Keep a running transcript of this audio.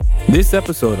This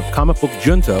episode of Comic Book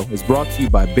Junto is brought to you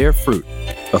by Bear Fruit,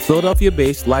 a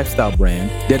Philadelphia-based lifestyle brand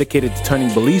dedicated to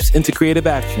turning beliefs into creative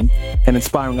action and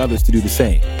inspiring others to do the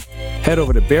same. Head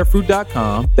over to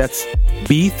bearfruit.com, that's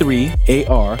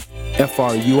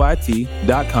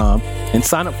B3ARFRUIT.com, and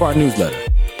sign up for our newsletter.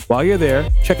 While you're there,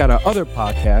 check out our other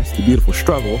podcast, The Beautiful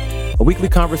Struggle, a weekly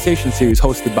conversation series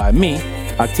hosted by me,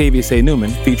 Octavius A. Newman,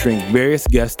 featuring various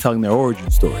guests telling their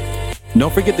origin story.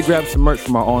 Don't forget to grab some merch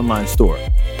from our online store.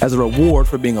 As a reward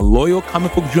for being a loyal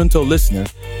Comic Book Junto listener,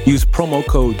 use promo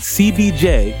code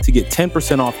CBJ to get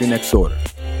 10% off your next order.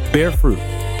 Bear Fruit.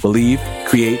 Believe,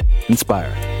 create,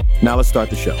 inspire. Now let's start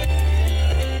the show.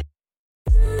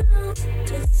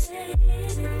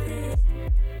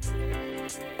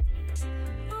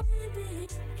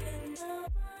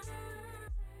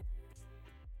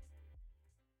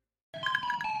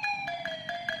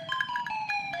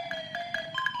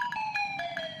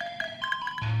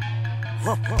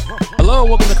 Hello,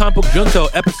 welcome to Comic Book Junto,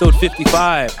 episode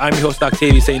 55. I'm your host,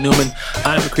 Octavius A. Newman.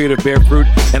 I'm the creator of Bear Fruit,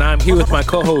 and I'm here with my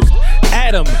co-host,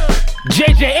 Adam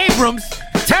J.J. Abrams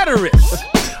Tatteris.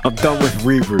 I'm done with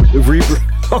reboot.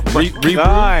 Oh my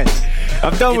God.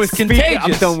 I'm done with speaking.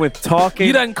 I'm done with talking.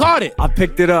 You done caught it. I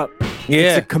picked it up.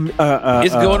 Yeah.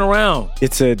 It's going around.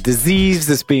 It's a disease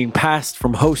that's being passed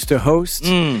from host to host.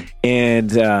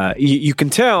 And you can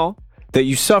tell that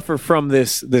you suffer from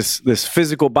this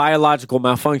physical, biological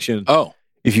malfunction. Oh.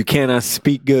 If you cannot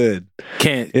speak good.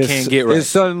 Can't get right.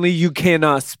 Suddenly you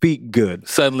cannot speak good.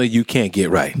 Suddenly you can't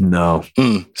get right. No.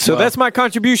 So that's my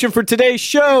contribution for today's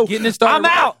show. Getting it started. I'm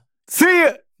out. See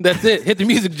ya. That's it. Hit the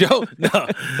music, Joe. No.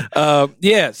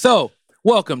 So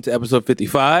welcome to episode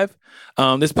 55.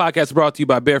 This podcast is brought to you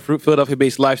by Bear Fruit,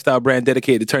 Philadelphia-based lifestyle brand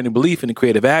dedicated to turning belief into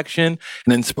creative action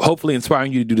and then hopefully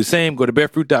inspiring you to do the same. Go to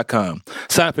bearfruit.com,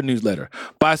 sign up for a newsletter,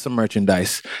 buy some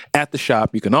merchandise at the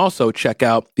shop. You can also check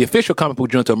out the official Comic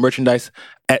Book Junto merchandise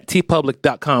at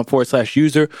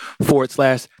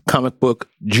tpublic.com/user/comic book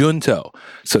junto.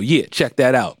 So yeah, check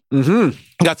that out.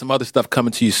 Got some other stuff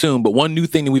coming to you soon, but one new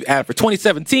thing that we've added for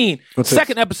 2017,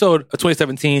 second episode of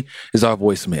 2017, is our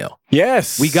voicemail.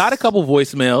 Yes. We got a couple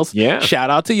voicemails. Yeah. Shout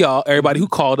out to y'all, everybody who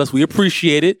called us. We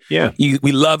appreciate it. Yeah.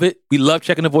 We love it. We love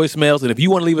checking the voicemails. And if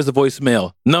you want to leave us a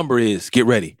voicemail, number is, get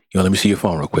ready. Let me see your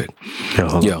phone real quick.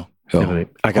 Yo.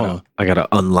 I gotta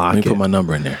unlock it. Let me put my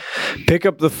number in there. Pick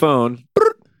up the phone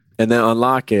and then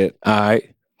unlock it. All right.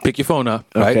 Pick your phone up.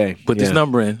 Right? Okay. Put this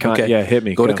number in. Okay. Yeah, hit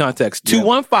me. Go to context.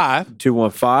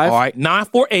 215. All right.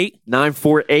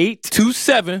 948.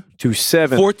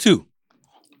 2742.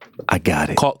 I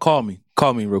got it. Call me.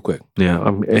 Call me real quick. Yeah.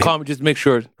 Call me. Just make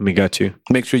sure. Let me got you.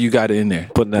 Make sure you got it in there.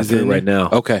 Putting that through right now.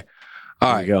 Okay.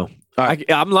 All right. There you go. All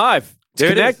right. I'm live. It's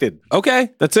connected. Okay.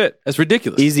 That's it. That's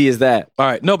ridiculous. Easy as that. All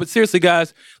right. No, but seriously,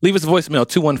 guys, leave us a voicemail,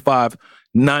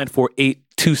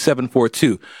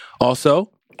 215-948-2742.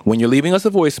 Also, when you're leaving us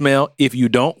a voicemail, if you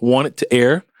don't want it to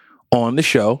air on the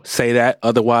show, say that.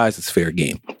 Otherwise, it's fair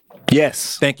game.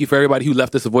 Yes. Thank you for everybody who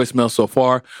left us a voicemail so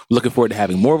far. We're looking forward to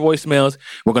having more voicemails.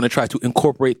 We're going to try to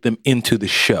incorporate them into the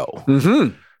show.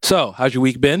 So, how's your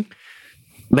week been?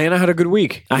 Man, I had a good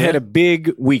week. I had a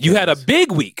big week. You had a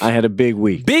big week. I had a big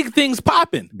week. Big things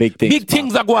popping. Big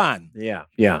things are going. Yeah.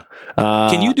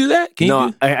 Can you do that?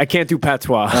 I can't do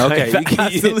patois. Okay. You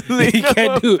can't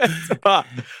do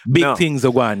big things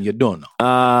are going. You don't know.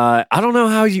 I don't know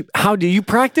how do you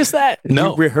practice that?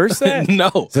 No. You rehearse that?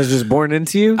 No. So it's just born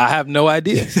into you? I have no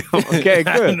idea. Okay,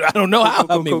 good. I don't know how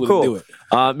I'm able to do it.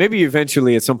 Maybe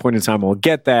eventually at some point in time I'll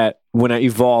get that when I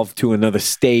evolve to another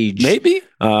stage. Maybe.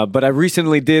 But I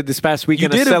recently did this past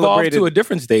weekend. You did I celebrated evolve to a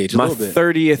different stage my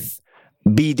 30th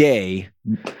B-Day.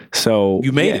 So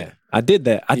you made it. I did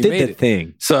that. I did that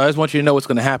thing. So I just want you to know what's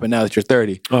going to happen now that you're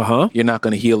 30. You're not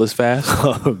going to heal as fast.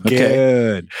 Oh,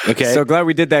 good. Okay. So glad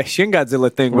we did that Shin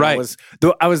Godzilla thing. When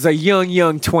I was a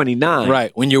young 29.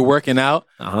 Right. When you're working out,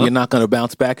 you're not going to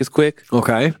bounce back as quick.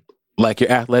 Okay. Like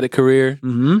your athletic career,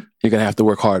 you're going to have to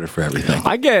work harder for everything.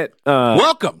 I get...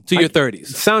 welcome to your 30s.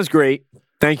 Sounds great.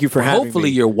 Thank you for having me. Hopefully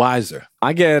you're wiser.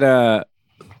 I get a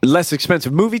less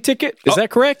expensive movie ticket. Is that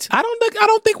correct? I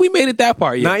don't think we made it that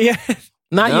part yet. Not yet?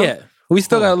 Not yet. We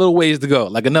still got a little ways to go,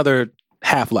 like another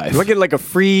half-life. Do I get like a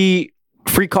free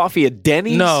coffee at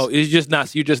Denny's? No, you're just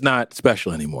not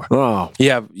special anymore. Oh. You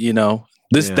have,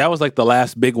 that was like the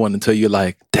last big one until you're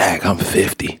like, dang, I'm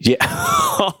 50. Yeah.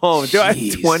 Oh, dude, I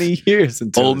have 20 years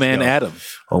until Old man Adam.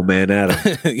 Old man Adam.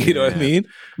 You know what I mean?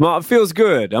 Well, it feels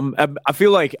good. I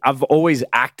feel like I've always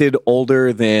acted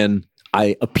older than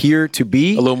I appear to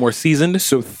be. A little more seasoned.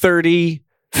 So 30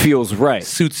 feels right.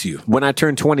 Suits you. When I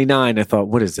turned 29, I thought,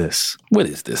 what is this? What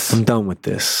is this? I'm done with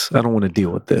this. I don't want to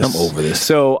deal with this. I'm over this.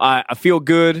 So I feel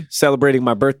good celebrating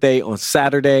my birthday on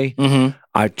Saturday. Mm-hmm.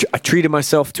 I treated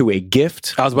myself to a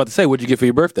gift. I was about to say, what'd you get for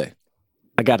your birthday?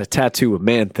 I got a tattoo of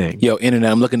Man Thing. Yo,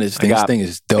 internet, I'm looking at this thing. This thing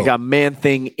is dope. I got Man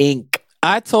Thing ink.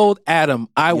 I told Adam,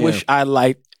 I wish I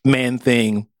liked Man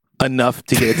Thing enough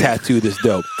to get a tattoo this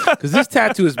dope. Because this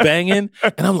tattoo is banging,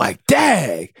 and I'm like,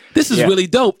 dang, this is really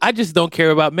dope. I just don't care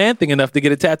about Man Thing enough to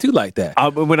get a tattoo like that.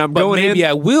 When I'm but going maybe in,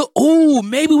 I will. Ooh,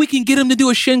 maybe we can get him to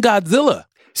do a Shin Godzilla.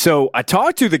 So I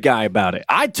talked to the guy about it.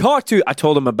 I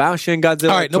told him about Shin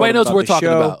Godzilla. All right, nobody knows what we're talking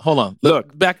about. Hold on.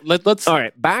 Look, let's. All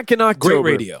right, back in October.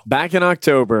 Great radio. Back in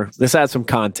October. Let's add some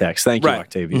context. Thank you,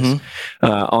 Octavius. Mm-hmm.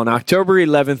 On October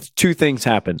 11th, two things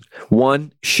happened.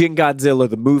 One, Shin Godzilla,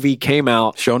 the movie, came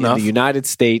out in the United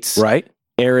States. Right.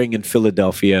 Airing in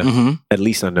Philadelphia. Mm-hmm. At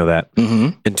least I know that.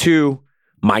 Mm-hmm. And two,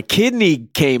 My Kidney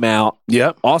came out.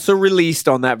 Yep. Also released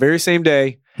on that very same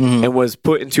day. Mm-hmm. And was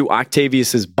put into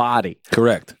Octavius's body.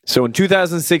 Correct. So in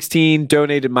 2016,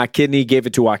 donated my kidney, gave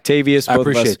it to Octavius. I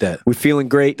appreciate that. We're feeling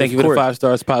great. Thank you for the 5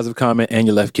 stars, positive comment, and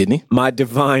your left kidney. My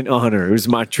divine honor. It was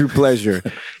my true pleasure.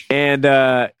 And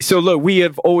so look, we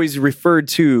have always referred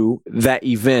to that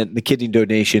event, the kidney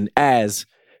donation, as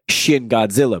Shin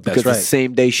Godzilla. Because the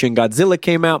same day Shin Godzilla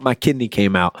came out, my kidney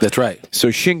came out. That's right. So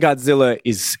Shin Godzilla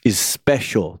is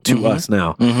special to us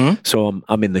now. Mm-hmm. So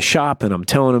I'm in the shop and I'm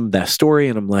telling him that story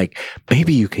and I'm like,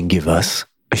 maybe you can give us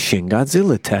a Shin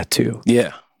Godzilla tattoo.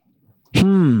 Yeah.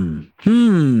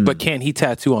 But can he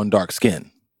tattoo on dark skin?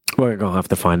 We're going to have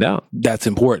to find out. That's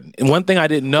important. And one thing I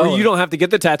didn't know. Well, you don't have to get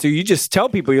the tattoo. You just tell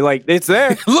people. You're like, it's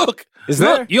there. Look. It's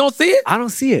there. You don't see it? I don't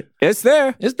see it. It's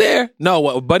there. It's there. No,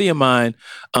 a buddy of mine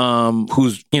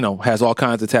who's, has all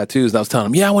kinds of tattoos. And I was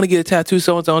telling him, I want to get a tattoo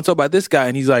so-and-so by this guy.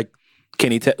 And he's like,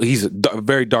 can he he's a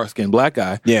very dark-skinned black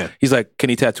guy. Yeah. He's like, can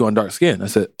he tattoo on dark skin? I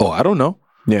said, I don't know.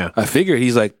 Yeah. I figured.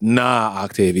 He's like, nah,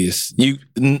 Octavius.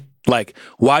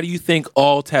 Why do you think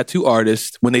all tattoo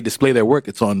artists, when they display their work,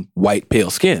 it's on white, pale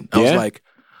skin? I was like,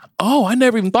 I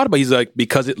never even thought about it. He's like,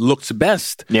 because it looks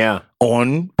best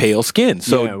on pale skin.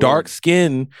 So dark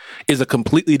skin is a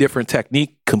completely different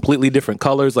technique, completely different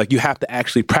colors. Like, you have to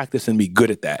actually practice and be good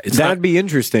at that. That'd be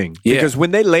interesting. Yeah. Because when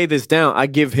they lay this down, I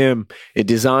give him a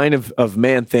design of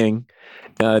Man Thing.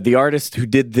 The artist who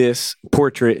did this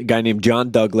portrait, a guy named John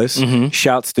Douglas,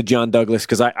 shouts to John Douglas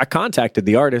because I contacted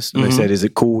the artist and I said, is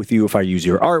it cool with you if I use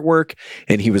your artwork?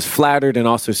 And he was flattered and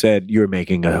also said, you're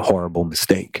making a horrible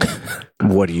mistake.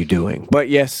 What are you doing? But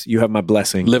yes, you have my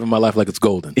blessing. Living my life like it's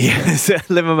golden. Yes,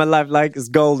 living my life like it's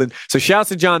golden. So shouts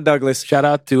to John Douglas. Shout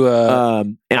out to...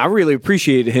 and I really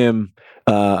appreciated him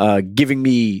giving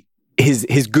me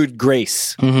his good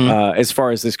grace as far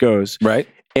as this goes. Right.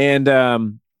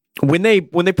 And... When they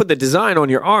put the design on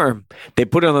your arm, they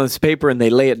put it on this paper and they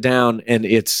lay it down, and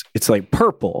it's like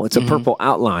purple. It's a purple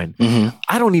outline. Mm-hmm.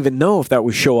 I don't even know if that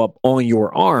would show up on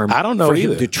your arm. I don't know for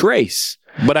either. Him to trace.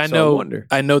 But I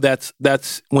know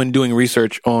that's when doing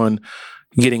research on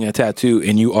getting a tattoo,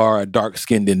 and you are a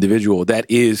dark-skinned individual. That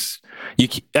is, you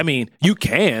can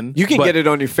get it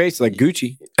on your face like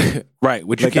Gucci. Right,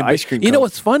 which like you can. Ice cream you know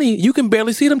what's funny? You can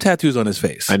barely see them tattoos on his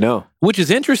face. I know, which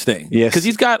is interesting. Yes, because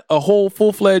he's got a whole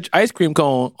full-fledged ice cream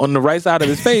cone on the right side of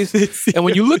his face, and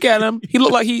when you look at him, he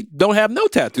look like he don't have no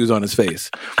tattoos on his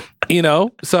face.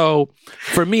 So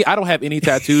for me, I don't have any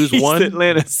tattoos.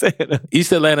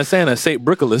 East Atlanta Santa, St.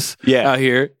 Bricolis out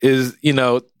here is,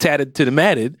 tatted to the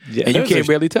matted, and you can't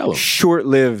barely tell him.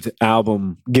 Short-lived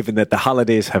album, given that the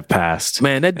holidays have passed.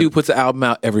 Man, that dude puts an album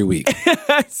out every week.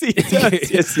 Yes, he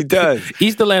does. Yes, he does.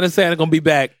 East Atlanta Santa gonna be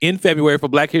back in February for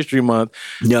Black History Month.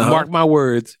 Mark my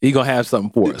words, he gonna have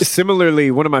something for us.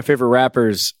 Similarly, one of my favorite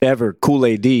rappers ever, Kool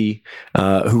A.D.,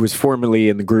 who was formerly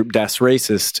in the group Das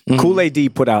Racist, Kool A.D.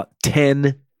 put out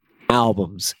 10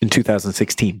 albums in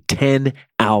 2016. 10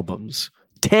 albums.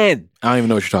 10. I don't even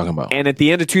know what you're talking about. And at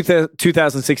the end of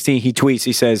 2016, he tweets,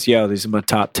 he says, these are my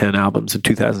top 10 albums of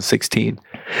 2016.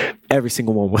 Every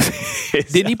single one was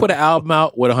his. Didn't he put an album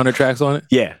out with 100 tracks on it?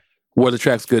 Yeah. Were the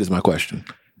tracks good is my question.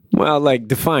 Well,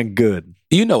 define good.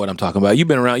 You know what I'm talking about. You've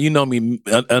been around. You know me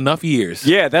enough years.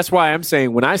 Yeah, that's why I'm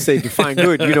saying when I say define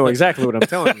good, you know exactly what I'm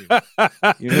telling you.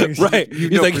 Right.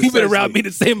 He's like, you've been around me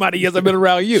the same amount of years I've been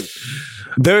around you.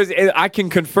 I can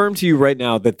confirm to you right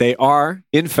now that they are,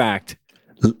 in fact,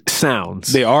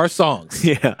 sounds. They are songs.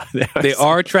 Yeah. They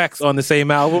are tracks on the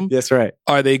same album. That's right.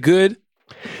 Are they good?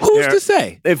 Who's to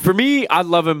say? For me, I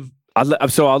love him.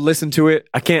 So I'll listen to it.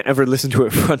 I can't ever listen to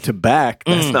it front to back.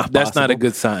 That's not a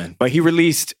good sign. But he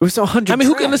released, it was 100 I mean, tracks.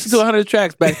 who can listen to 100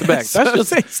 tracks back to back?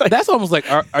 That's almost like,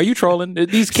 are you trolling?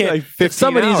 These can't. Like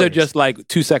some of these hours. are just like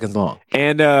 2 seconds long.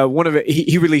 And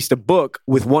he released a book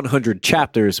with 100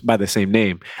 chapters by the same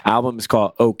name. Album is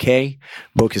called OK.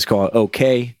 Book is called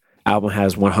OK. Album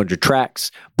has 100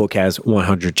 tracks. Book has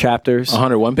 100 chapters.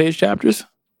 101 page chapters?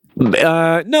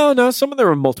 No. Some of them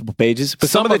are multiple pages, but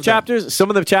some of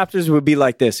the chapters would be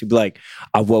like this. He'd be like,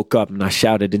 "I woke up and I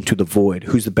shouted into the void,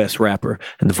 'Who's the best rapper?"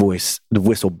 And the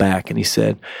whistle back, and he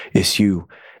said, "It's you."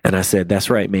 And I said, "That's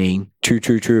right, man.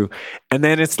 True." And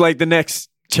then it's like the next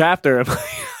chapter. I'm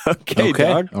like, okay,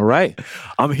 dog. All right.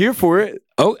 I'm here for it.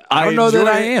 Oh, I don't know that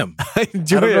I am. I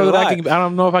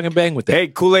don't know if I can bang with that. Hey,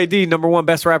 Kool A.D., #1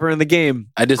 best rapper in the game.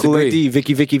 I disagree. Kool A.D.,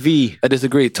 Vicky V. I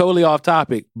disagree. Totally off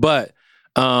topic, but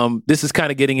this is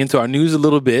kind of getting into our news a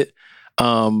little bit.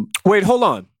 Wait, hold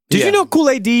on. Did you know Kool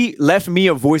A.D. left me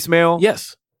a voicemail?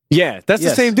 Yes. Yeah, that's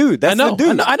the same dude. That's the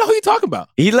dude. I know who you're talking about.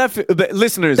 He left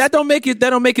listeners. That don't make his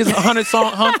 100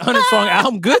 song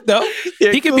album good though.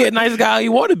 Yeah, he can be a nice guy he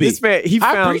want to be. This man,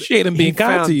 I appreciate him being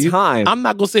kind to you. I'm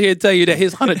not gonna sit here and tell you that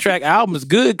his 100 track album is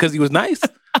good because he was nice.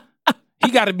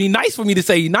 He got to be nice for me to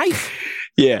say he's nice.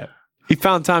 Yeah, he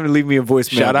found time to leave me a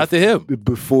voicemail. Shout out to him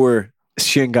before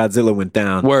Shin Godzilla went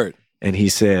down. Word. And he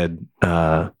said,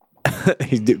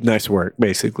 he did nice work,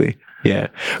 basically. Yeah.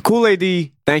 Kool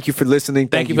A.D., thank you for listening.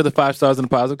 Thank you for the 5 stars and a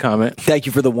positive comment. Thank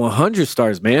you for the 100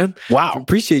 stars, man. Wow.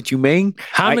 Appreciate you, man.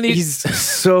 How many? He's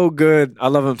so good. I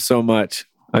love him so much.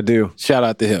 I do. Shout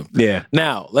out to him. Yeah.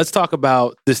 Now, let's talk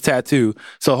about this tattoo.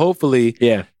 So hopefully,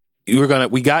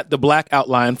 we got the black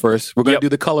outline first. We're going to do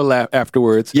the color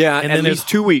afterwards. Yeah, and then there's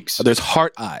 2 weeks. There's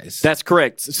heart eyes. That's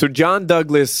correct. So John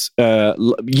Douglas,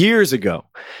 years ago,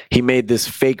 he made this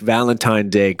fake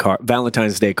Valentine's Day card.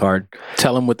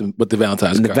 Tell him what the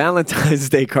Valentine's and card. The Valentine's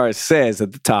Day card says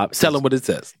at the top. Tell him what it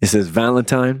says. It says,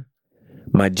 "Valentine,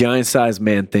 my giant-sized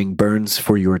man thing burns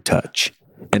for your touch,"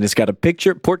 and it's got a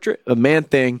portrait of Man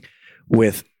Thing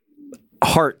with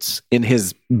hearts in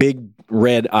his big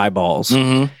red eyeballs.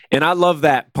 Mm-hmm. And I love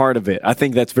that part of it. I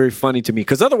think that's very funny to me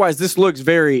because otherwise this looks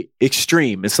very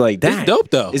extreme. It's like that. It's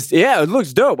dope though. It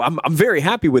looks dope. I'm very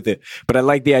happy with it. But I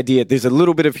like the idea. There's a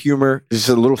little bit of humor. There's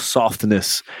a little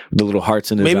softness with the little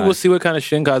hearts in his eyes. Maybe we'll see what kind of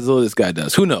Shin Godzilla this guy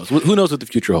does. Who knows? Who knows what the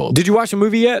future holds? Did you watch the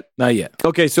movie yet? Not yet.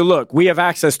 Okay, so look, we have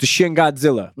access to Shin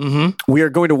Godzilla. Mm-hmm. We are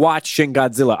going to watch Shin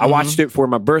Godzilla. I watched it for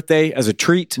my birthday as a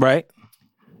treat. Right.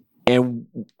 And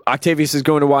Octavius is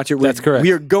going to watch it. That's correct.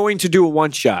 We are going to do a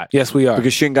one shot. Yes, we are.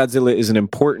 Because Shin Godzilla is an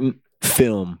important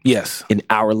film. Yes. In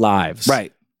our lives.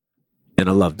 Right. And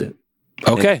I loved it.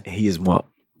 Okay. And he is one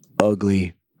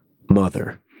ugly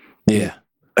mother. Yeah.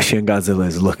 Shin Godzilla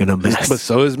is looking a mess. But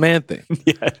so is Man Thing.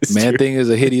 Yes, Man Thing is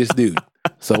a hideous dude.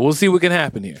 So we'll see what can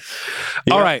happen here.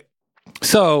 Yeah. All right.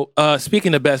 So,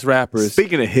 speaking of best rappers.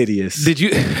 Speaking of hideous. Did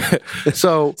you...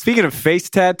 So... Speaking of face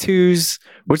tattoos,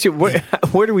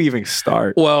 where do we even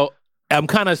start? Well, I'm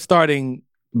kind of starting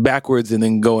backwards and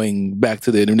then going back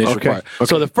to the initial part. Okay.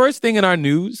 So the first thing in our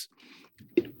news,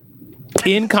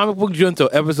 in Comic Book Junto,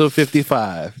 episode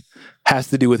 55, has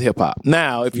to do with hip-hop.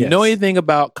 Now, if you know anything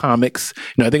about comics,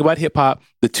 you know anything about hip-hop,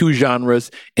 the two genres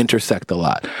intersect a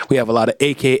lot. We have a lot of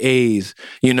AKAs,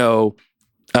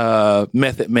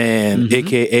 Method Man,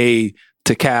 aka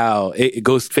Tikal,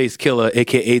 Ghostface Killer,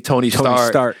 aka Tony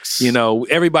Starks.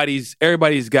 Everybody's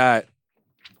got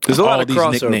there's a lot of these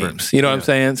crossover. Nicknames. You know what I'm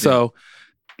saying? So,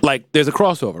 there's a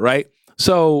crossover, right?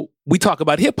 So we talk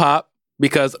about hip hop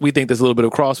because we think there's a little bit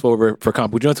of crossover for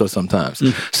Comic Book Junto sometimes.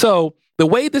 So the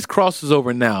way this crosses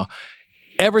over now,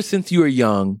 ever since you were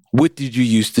young, what did you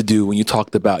used to do when you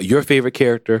talked about your favorite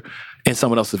character and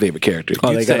someone else's favorite character?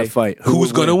 Oh, they got to fight.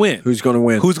 Who's going to win? Who's going to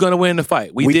win? Who's going to win the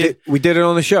fight? We did it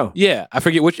on the show. Yeah. I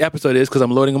forget which episode it is because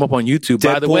I'm loading them up on YouTube.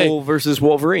 Deadpool by the way, versus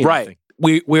Wolverine. Right.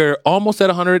 We're almost at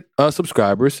 100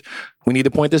 subscribers. We need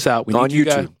to point this out. On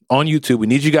YouTube. We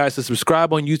need you guys to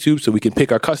subscribe on YouTube so we can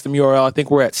pick our custom URL. I think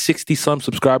we're at 60-some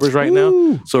subscribers right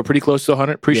now. So we're pretty close to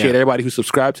 100. Appreciate everybody who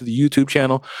subscribed to the YouTube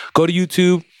channel. Go to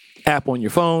YouTube, app on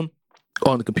your phone,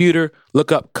 on the computer,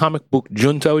 look up Comic Book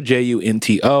Junto,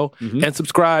 Junto, and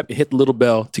subscribe and hit the little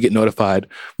bell to get notified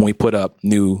when we put up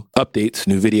new updates,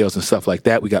 new videos and stuff like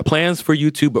that. We got plans for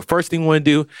YouTube, but first thing we want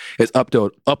to do is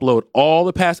upload all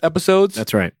the past episodes.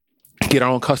 That's right. Get our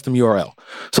own custom URL.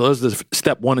 So those are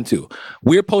step 1 and 2.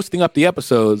 We're posting up the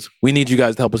episodes. We need you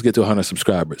guys to help us get to 100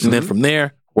 subscribers. And then from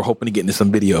there, we're hoping to get into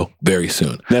some video very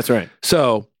soon. That's right.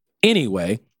 So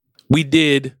anyway, we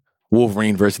did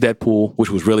Wolverine versus Deadpool,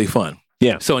 which was really fun.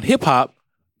 Yeah. So in hip hop,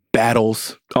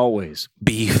 battles, always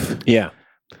beef. Yeah.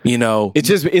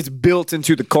 It's built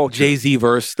into the culture. Jay-Z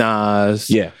versus Nas.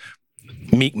 Yeah.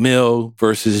 Meek Mill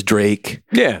versus Drake.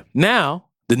 Yeah. Now,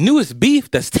 the newest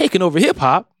beef that's taken over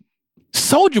hip-hop,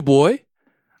 Soulja Boy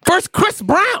versus Chris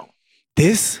Brown.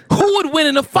 Who would win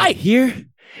in a fight? Here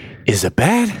is a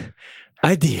bad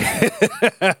idea.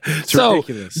 It's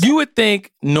ridiculous. You would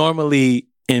think normally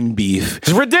in beef,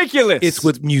 it's ridiculous. It's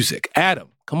with music. Adam,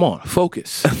 come on,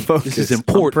 focus. This is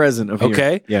important. I'm present over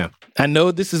okay? Here. Yeah. I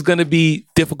know this is going to be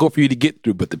difficult for you to get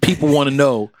through, but the people want to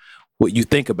know what you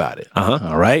think about it.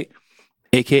 All right?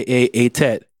 AKA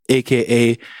A-Tet,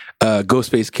 AKA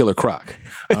Ghostface Killer Croc.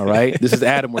 All right? This is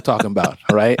Adam we're talking about.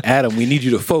 All right? Adam, we need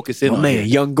you to focus in on man,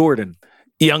 Young Gordon.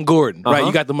 Right?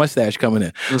 You got the mustache coming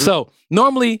in. Mm-hmm. So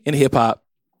normally in hip hop,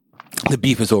 the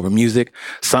beef is over music.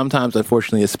 Sometimes,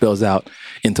 unfortunately, it spills out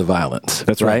into violence.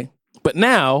 That's right. But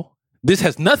now, this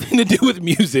has nothing to do with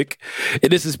music.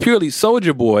 This is purely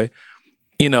Soulja Boy,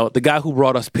 the guy who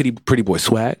brought us Pretty Boy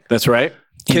Swag. That's right.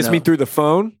 Kiss Me Through the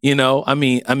Phone.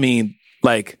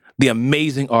 Like the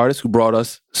amazing artist who brought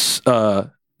us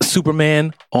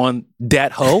Superman on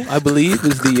Dat Ho, I believe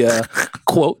is the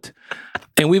quote.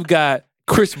 And we've got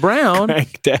Chris Brown.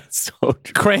 Crank that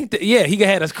Soulja. Yeah, he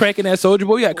had us cranking that Soulja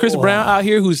Boy. We got Chris Brown out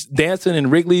here who's dancing in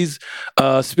Wrigley's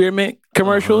spearmint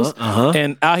commercials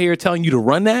and out here telling you to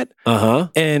run that.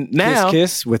 And now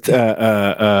Kiss with who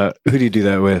do you do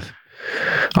that with?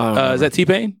 Is that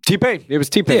T-Pain? T-Pain. It was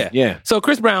T-Pain. Yeah. So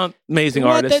Chris Brown, amazing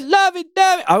artist.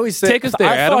 I always say, take us there,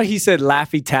 I Adam. thought he said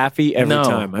Laffy Taffy every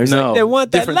time. I was like, they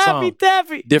want that Laffy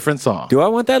Taffy. Different song. Do I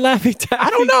want that Laffy Taffy? I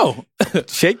don't know.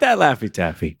 Shake that Laffy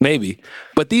Taffy. Maybe.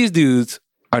 But these dudes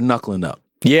are knuckling up.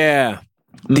 Yeah.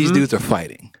 These dudes are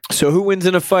fighting. So who wins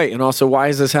in a fight? And also, why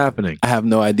is this happening? I have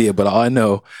no idea, but all I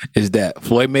know is that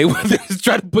Floyd Mayweather is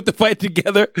trying to put the fight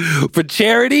together for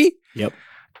charity. Yep.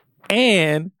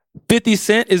 And 50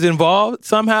 Cent is involved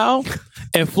somehow.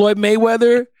 And Floyd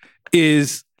Mayweather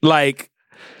is like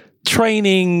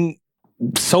training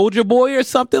Soulja Boy or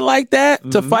something like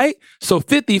that to fight. So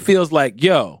 50 feels like,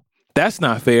 yo, that's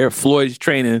not fair. Floyd's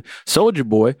training Soulja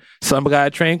Boy. Some guy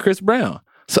trained Chris Brown.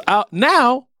 So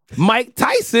now Mike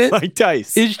Tyson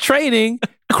is training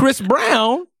Chris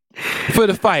Brown for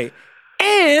the fight.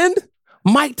 And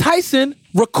Mike Tyson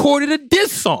recorded a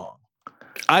diss song.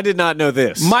 I did not know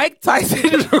this. Mike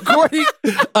Tyson is recording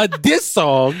a diss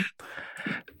song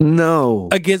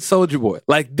against Soulja Boy.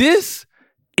 Like, this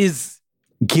is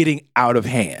getting out of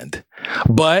hand.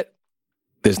 But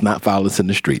there's not violence in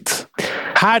the streets.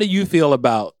 How do you feel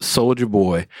about Soulja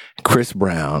Boy, Chris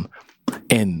Brown,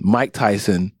 and Mike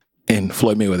Tyson and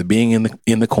Floyd Mayweather being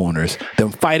in the corners,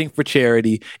 them fighting for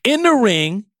charity, in the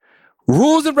ring,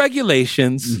 rules and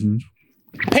regulations,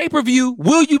 pay-per-view,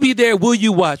 will you be there? Will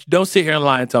you watch? Don't sit here and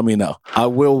lie and tell me no. I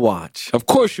will watch. Of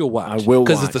course you'll watch. I will watch.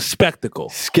 Because it's a spectacle.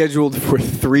 Scheduled for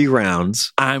 3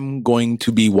 rounds. I'm going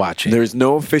to be watching. There's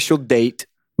no official date,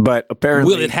 but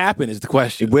apparently... Will it happen is the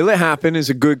question. Will it happen is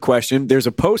a good question. There's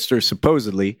a poster,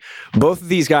 supposedly. Both of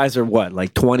these guys are what,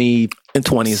 like 20... In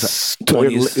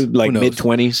 20s. Like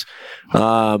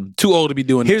mid-20s. Too old to be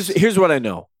doing this. Here's what I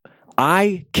know.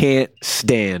 I can't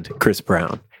stand Chris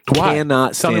Brown. Why?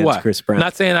 Cannot stand Chris Brown.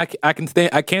 Not saying I can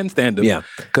stand him. Yeah,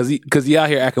 because he out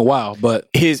here acting wild. But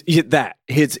his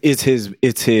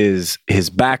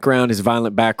background, his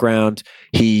violent background.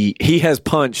 He has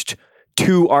punched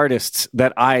 2 artists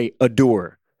that I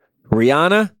adore: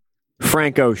 Rihanna,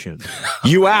 Frank Ocean.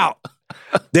 You out.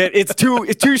 That it's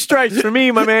two strikes for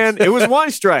me, my man. It was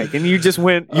 1 strike, and you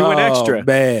went extra.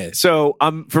 Bad. So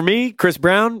for me, Chris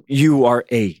Brown, you are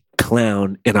a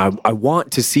clown, and I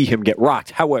want to see him get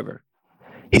rocked. However,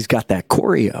 he's got that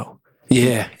choreo.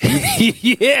 Yeah.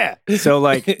 Yeah. So,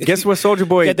 like, guess what Soulja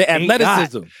Boy got the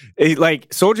athleticism. Like,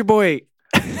 Soulja Boy,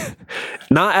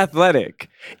 not athletic.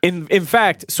 In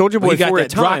fact, Soulja Boy got for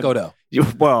that a time. Draco, though.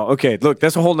 Well, okay, look,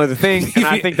 that's a whole nother thing, and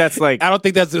I think that's like... I don't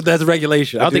think that's a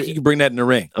regulation. I don't think he can bring that in the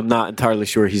ring. I'm not entirely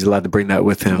sure he's allowed to bring that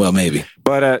with him. Well, maybe.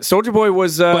 But Soulja Boy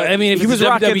was... but, I mean, if he was a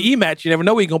WWE match, you never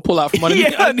know what he's going to pull out from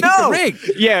underneath the ring.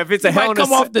 Yeah, if it's a hell in a...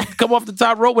 come off the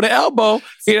top rope with an elbow.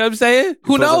 You know what I'm saying?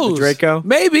 Who knows? Draco?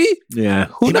 Maybe. Yeah.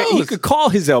 Who knows? He could call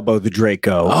his elbow the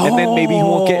Draco, and then maybe he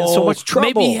won't get in so much trouble.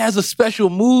 Maybe he has a special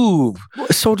move.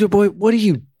 Soulja Boy, what are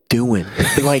you doing?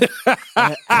 Like,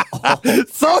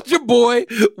 Soulja Boy,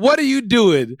 what are you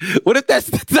doing? What if that's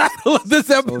the title of this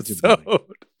episode?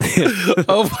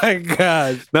 Oh my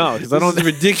God! No, because I don't. This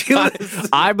is ridiculous.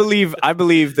 I believe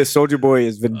that Soulja Boy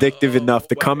is vindictive enough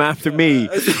to come after me.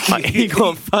 He's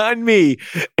gonna find me,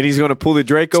 and he's gonna pull the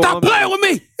Draco. Stop playing with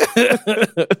me.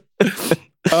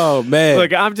 Oh man.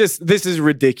 Look, this is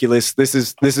ridiculous. This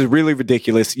is really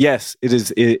ridiculous. Yes, it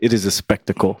is a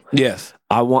spectacle. Yes.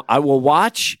 I will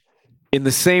watch in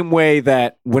the same way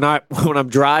that when I'm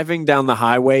driving down the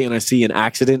highway and I see an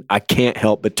accident, I can't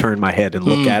help but turn my head and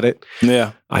look at it.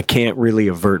 Yeah. I can't really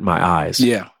avert my eyes.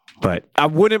 Yeah. But I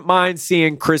wouldn't mind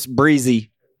seeing Chris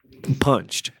Breezy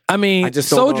punched. I mean,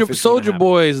 Soulja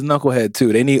Boy is knucklehead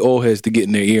too. They need old heads to get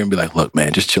in their ear and be like, look,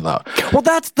 man, just chill out. Well,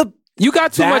 you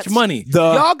got too much money.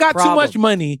 Y'all got too much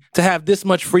money to have this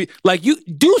much free. Like, you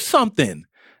do something.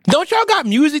 Don't y'all got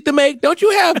music to make? Don't you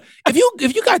have?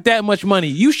 if you got that much money,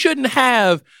 you shouldn't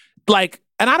have like.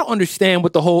 And I don't understand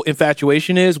what the whole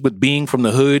infatuation is with being from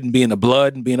the hood and being the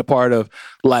blood and being a part of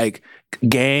like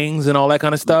gangs and all that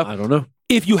kind of stuff. I don't know.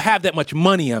 If you have that much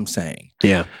money, I'm saying.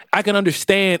 Yeah. I can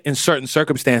understand in certain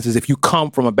circumstances if you come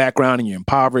from a background and you're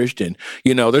impoverished and,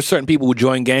 there's certain people who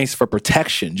join gangs for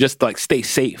protection, just to, like, stay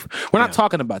safe. We're not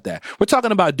talking about that. We're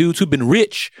talking about dudes who've been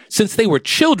rich since they were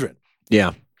children.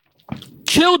 Yeah.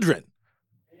 Children.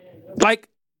 Like,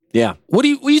 yeah. What are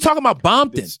you talking about,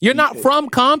 Bompton? You're not from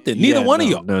Compton. Neither one of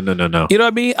y'all. No. You know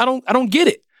what I mean? I don't get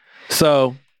it.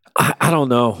 So I don't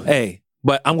know. Hey.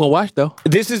 But I'm gonna watch though.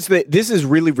 This is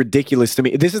really ridiculous to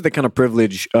me. This is the kind of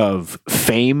privilege of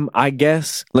fame, I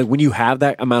guess. Like when you have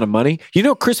that amount of money.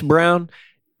 Chris Brown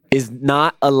is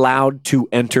not allowed to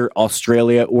enter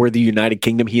Australia or the United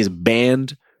Kingdom. He is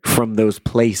banned from those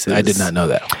places. I did not know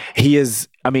that. He's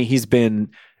been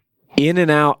in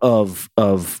and out of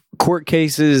court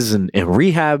cases and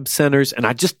rehab centers, and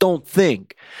I just don't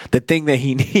think the thing that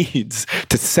he needs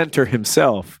to center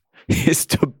himself is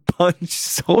to punch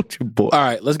Soulja Boy. All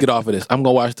right, let's get off of this. I'm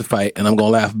going to watch the fight, and I'm going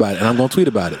to laugh about it, and I'm going to tweet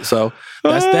about it. So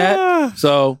that's that.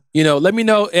 So, let me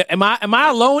know. Am I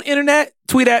alone, internet?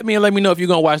 Tweet at me and let me know if you're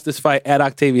going to watch this fight at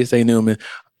Octavius A. Newman,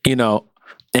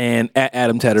 and at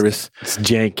Adam Teteris. It's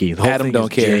janky. Adam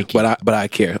don't care, but I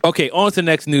care. Okay, on to the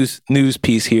next news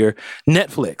piece here.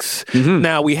 Netflix. Mm-hmm.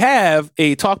 Now, we have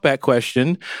a talkback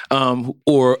question,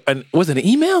 was it an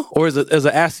email? Or is it an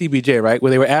Ask CBJ, right? Where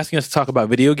they were asking us to talk about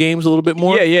video games a little bit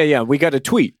more? Yeah. We got a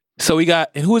tweet. So we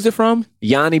got, and who is it from?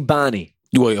 Yanni Bonnie.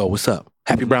 Yo, what's up?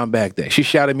 Happy Brown Bag Day. She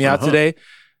shouted me out today,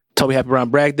 told me Happy Brown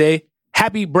Bag Day.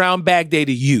 Happy Brown Bag Day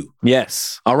to you.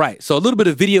 Yes. All right. So a little bit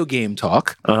of video game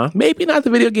talk. Maybe not the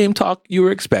video game talk you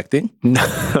were expecting.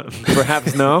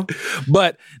 Perhaps no.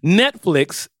 But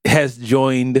Netflix has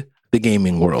joined the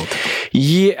gaming world.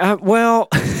 Yeah. Well,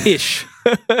 ish.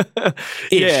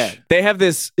 Yeah. They have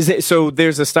this. So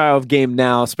there's a style of game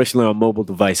now, especially on mobile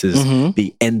devices,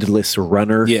 the Endless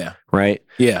Runner. Yeah. Right?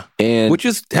 Yeah. And which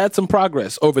has had some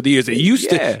progress over the years. It used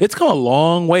to, it's come a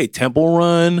long way. Temple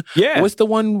Run. Yeah. What's the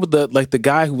one with the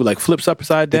guy who flips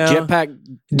upside down?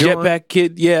 Jetpack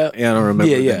Kid. Yeah. I don't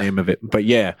remember the name of it, but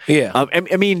yeah. Yeah.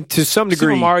 I mean, to some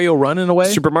degree. Super Mario Run in a way.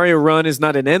 Super Mario Run is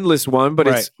not an endless one, but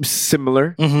it's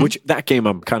similar, which that game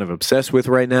I'm kind of obsessed with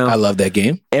right now. I love that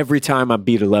game. Every time I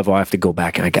beat a level, I have to go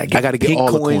back and I got to get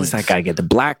all the coins. I got to get the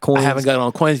black coins. I haven't gotten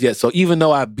all the coins yet. So even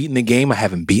though I've beaten the game, I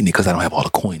haven't beaten it because I don't have all the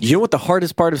coins. You know what the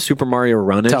hardest part of Super Mario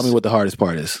Run is? Tell me what the hardest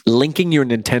part is. Linking your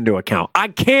Nintendo account. I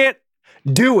can't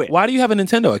do it. Why do you have a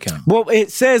Nintendo account? Well,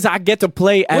 it says I get to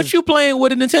play as... What you playing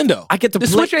with a Nintendo? I get to play...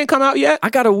 The Switch ain't come out yet?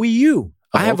 I got a Wii U.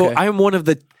 Oh, I am one of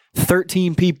the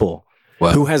 13 people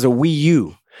who has a Wii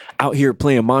U out here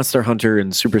playing Monster Hunter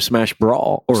and Super Smash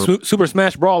Brawl. Or Super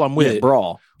Smash Brawl, I'm with it.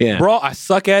 Brawl. Yeah. Brawl, I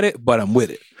suck at it, but I'm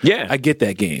with it. Yeah. I get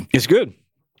that game. It's good.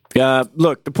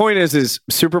 Look, the point is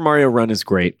Super Mario Run is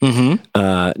great.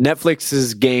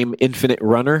 Netflix's game Infinite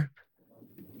Runner,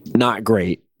 not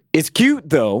great. It's cute,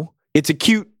 though. It's a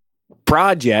cute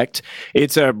project.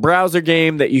 It's a browser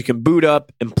game that you can boot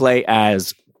up and play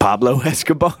as Pablo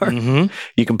Escobar.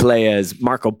 You can play as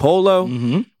Marco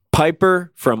Polo,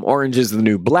 Piper from Orange is the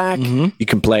New Black. You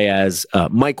can play as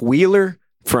Mike Wheeler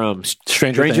from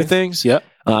Stranger Things. Yep.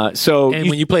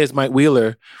 When you play as Mike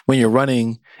Wheeler, when you're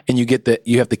running and you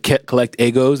have to collect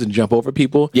Egos and jump over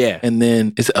people. Yeah. And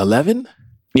then is it 11?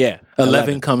 Yeah.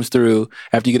 11 comes through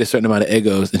after you get a certain amount of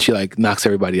Egos and she knocks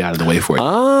everybody out of the way for it.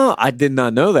 Oh, I did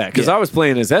not know that because I was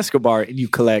playing as Escobar and you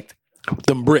collect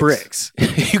them bricks.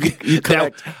 you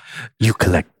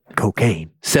collect cocaine.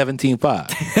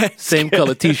 17.5. Same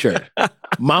color t-shirt.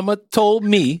 Mama told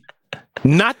me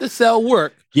not to sell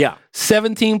work. Yeah.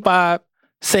 17.5.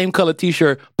 Same color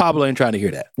t-shirt. Pablo ain't trying to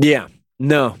hear that. Yeah.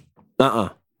 No.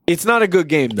 It's not a good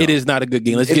game, though. It is not a good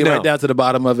game. Let's get right down to the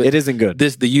bottom of it. It isn't good.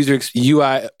 The user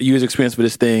experience for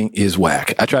this thing is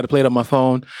whack. I tried to play it on my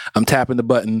phone. I'm tapping the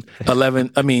button.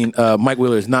 Mike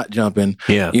Wheeler is not jumping.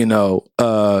 Yeah.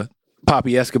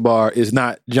 Papi Escobar is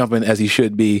not jumping as he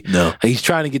should be. No. He's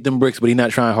trying to get them bricks, but he's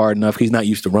not trying hard enough. He's not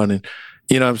used to running.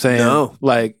 You know what I'm saying? No.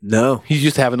 Like, No. he's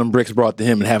used to having them bricks brought to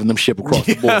him and having them shipped across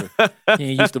the border.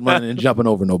 He ain't used to running and jumping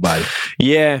over nobody.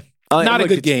 Yeah. Not a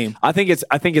good game. I think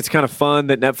it's kind of fun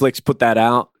that Netflix put that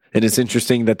out. And it's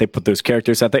interesting that they put those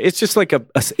characters out there. It's just like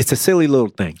it's a silly little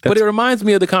thing. But it reminds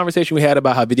me of the conversation we had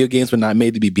about how video games were not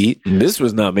made to be beat. This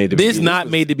was not made to be beat. This is not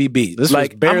made to be beat. This was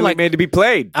barely made to be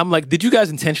played. I'm like, did you guys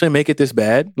intentionally make it this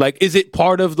bad? Like, is it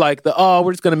part of like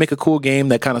we're just going to make a cool game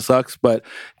that kind of sucks, but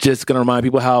just going to remind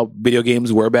people how video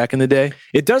games were back in the day?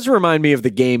 It does remind me of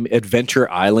the game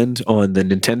Adventure Island on the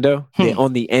Nintendo,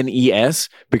 on the NES,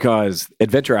 because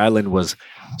Adventure Island was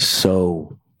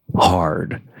so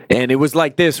hard. And it was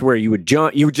like this, where you would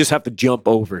just have to jump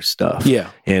over stuff. Yeah.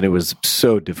 And it was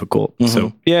so difficult. Mm-hmm.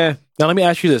 So, yeah. Now, let me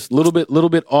ask you this. A little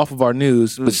bit off of our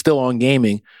news, but still on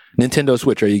gaming. Nintendo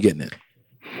Switch, are you getting it?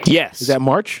 Yes. Is that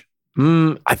March?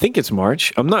 I think it's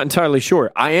March. I'm not entirely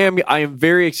sure. I am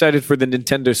very excited for the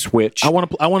Nintendo Switch.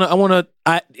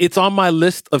 It's on my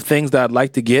list of things that I'd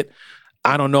like to get.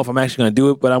 I don't know if I'm actually going to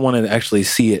do it, but I want to actually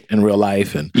see it in real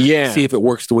life and see if it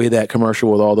works the way that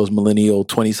commercial with all those millennial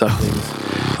 20-somethings.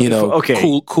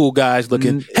 Cool guys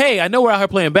looking. Hey, I know we're out here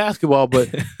playing basketball, but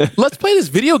let's play this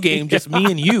video game, just me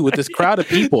and you, with this crowd of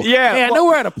people. Yeah. Hey, I know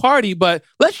we're at a party, but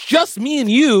let's just me and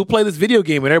you play this video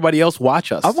game and everybody else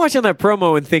watch us. I'm watching that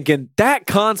promo and thinking that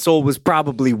console was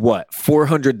probably what,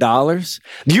 $400?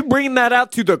 You bring that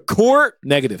out to the court?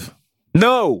 Negative.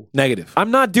 No. Negative.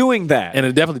 I'm not doing that. And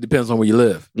it definitely depends on where you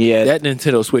live. Yeah. That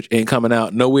Nintendo Switch ain't coming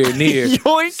out nowhere near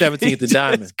 17th and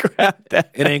Diamond.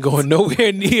 It ain't going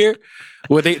nowhere near.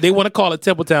 Well, they want to call it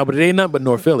Templetown, but it ain't nothing but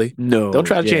North Philly. No. Don't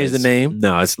try to change the name.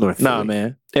 No, it's North Philly. Nah,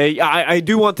 man. Hey, I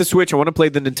do want the Switch. I want to play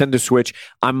the Nintendo Switch.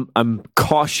 I'm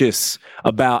cautious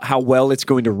about how well it's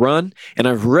going to run. And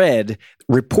I've read,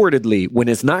 reportedly, when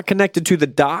it's not connected to the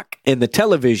dock and the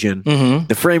television,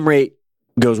 the frame rate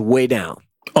goes way down.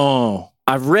 Oh.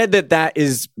 I've read that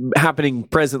is happening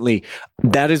presently.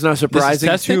 That is not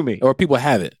surprising to me. Or people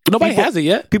have it. Nobody has it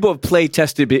yet. People have play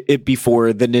tested it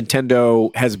before. The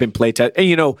Nintendo has been play tested.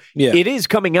 And, it is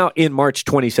coming out in March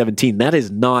 2017. That is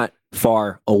not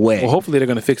far away. Well, hopefully they're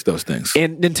going to fix those things.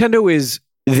 And Nintendo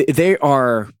they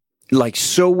are like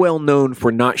so well known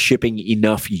for not shipping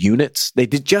enough units. They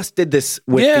just did this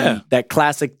with that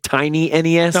classic tiny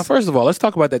NES. Now, first of all, let's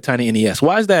talk about that tiny NES.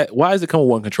 Why is it come with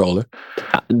one controller?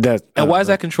 And why is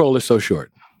that controller so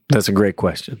short? That's a great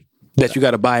question. That you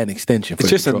got to buy an extension for. It's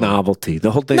just a novelty.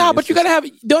 The whole thing. No, but you got to have.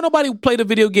 Don't nobody play the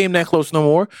video game that close no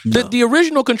more. No. The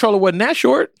original controller wasn't that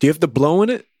short. Do you have to blow in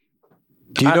it?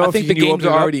 Do you know? I think the games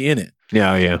are already in it.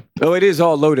 Yeah. Oh, it is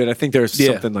all loaded. I think there's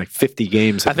something like 50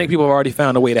 games. I think people have already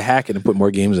found a way to hack it and put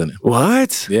more games in it.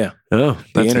 What? Yeah. Oh,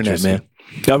 the internet, man.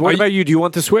 What about you? Do you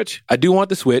want the Switch? I do want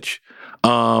the Switch,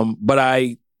 but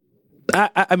I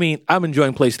mean, I'm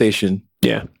enjoying PlayStation.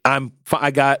 Yeah.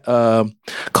 I got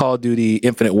Call of Duty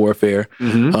Infinite Warfare.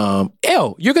 You're going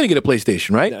to get a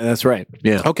PlayStation, right? That's right.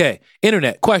 Yeah. Okay.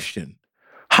 Internet question.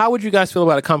 How would you guys feel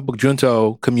about a comic book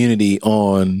junto community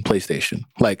on PlayStation?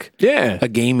 Like, a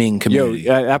gaming community.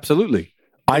 Absolutely.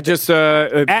 I just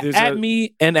add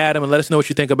me and Adam and let us know what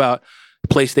you think about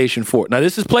PlayStation 4. Now,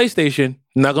 this is PlayStation.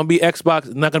 Not going to be Xbox.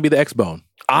 Not going to be the Xbone.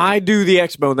 I do the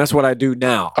Xbone. That's what I do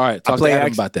now. All right, talk to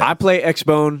Adam about that. I play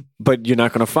Xbone, but you're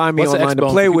not going to find me online to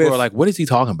play with. People are like, what is he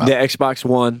talking about? The Xbox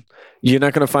One. You're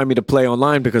not going to find me to play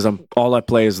online because all I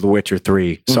play is The Witcher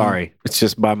 3. Sorry. It's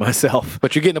just by myself.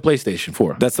 But you're getting a PlayStation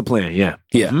 4. That's the plan, yeah.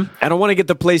 Yeah. And I want to get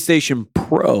the PlayStation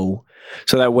Pro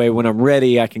so that way when I'm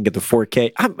ready, I can get the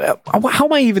 4K. How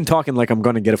am I even talking like I'm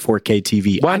going to get a 4K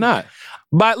TV? Why not?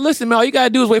 But listen, man, all you got to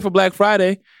do is wait for Black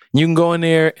Friday. You can go in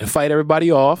there and fight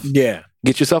everybody off. Yeah.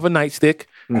 Get yourself a nightstick.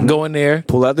 Go in there.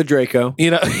 Pull out the Draco.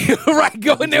 Right.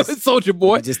 Go in there with Soldier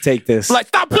Boy. Just take this. Like,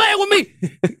 stop playing with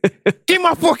me. Give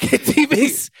my 4K TV.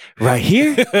 This right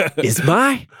here is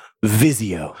my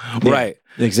Vizio. Yeah, right.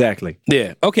 Exactly.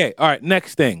 Yeah. Okay. All right.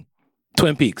 Next thing.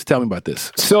 Twin Peaks. Tell me about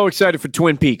this. So excited for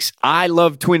Twin Peaks. I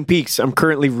love Twin Peaks. I'm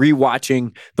currently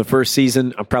rewatching the first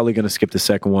season. I'm probably going to skip the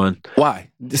second one. Why?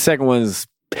 The second one is...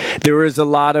 There was a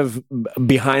lot of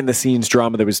behind-the-scenes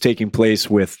drama that was taking place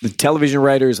with the television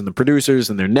writers and the producers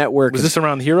and their network. Was this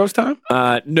around Heroes time?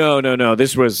 No.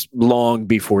 This was long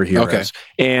before Heroes. Okay.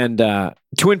 And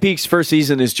Twin Peaks' first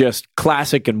season is just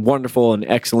classic and wonderful and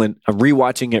excellent. I'm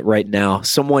rewatching it right now.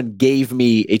 Someone gave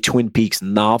me a Twin Peaks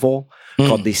novel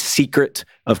called The Secret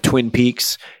of Twin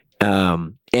Peaks.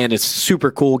 And it's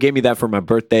super cool. Gave me that for my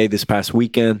birthday this past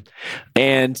weekend.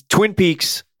 And Twin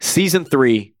Peaks Season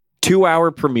 3... 2-hour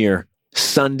premiere,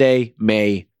 Sunday,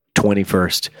 May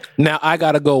 21st. Now, I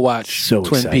got to go watch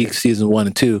Twin Peaks Season 1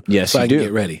 and 2 yes, so I can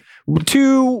get ready.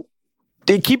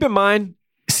 Keep in mind,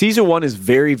 season 1 is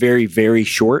very, very, very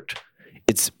short.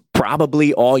 It's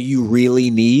probably all you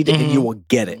really need, and you will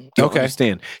get it. You'll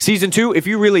understand. Season 2, if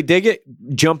you really dig it,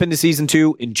 jump into season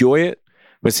 2, enjoy it.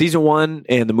 But season 1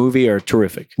 and the movie are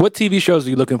terrific. What TV shows are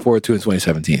you looking forward to in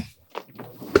 2017?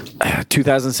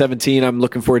 2017, I'm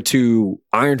looking forward to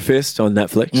Iron Fist on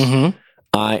Netflix.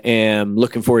 I am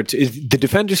looking forward to... Did The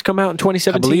Defenders come out in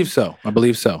 2017? I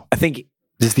believe so. I think...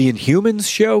 Does the Inhumans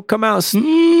show come out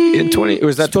in 20... Or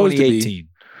was that 2018?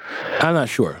 I'm not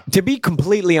sure. To be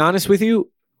completely honest with you,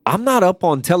 I'm not up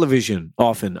on television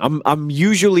often. I'm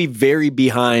usually very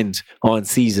behind on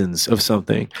seasons of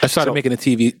something. I started making a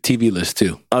TV list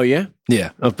too. Oh, yeah?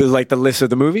 Yeah. Like the list of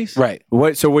the movies? Right.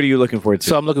 So what are you looking forward to?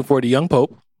 So I'm looking forward to Young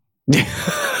Pope.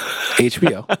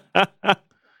 HBO.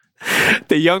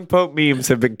 The Young Pope memes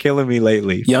have been killing me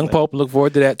lately. Young Pope, look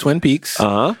forward to that. Twin Peaks.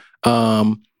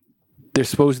 There's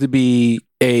supposed to be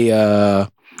a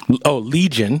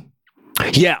Legion.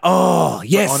 Yeah. Oh,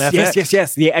 yes. On FX.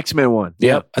 Yes. The X-Men one.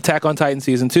 Yeah. Attack on Titan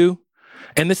season 2.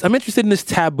 And I'm interested in this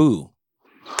Taboo.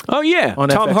 Oh, yeah. On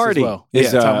Tom FX Hardy.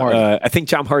 as well. Tom Hardy. I think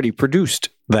Tom Hardy produced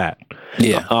that.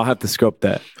 Yeah. I'll have to scope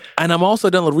that. And I'm also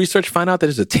done a little research, find out that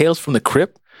there's a Tales from the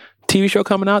Crypt TV show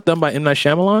coming out done by M. Night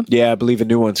Shyamalan. Yeah, I believe a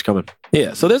new one's coming.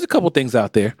 Yeah. So there's a couple things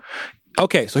out there.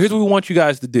 Okay. So here's what we want you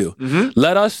guys to do.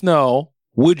 Let us know,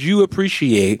 would you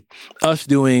appreciate us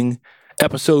doing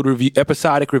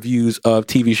episodic reviews of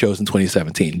TV shows in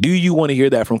 2017? Do you want to hear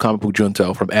that from Comic Book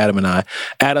Junto, from Adam and I?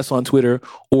 Add us on Twitter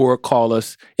or call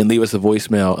us and leave us a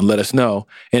voicemail and let us know.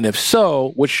 And if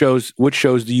so, which shows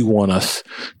do you want us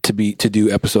to do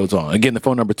episodes on? Again, the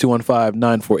phone number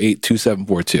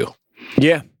 215-948-2742.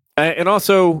 Yeah. And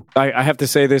also, I have to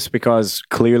say this because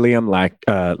clearly I'm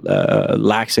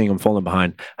laxing, I'm falling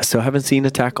behind. I still haven't seen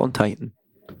Attack on Titan.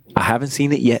 I haven't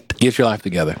seen it yet. Get your life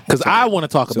together. Because I want to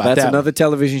talk about that. That's another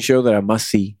television show that I must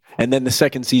see. And then the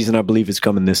second season, I believe, is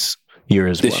coming this year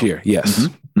as well. This year, yes.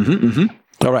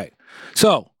 All right.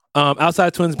 So,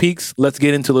 outside Twin Peaks, let's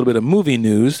get into a little bit of movie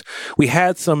news. We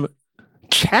had some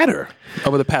chatter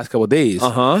over the past couple of days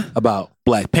about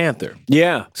Black Panther.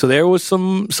 Yeah. So there was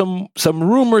some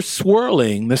rumors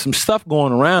swirling. There's some stuff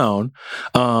going around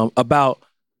about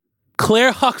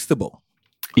Claire Huxtable.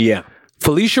 Yeah.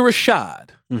 Phylicia Rashad.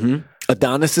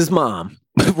 Adonis's mom.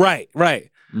 Right.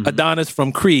 Adonis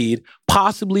from Creed,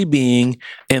 possibly being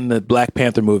in the Black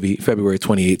Panther movie February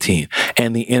 2018.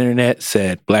 And the internet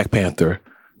said, Black Panther,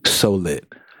 so lit.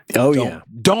 Oh,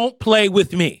 Don't play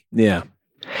with me. Yeah.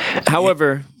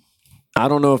 However, I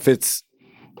don't know if it's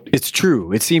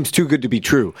true. It seems too good to be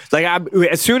true. Like,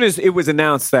 as soon as it was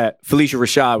announced that Phylicia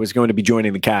Rashad was going to be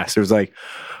joining the cast, it was like,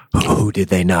 who did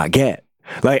they not get?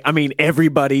 Like, I mean,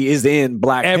 everybody is in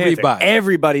Black Panther.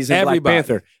 Everybody's in Black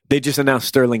Panther. They just announced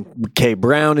Sterling K.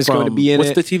 Brown is going to be in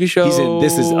what's the TV show? He's in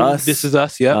This Is Us. This Is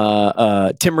Us,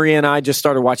 yeah. Tim Maria and I just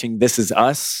started watching This Is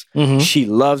Us. She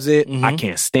loves it. I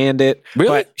can't stand it. Really?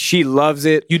 But she loves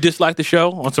it. You dislike the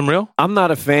show on some real? I'm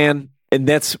not a fan, and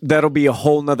that'll be a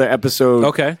whole nother episode.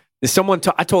 Okay.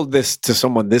 I told this to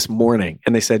someone this morning,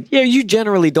 and they said, yeah, you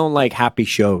generally don't like happy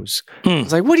shows. I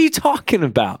was like, what are you talking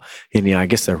about? And yeah, I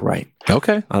guess they're right.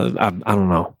 Okay. I don't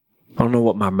know. I don't know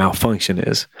what my malfunction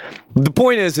is. The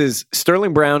point is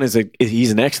Sterling Brown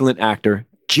he's an excellent actor,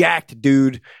 jacked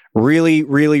dude, really,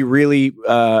 really, really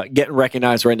getting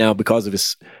recognized right now because of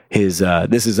his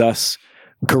This Is Us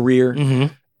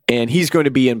career. And he's going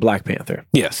to be in Black Panther.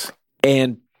 Yes.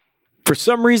 And for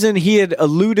some reason, he had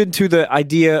alluded to the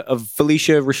idea of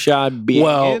Phylicia Rashad being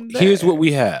in there. Here's what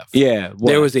we have. Yeah. What?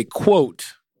 There was a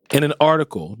quote in an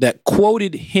article that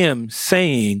quoted him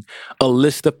saying a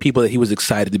list of people that he was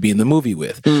excited to be in the movie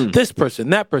with. This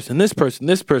person, that person, this person,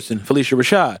 Phylicia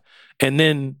Rashad. And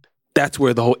then that's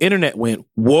where the whole internet went,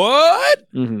 what?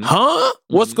 Huh?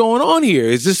 What's going on here?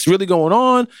 Is this really going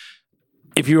on?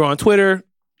 If you're on Twitter,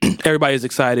 everybody's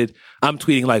excited. I'm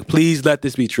tweeting like, please let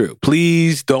this be true.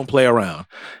 Please don't play around.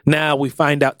 Now we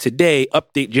find out today,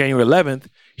 update January 11th.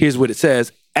 Here's what it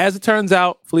says. As it turns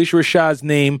out, Phylicia Rashad's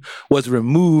name was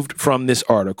removed from this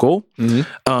article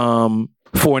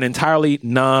for an entirely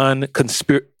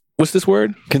what's this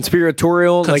word?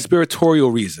 Conspiratorial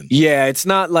reason. Yeah, it's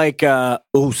not like,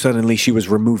 suddenly she was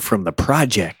removed from the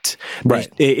project. Right.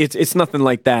 It's nothing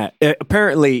like that.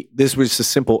 Apparently, this was a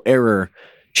simple error.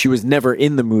 She was never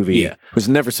in the movie. Yeah. Was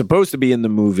never supposed to be in the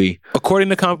movie. According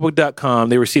to comicbook.com,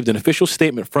 they received an official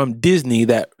statement from Disney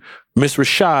that Miss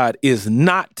Rashad is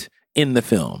not in the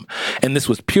film. And this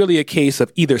was purely a case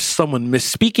of either someone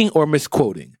misspeaking or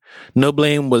misquoting. No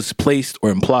blame was placed or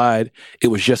implied. It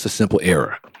was just a simple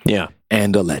error. Yeah.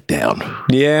 And a letdown.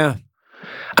 Yeah.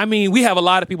 I mean, we have a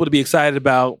lot of people to be excited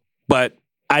about, but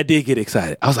I did get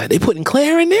excited. I was like, they putting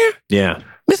Claire in there? Yeah.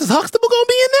 Mrs. Huxtable gonna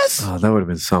be in this? Oh, that would have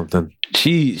been something.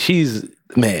 She's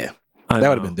man. That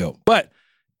would have been dope. But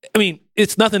I mean,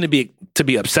 it's nothing to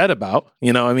be upset about.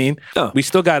 You know what I mean? No. We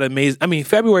still got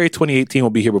February 2018 will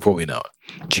be here before we know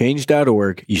it.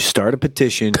 Change.org. You start a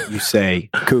petition. You say,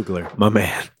 Coogler, my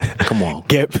man. Come on.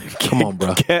 Come on,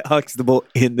 bro. Get Huxtable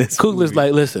in this Coogler's movie.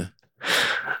 like, listen,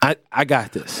 I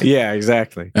got this. Yeah,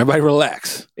 exactly. Everybody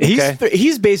relax. Okay?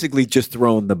 He's basically just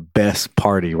throwing the best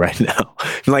party right now.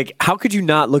 Like, how could you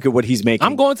not look at what he's making?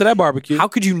 I'm going to that barbecue. How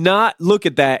could you not look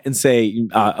at that and say,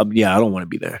 yeah, I don't want to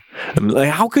be there? Like,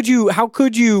 how could you?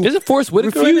 Is it Forrest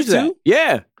Whitaker refuse in it that? too?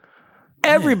 Yeah,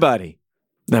 everybody.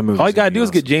 That movie. All you gotta do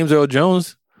is get James Earl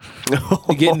Jones.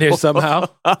 Get in there somehow.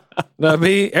 Know what I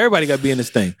mean? Everybody got to be in this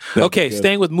thing. Okay,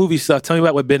 staying with movie stuff. Tell me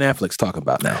about what Ben Affleck's talking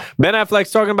about now. Ben Affleck's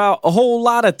talking about a whole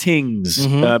lot of things.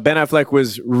 Mm-hmm. Ben Affleck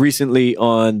was recently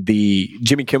on the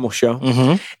Jimmy Kimmel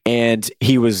show, and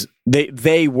Kimmel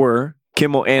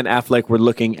and Affleck were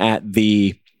looking at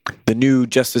the new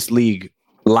Justice League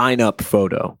lineup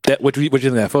photo. Which is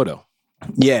in that photo?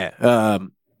 Yeah,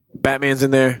 Batman's in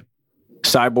there,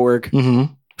 Cyborg.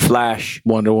 Flash,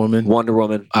 Wonder Woman,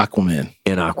 Aquaman,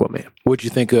 and Aquaman. What'd you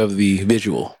think of the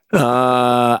visual?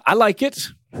 I like it.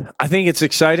 I think it's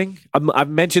exciting. I've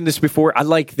mentioned this before. I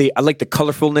like the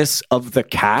colorfulness of the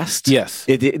cast. Yes,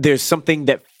 there's something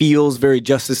that feels very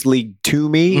Justice League to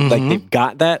me. Like they've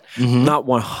got that. Not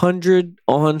 100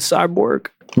 on Cyborg.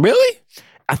 Really?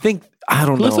 I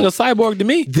don't know. Looks like a cyborg to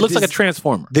me. Looks like a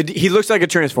transformer. He looks like a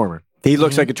transformer.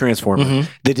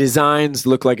 The designs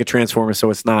look like a transformer, so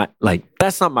it's not like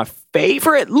that's not my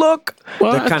favorite look.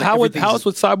 Well, how else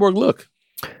would Cyborg look?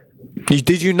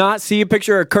 Did you not see a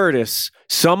picture of Curtis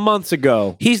some months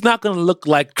ago? He's not going to look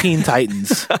like Teen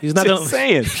Titans. He's not going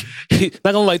saying. He's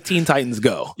not going to like Teen Titans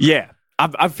Go. Yeah.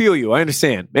 I feel you. I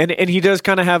understand. And he does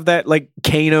kind of have that like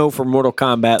Kano from Mortal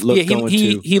Kombat look going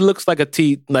too. He looks like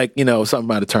something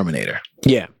about a Terminator.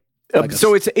 Yeah.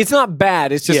 So it's not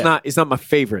bad. It's just not my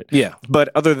favorite. Yeah. But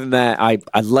other than that,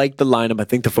 I like the lineup. I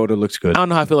think the photo looks good. I don't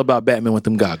know how I feel about Batman with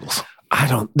them goggles.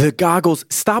 The goggles,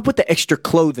 stop with the extra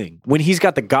clothing. When he's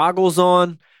got the goggles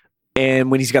on and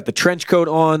when he's got the trench coat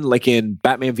on, like in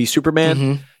Batman v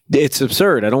Superman, it's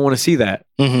absurd. I don't want to see that.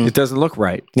 It doesn't look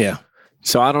right. Yeah.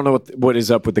 So I don't know what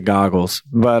is up with the goggles.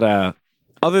 But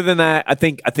other than that, I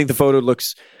think the photo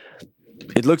looks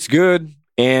good.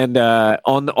 And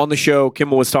on the show,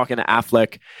 Kimmel was talking to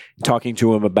Affleck, talking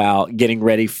to him about getting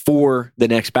ready for the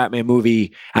next Batman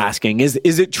movie, asking, is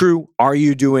it true? Are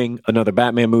you doing another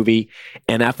Batman movie?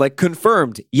 And Affleck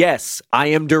confirmed, yes, I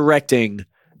am directing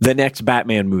the next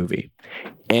Batman movie.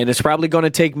 And it's probably going to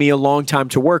take me a long time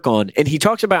to work on. And he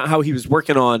talks about how he was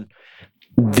working on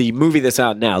the movie that's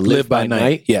out now, Live by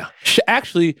Night. Yeah.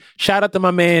 Actually, shout out to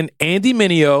my man, Andy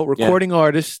Mineo, recording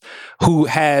artist, who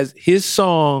has his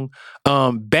song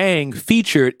Bang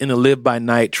featured in the Live by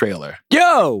Night trailer.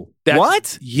 Yo!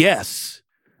 What? Yes.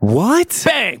 What?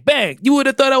 Bang, bang. You would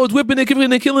have thought I was whipping and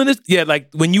killing this. Yeah, like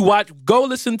when you go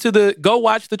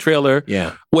watch the trailer,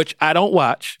 which I don't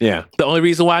watch. Yeah. The only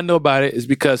reason why I know about it is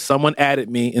because someone added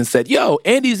me and said, yo,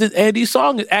 Andy's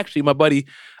song is actually my buddy,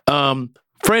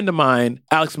 friend of mine,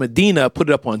 Alex Medina, put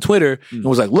it up on Twitter and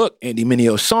was like, look, Andy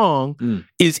Mineo's song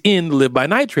is in the Live by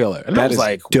Night trailer. And I was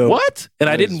like, dope. What? And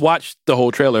I didn't watch the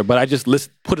whole trailer, but I just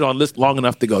put it on list long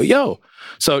enough to go, yo.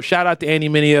 So shout out to Andy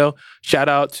Mineo. Shout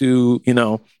out to,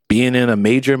 being in a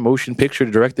major motion picture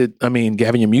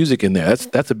having your music in there.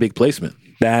 That's a big placement.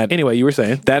 Anyway, you were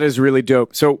saying. That is really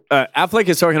dope. So Affleck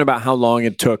is talking about how long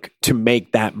it took to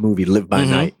make that movie, Live by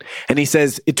Night. And he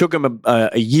says it took him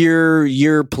a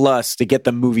year plus to get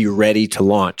the movie ready to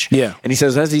launch. Yeah. And he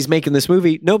says as he's making this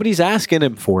movie, nobody's asking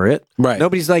him for it. Right.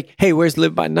 Nobody's like, hey, where's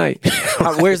Live by Night?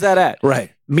 Where's that at?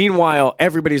 Right. Meanwhile,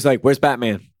 everybody's like, where's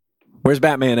Batman? Where's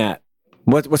Batman at?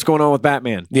 What's going on with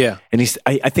Batman? Yeah. And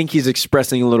I think he's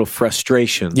expressing a little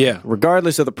frustration. Yeah.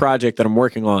 Regardless of the project that I'm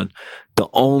working on, the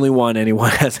only one anyone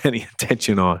has any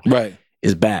attention on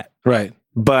is Bat. Right.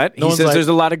 But he says there's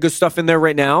a lot of good stuff in there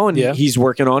right now, and he's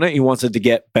working on it. He wants it to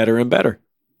get better and better.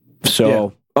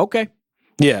 So, okay.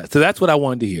 Yeah, so that's what I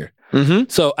wanted to hear.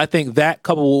 So I think that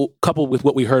coupled with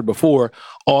what we heard before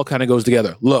all kind of goes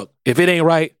together. Look, if it ain't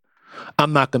right,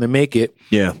 I'm not going to make it.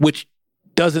 Yeah. Which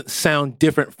doesn't sound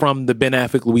different from the Ben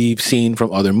Affleck we've seen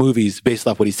from other movies based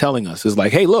off what he's telling us. It's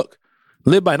like, hey, look,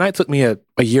 Live by Night took me a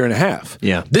year and a half.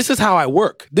 Yeah. This is how I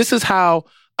work. This is how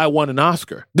I won an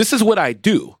Oscar. This is what I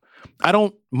do. I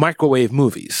don't microwave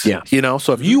movies. Yeah.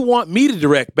 So if you want me to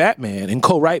direct Batman and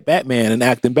co-write Batman and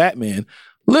act in Batman,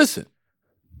 listen,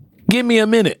 give me a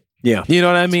minute. Yeah. You know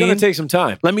what I mean? It's going to take some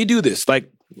time. Let me do this.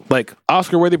 Like, Like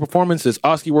Oscar-worthy performances,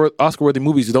 Oscar-worthy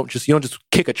movies. You don't just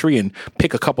kick a tree and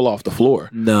pick a couple off the floor.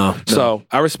 No. So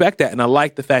I respect that, and I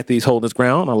like the fact that he's holding his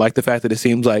ground. I like the fact that it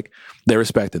seems like they're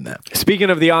respecting that. Speaking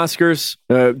of the Oscars,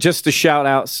 just to shout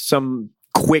out some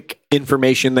quick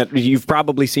information that you've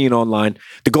probably seen online.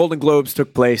 The Golden Globes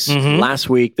took place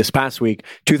this past week,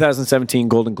 2017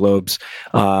 Golden Globes.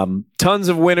 Tons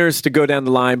of winners to go down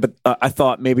the line, but I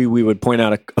thought maybe we would point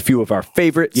out a few of our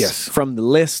favorites from the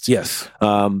list. Yes.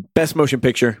 Best motion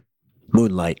picture,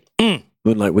 Moonlight.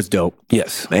 Moonlight was dope.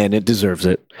 Yes. And it deserves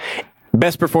it.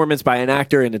 Best performance by an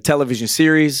actor in a television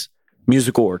series,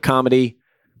 musical or comedy,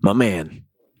 my man,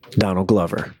 Donald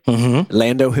Glover,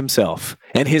 Lando himself.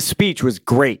 And his speech was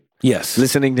great. Yes.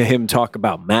 Listening to him talk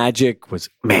about magic was,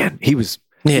 man, he's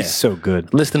so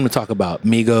good. Listening to talk about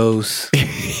Migos.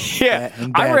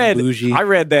 I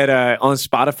read that on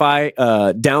Spotify,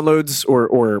 downloads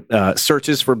or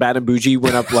searches for Bad and Bougie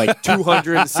went up like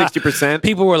 260%.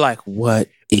 People were like, what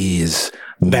is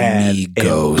Bad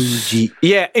Migos?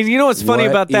 Yeah, and you know what's funny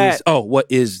about that? What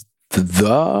is the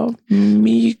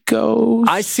Migos?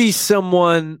 I see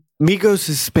someone... Migos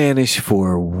is Spanish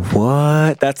for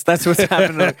what? That's what's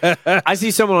happening. I see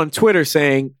someone on Twitter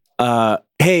saying,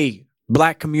 hey,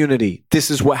 Black community, this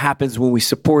is what happens when we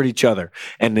support each other.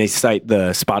 And they cite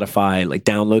the Spotify like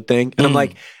download thing. And I'm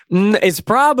like, it's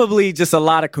probably just a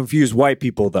lot of confused white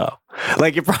people though.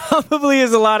 Like it probably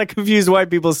is a lot of confused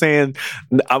white people saying,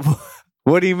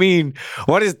 what do you mean?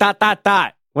 What is ...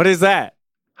 What is that?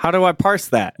 How do I parse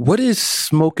that? What is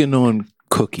smoking on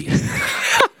cookie?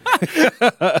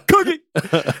 Cookie.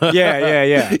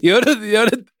 Yeah.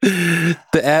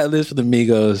 The ad-libs for the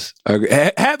Migos are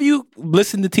great. Have you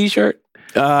listened to T-Shirt?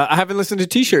 I haven't listened to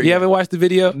T-Shirt. You haven't watched the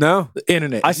video? No. The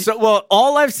internet.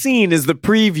 All I've seen is the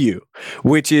preview,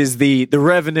 which is the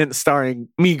Revenant starring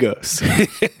Migos.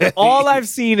 All I've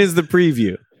seen is the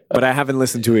preview, but I haven't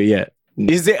listened to it yet.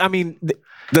 Does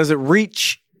it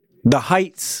reach the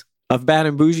heights of Bad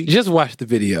and Bougie? Just watch the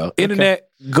video. Okay. Internet,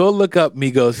 go look up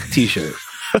Migos T-Shirt.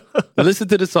 Listen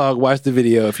to the song, watch the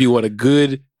video if you want a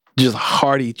good, just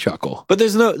hearty chuckle. But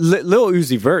there's no... Lil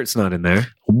Uzi Vert's not in there.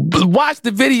 Watch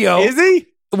the video. Is he?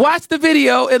 Watch the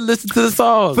video and listen to the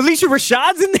song. Felicia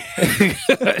Rashad's in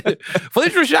there?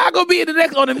 Felicia Rashad gonna be in the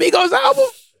next on the Migos album?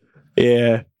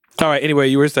 Yeah. All right, anyway,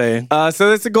 you were saying. So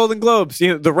that's the Golden Globes.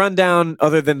 You know, the rundown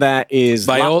other than that is...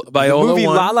 Viola the movie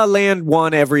won. La La Land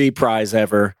won every prize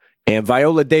ever. And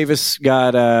Viola Davis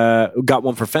got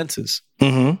one for Fences.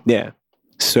 Yeah.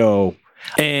 So,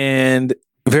 and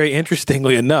very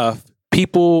interestingly enough,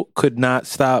 people could not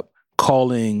stop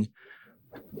saying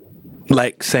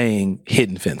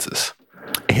Hidden Fences.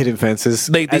 Hidden Fences.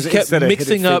 They kept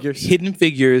mixing up Hidden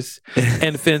Figures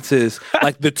and Fences.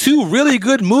 Like the two really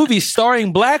good movies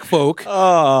starring black folk,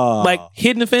 like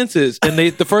Hidden Fences. And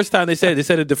the first time they said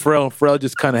it to Pharrell, and Pharrell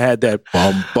just kind of had that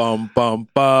bum bum bum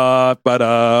ba ba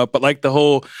da. But like the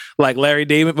whole like Larry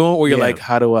David moment where you're like,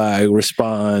 how do I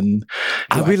respond?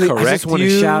 I just want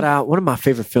to shout out one of my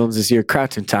favorite films this year,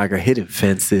 Crouching Tiger, Hidden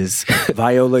Fences.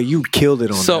 Viola, you killed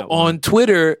it on that one. On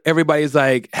Twitter, everybody's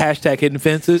like #Hidden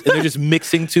Fences, and they're just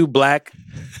mixing two black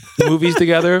movies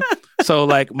together. So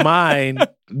like mine,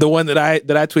 the one that I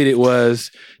tweeted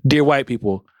was Dear White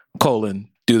People,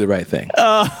 do the right thing.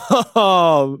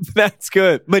 Oh, that's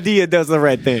good. Madea does the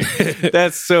right thing.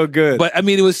 That's so good. But I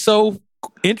mean, it was so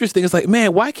interesting. It's like,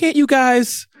 man, why can't you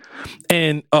guys?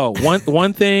 And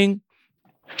one thing.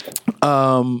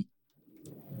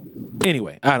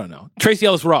 Anyway, I don't know. Tracy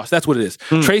Ellis Ross, that's what it is.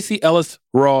 Tracy Ellis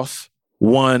Ross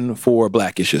won for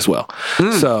Blackish as well.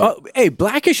 Hey,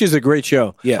 Blackish is a great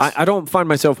show. Yes. I don't find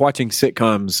myself watching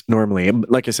sitcoms normally.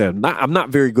 Like I said, I'm not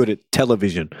very good at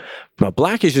television, but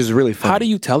Blackish is really fun. How do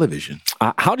you television?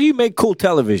 How do you make cool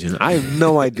television? I have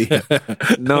no idea.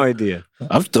 No idea.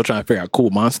 I'm still trying to figure out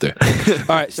Cool Monster.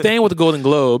 All right, staying with the Golden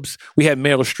Globes, we had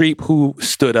Meryl Streep who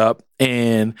stood up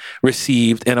and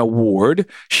received an award.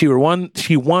 She won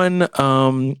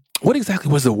what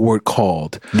exactly was the award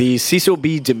called? The Cecil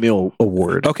B. DeMille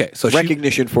Award. Okay, so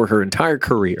recognition for her entire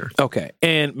career. Okay,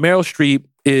 and Meryl Streep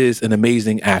is an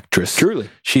amazing actress. Truly.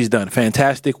 She's done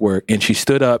fantastic work, and she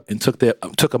stood up and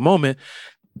took a moment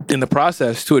in the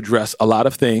process to address a lot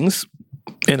of things.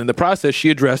 And in the process,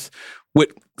 she addressed what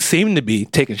seemed to be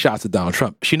taking shots at Donald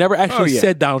Trump. She never actually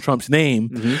said Donald Trump's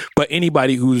name, but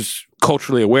anybody who's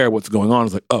culturally aware of what's going on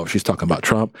is like, oh, she's talking about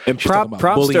Trump. And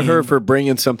props to her for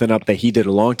bringing something up that he did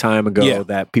a long time ago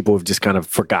that people have just kind of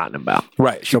forgotten about.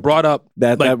 Right. She brought up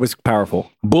that was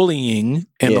powerful. Bullying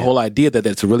and the whole idea that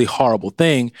that's a really horrible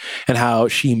thing, and how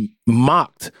she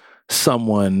mocked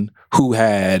someone who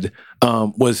had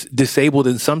was disabled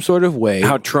in some sort of way.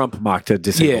 How Trump mocked a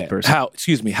disabled person.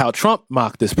 How Trump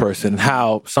mocked this person,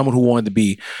 how someone who wanted to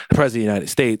be the president of the United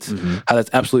States, how that's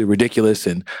absolutely ridiculous,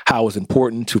 and how it's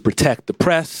important to protect the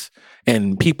press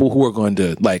and people who are going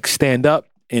to like stand up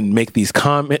and make these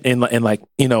comments and like,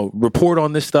 you know, report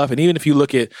on this stuff. And even if you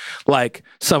look at like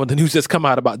some of the news that's come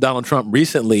out about Donald Trump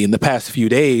recently in the past few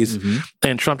days,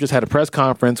 and Trump just had a press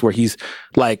conference where he's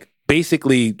like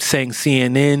basically saying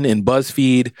CNN and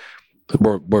BuzzFeed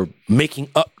were making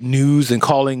up news and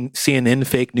calling CNN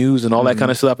fake news and all that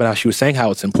kind of stuff. And how she was saying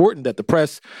how it's important that the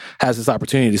press has this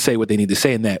opportunity to say what they need to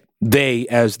say and that they,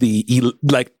 as the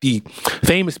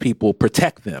famous people,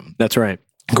 protect them. That's right.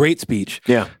 Great speech.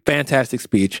 Yeah. Fantastic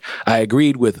speech. I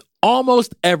agreed with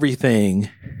almost everything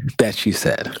that she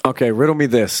said. Okay, riddle me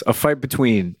this. A fight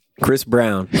between Chris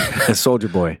Brown and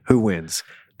Soulja Boy. Who wins?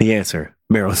 The answer,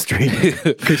 Meryl Streep.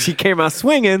 Because she came out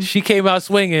swinging. She came out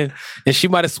swinging, and she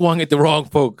might have swung at the wrong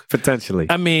folk. Potentially.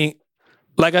 I mean,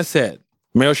 like I said,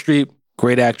 Meryl Streep,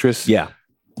 great actress. Yeah.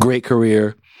 Great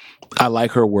career. I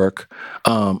like her work.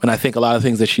 And I think a lot of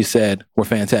things that she said were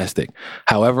fantastic.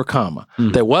 However,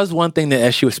 there was one thing that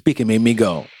as she was speaking made me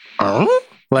go,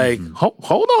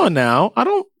 hold on now. I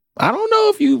don't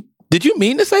know if did you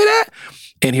mean to say that?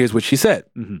 And here's what she said.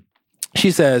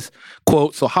 She says,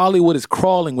 quote, "So Hollywood is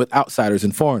crawling with outsiders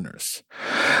and foreigners."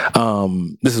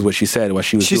 This is what she said while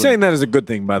she was She's saying that is a good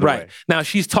thing, by the way. Now,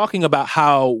 she's talking about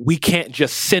how we can't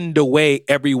just send away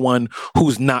everyone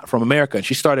who's not from America. And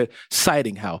she started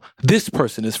citing how this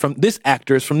person is from, this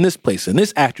actor is from this place, and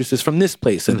this actress is from this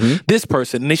place, and this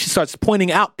person. And then she starts pointing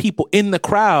out people in the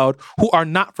crowd who are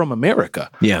not from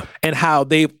America. Yeah. And how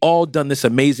they've all done this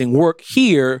amazing work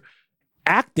here,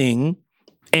 acting,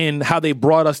 and how they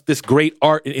brought us this great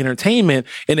art and entertainment.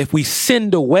 And if we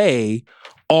send away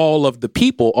all of the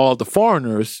people, all the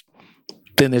foreigners,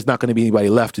 then there's not going to be anybody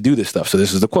left to do this stuff. So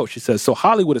this is the quote. She says, "So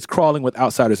Hollywood is crawling with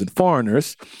outsiders and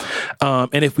foreigners.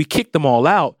 And if we kick them all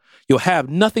out, you'll have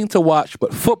nothing to watch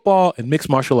but football and mixed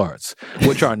martial arts,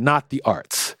 which are not the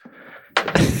arts."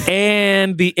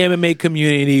 And the MMA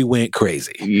community went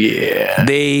crazy. Yeah.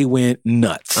 They went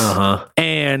nuts.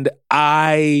 And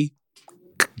I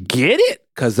get it.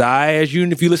 Because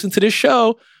if you listen to this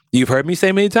show, you've heard me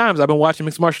say many times, I've been watching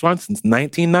mixed martial arts since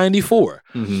 1994.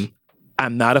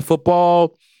 I'm not a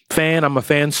football fan. I'm a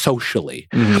fan socially.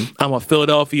 I'm a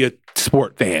Philadelphia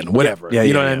sport fan, whatever.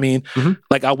 You know what I mean?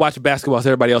 Like I watch basketball as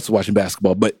everybody else is watching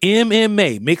basketball. But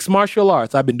MMA, mixed martial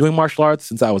arts, I've been doing martial arts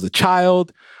since I was a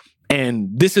child. And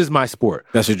this is my sport.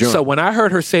 That's your job. So when I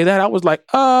heard her say that, I was like,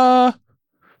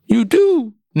 you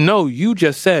do? No, you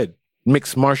just said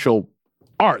mixed martial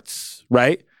arts,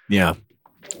 right? Yeah.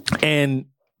 And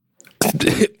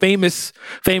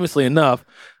famously enough,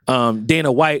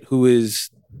 Dana White, who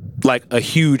is like a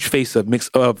huge face of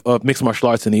mixed martial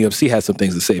arts in the UFC, has some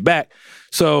things to say back.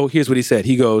 So here's what he said.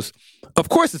 He goes, "Of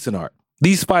course it's an art.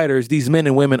 These fighters, these men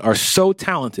and women are so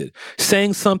talented.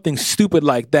 Saying something stupid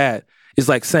like that is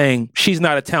like saying she's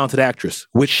not a talented actress,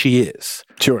 which she is."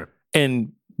 Sure.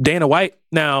 And Dana White,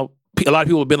 now, a lot of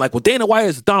people have been like, well, Dana White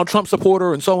is a Donald Trump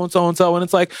supporter and so and so and so. And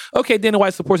it's like, okay, Dana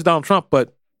White supports Donald Trump,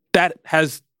 but that's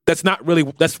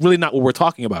really not what we're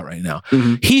talking about right now.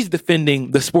 He's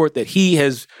defending the sport that he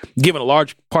has given a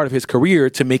large part of his career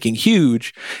to making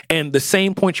huge. And the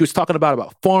same point she was talking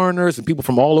about foreigners and people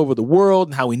from all over the world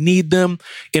and how we need them,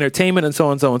 entertainment and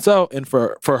so and so and so. And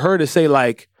for her to say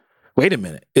like, wait a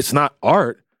minute, it's not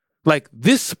art. Like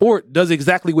this sport does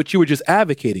exactly what you were just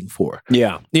advocating for.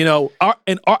 Yeah. You know,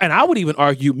 and I would even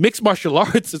argue mixed martial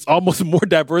arts is almost more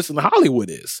diverse than Hollywood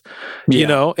is, you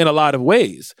know, in a lot of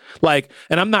ways. Like,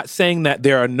 and I'm not saying that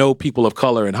there are no people of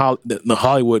color in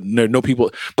Hollywood and there are no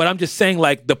people, but I'm just saying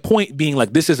like the point being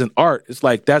like, this isn't art. It's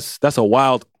like, that's a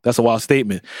wild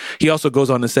statement. He also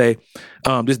goes on to say,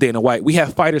 this Dana White, "We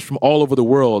have fighters from all over the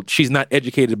world. She's not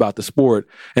educated about the sport."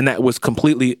 And that was a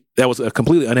completely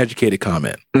uneducated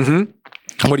comment.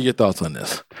 What are your thoughts on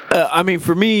this? I mean,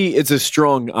 for me, it's a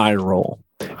strong eye roll.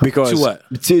 Because to what?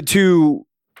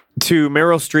 To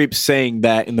Meryl Streep saying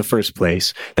that in the first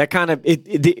place, that kind of,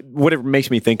 what it makes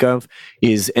me think of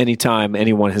is anytime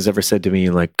anyone has ever said to me,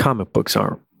 like, comic books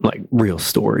aren't like real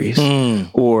stories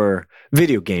or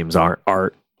video games aren't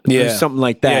art. Yeah. Something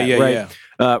like that,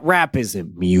 right? Rap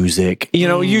isn't music. You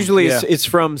know, usually it's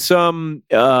from some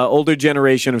older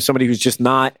generation of somebody who's just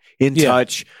not in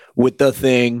touch with the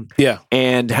thing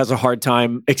and has a hard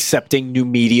time accepting new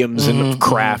mediums and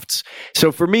crafts.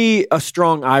 So for me, a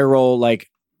strong eye roll, like,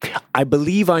 I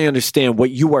believe I understand what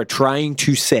you are trying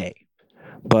to say,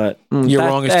 But you're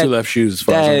wrong as two left shoes. As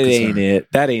far as I'm concerned.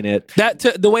 That ain't it.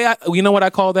 The way you know what I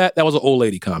call that? That was an old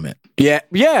lady comment. Yeah.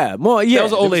 That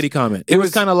was an old lady comment. It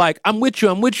was kind of like, I'm with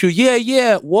you.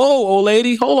 Yeah. Whoa, old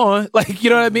lady, hold on. Like, you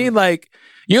know what I mean? Like,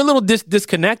 you're a little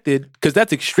disconnected because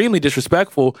that's extremely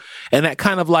disrespectful, and that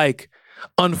kind of like,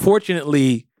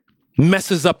 unfortunately,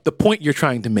 messes up the point you're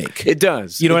trying to make. It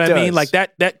does. You know what I mean? Like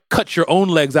that cuts your own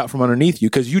legs out from underneath you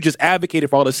because you just advocated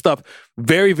for all this stuff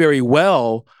very, very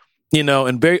well, you know,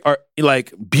 and very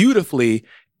like beautifully.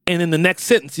 And in the next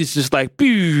sentence, it's just like,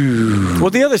 pew.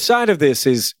 Well, the other side of this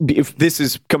is, if this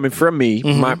is coming from me,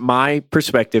 my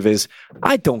perspective is,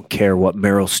 I don't care what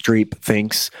Meryl Streep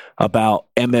thinks about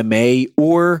MMA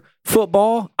or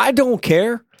football. I don't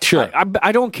care. Sure.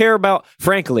 I don't care about,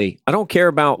 frankly, I don't care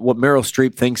about what Meryl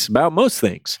Streep thinks about most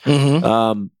things.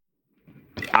 It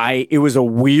was a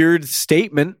weird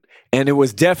statement, and it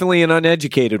was definitely an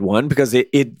uneducated one because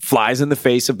it flies in the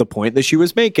face of the point that she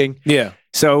was making. Yeah.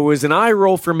 So it was an eye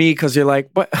roll for me because you're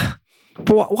like, but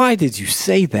why did you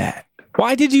say that?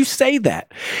 Why did you say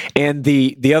that? And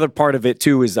the other part of it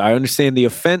too is I understand the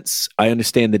offense, I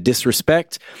understand the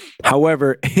disrespect.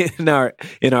 However, in our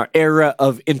era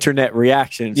of internet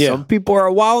reactions, some people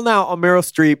are wild out on Meryl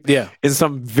Streep in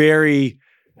some very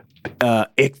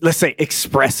let's say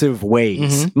expressive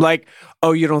ways. Like,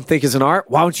 oh, you don't think it's an art?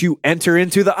 Why don't you enter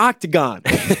into the octagon?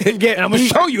 I'm gonna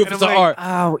show you if it's an art.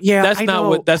 Oh, yeah.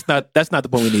 That's not the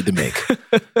point we need to make.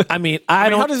 I mean,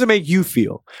 how does it make you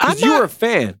feel? Because you're a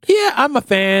fan. Yeah, I'm a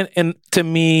fan, and to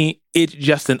me, it's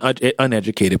just an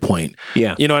uneducated point.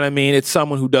 Yeah. You know what I mean? It's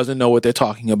someone who doesn't know what they're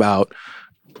talking about.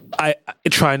 I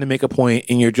trying to make a point,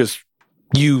 and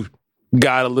you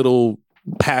got a little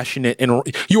passionate, and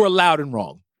you were loud and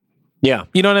wrong. Yeah.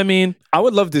 You know what I mean? I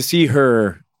would love to see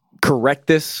her correct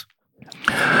this.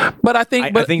 But I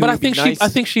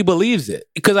think she believes it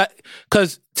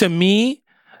because to me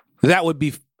that would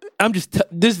be.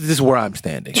 This is where I'm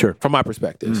standing. Sure. From my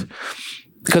perspective,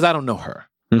 because I don't know her.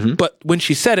 But when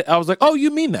she said it, I was like, "Oh, you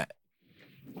mean that?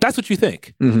 That's what you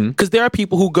think?" Because there are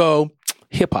people who go,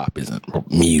 "Hip hop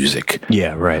isn't music."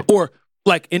 Yeah, right. Or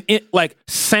like like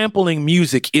sampling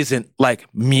music isn't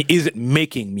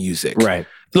making music, right?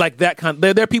 Like that kind.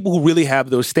 There are people who really have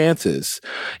those stances,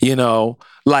 you know.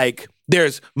 Like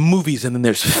there's movies and then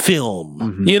there's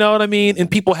film, you know what I mean? And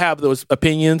people have those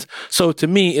opinions. So to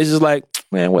me, it's just like,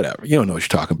 man, whatever. You don't know what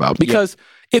you're talking about. Because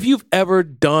if you've ever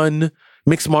done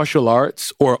mixed martial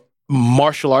arts or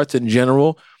martial arts in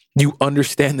general, you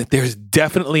understand that there's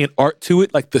definitely an art to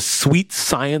it, like the sweet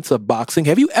science of boxing.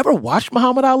 Have you ever watched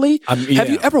Muhammad Ali? Have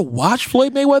you ever watched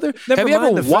Floyd Mayweather? Have you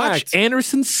ever watched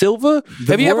Anderson Silva?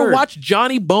 Have you ever watched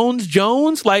Johnny Bones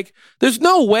Jones? Like, there's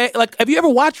no way. Like, have you ever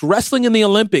watched wrestling in the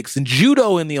Olympics and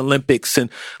judo in the Olympics? And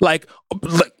like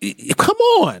come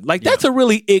on. Like, that's a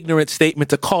really ignorant statement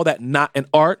to call that not an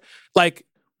art. Like,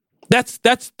 that's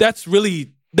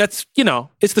really... That's, you know,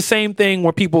 it's the same thing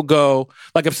where people go,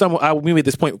 like if someone, we made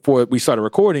this point before we started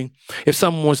recording, if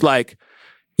someone was like,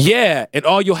 yeah, and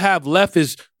all you'll have left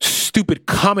is stupid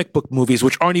comic book movies,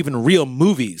 which aren't even real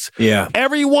movies. Yeah.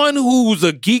 Everyone who's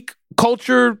a geek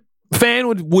culture fan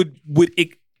would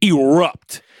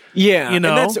erupt. Yeah. You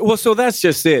know? So that's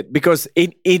just it. Because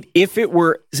if it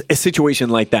were a situation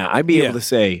like that, I'd be able to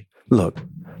say, look,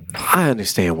 I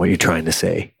understand what you're trying to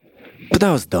say, but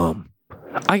that was dumb.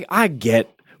 I get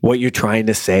what you're trying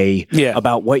to say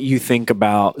about what you think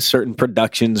about certain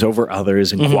productions over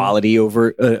others and quality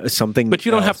over something. But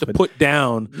you don't have to put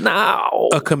down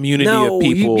a community of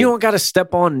people. You don't got to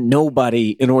step on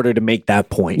nobody in order to make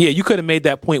that point. Yeah, you could have made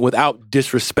that point without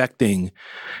disrespecting.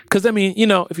 Because, I mean, you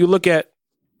know, if you look at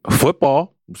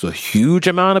football, there's a huge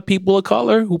amount of people of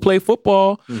color who play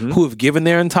football who have given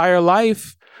their entire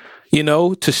life, you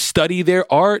know, to study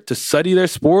their art, to study their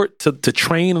sport, to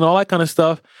train and all that kind of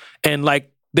stuff. And like,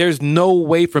 there's no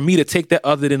way for me to take that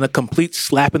other than a complete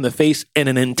slap in the face and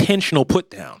an intentional put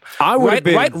down. I would have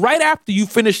been right after you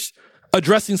finish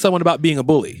addressing someone about being a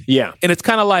bully. Yeah. And it's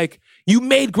kind of like, you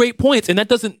made great points, and that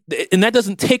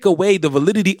doesn't take away the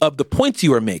validity of the points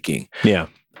you are making. Yeah.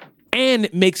 And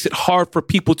it makes it hard for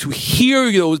people to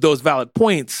hear those valid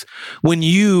points when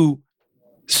you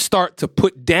start to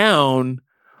put down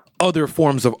other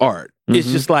forms of art. It's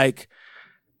just like,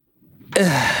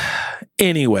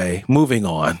 anyway, moving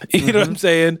on. You know what I'm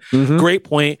saying? Great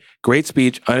point. Great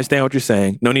speech. I understand what you're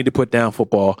saying. No need to put down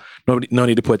football. No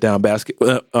need to put down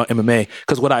MMA.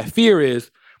 Because what I fear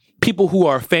is people who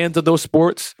are fans of those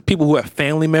sports, people who have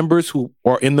family members who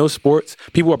are in those sports,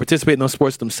 people who are participating in those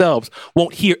sports themselves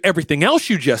won't hear everything else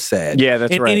you just said. Yeah,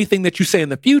 that's and right. anything that you say in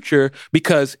the future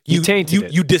because you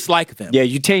dislike them. Yeah,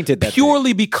 you tainted that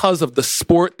purely because of the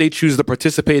sport they choose to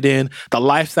participate in, the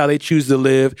lifestyle they choose to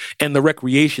live, and the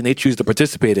recreation they choose to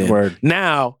participate in. Word.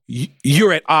 Now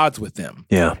you're at odds with them.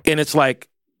 Yeah. And it's like,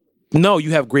 no,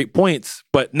 you have great points,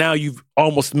 but now you've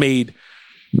almost made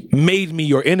me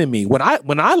your enemy. When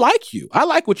I like you, I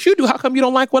like what you do. How come you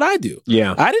don't like what I do?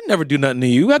 Yeah. I didn't never do nothing to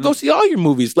you. I go see all your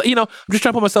movies. Like, I'm just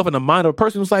trying to put myself in the mind of a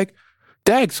person who's like,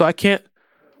 dag, so I can't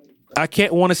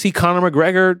want to see Conor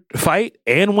McGregor fight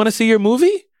and want to see your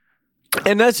movie?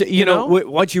 And that's, you know,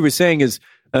 what you were saying is,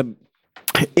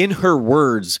 in her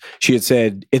words, she had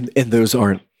said, and those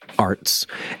aren't arts.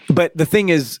 But the thing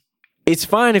is, it's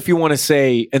fine if you want to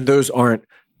say, and those aren't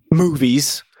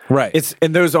movies. Right.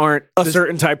 And those aren't a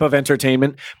certain type of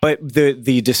entertainment, but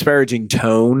the disparaging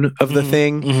tone of the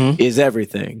thing is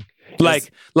everything.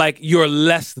 Like you're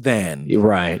less than.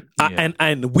 Right. Yeah.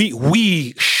 And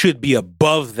we should be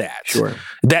above that. Sure.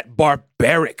 That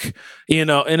barbaric, and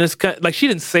it's kind of, like she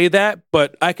didn't say that,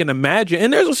 but I can imagine.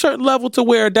 And there's a certain level to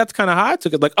where that's kind of how I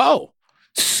took it. Like, oh,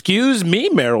 excuse me,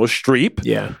 Meryl Streep.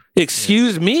 Yeah.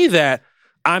 Excuse me that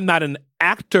I'm not an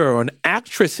actor or an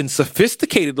actress and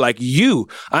sophisticated like you.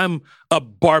 I'm a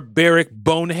barbaric,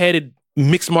 boneheaded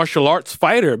mixed martial arts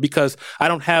fighter because I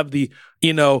don't have the,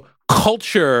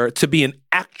 culture to be an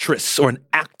actress or an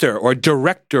actor or a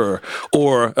director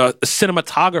or a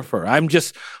cinematographer. I'm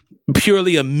just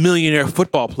purely a millionaire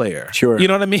football player. Sure. You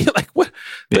know what I mean? Like what?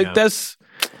 Yeah. Like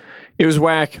it was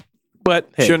whack. But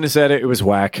hey. Shouldn't have said it. It was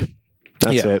whack.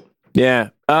 That's it. Yeah.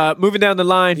 Moving down the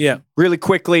line, really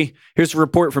quickly, here's a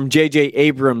report from J.J.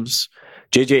 Abrams.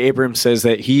 J.J. Abrams says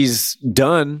that he's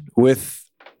done with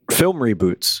film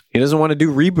reboots. He doesn't want to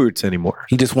do reboots anymore.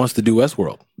 He just wants to do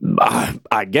Westworld.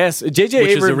 I guess. J.J.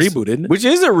 Abrams. Which is a reboot, isn't it? Which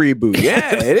is a reboot.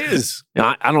 Yeah, it is.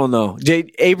 I don't know.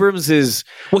 Abrams is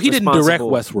he didn't direct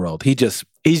Westworld. He's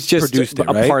just produced it,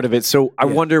 right? Part of it. So I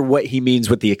wonder what he means,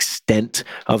 what the extent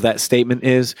of that statement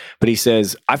is. But he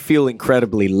says, I feel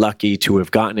incredibly lucky to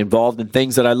have gotten involved in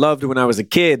things that I loved when I was a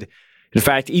kid. In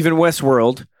fact, even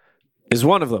Westworld is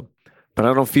one of them. But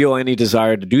I don't feel any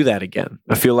desire to do that again.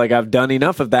 I feel like I've done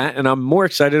enough of that, and I'm more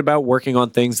excited about working on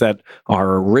things that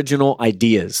are original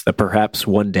ideas that perhaps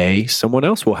one day someone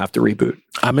else will have to reboot.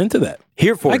 I'm into that.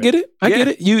 Here for it. I get it. I get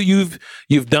it.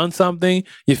 You've done something.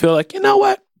 You feel like, you know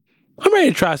what? I'm ready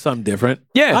to try something different.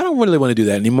 Yeah. I don't really want to do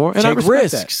that anymore. And take I respect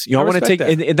risks. That. I want to take,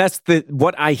 and that's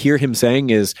what I hear him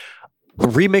saying is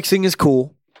remixing is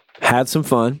cool. Had some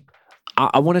fun.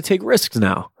 I want to take risks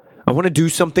now. I want to do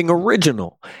something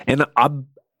original. And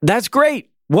that's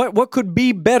great. What could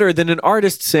be better than an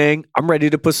artist saying, I'm ready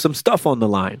to put some stuff on the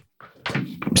line?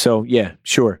 So, yeah,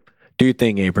 sure. Do your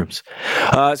thing, Abrams.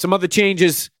 Some other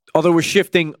changes, although we're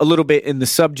shifting a little bit in the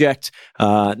subject,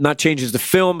 not changes to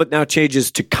film, but now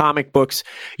changes to comic books.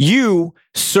 You,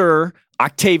 Sir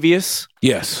Octavius.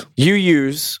 Yes. You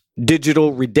use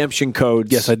digital redemption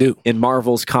codes. Yes, I do. In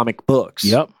Marvel's comic books.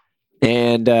 Yep.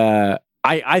 And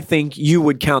I think you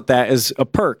would count that as a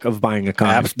perk of buying a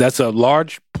comic. That's a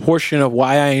large portion of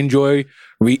why I enjoy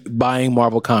buying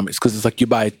Marvel comics, because it's like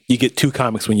you get two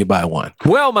comics when you buy one.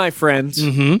 Well, my friends,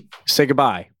 say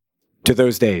goodbye to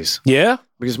those days. Yeah?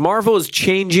 Because Marvel is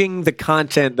changing the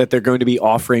content that they're going to be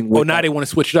offering. With now they want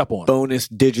to switch it up on bonus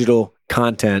digital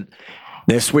content.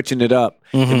 They're switching it up.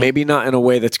 And maybe not in a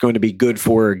way that's going to be good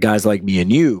for guys like me and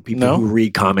you, people who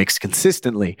read comics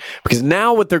consistently. Because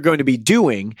now what they're going to be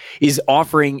doing is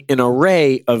offering an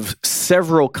array of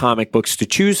several comic books to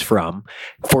choose from.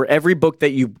 For every book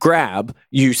that you grab,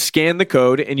 you scan the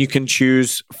code and you can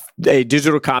choose a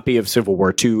digital copy of Civil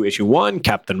War II issue 1,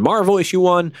 Captain Marvel issue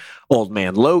 1, Old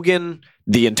Man Logan,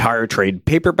 the entire trade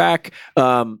paperback.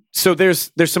 So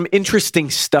there's some interesting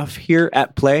stuff here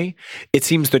at play. It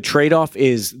seems the trade-off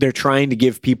is they're trying to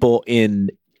give people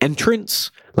an entrance,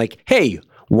 like, hey,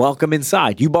 welcome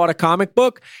inside. You bought a comic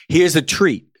book? Here's a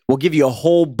treat. We'll give you a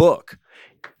whole book.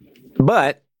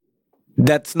 But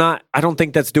I don't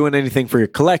think that's doing anything for your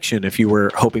collection if you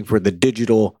were hoping for the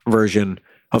digital version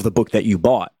of the book that you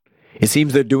bought. It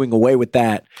seems they're doing away with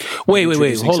that. Wait.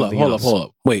 Hold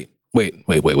up. Wait.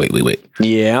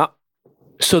 Yeah.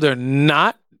 So they're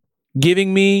not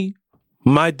giving me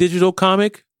my digital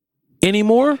comic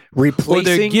anymore?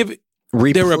 Replacing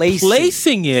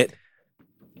it.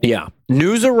 Yeah.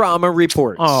 Newsarama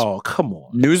reports. Oh, come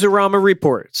on. Newsarama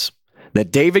reports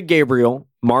that David Gabriel,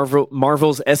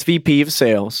 Marvel's SVP of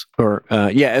sales,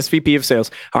 SVP of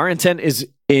sales, our intent is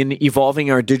in evolving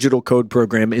our digital code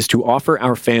program is to offer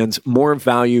our fans more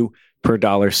value per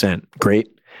dollar sent. Great.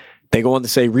 They go on to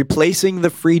say, replacing the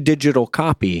free digital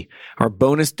copy, our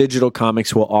bonus digital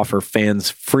comics will offer fans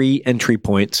free entry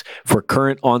points for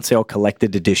current on-sale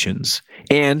collected editions,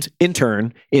 and, in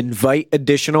turn, invite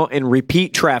additional and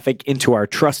repeat traffic into our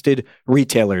trusted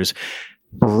retailers.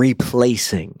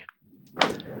 Replacing.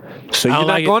 So you're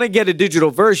not going to get a digital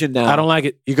version now. I don't like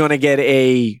it. You're going to get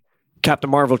a Captain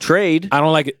Marvel trade. I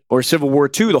don't like it. Or Civil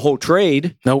War II, the whole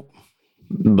trade. Nope.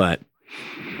 But...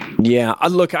 yeah,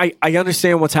 look, I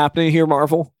understand what's happening here,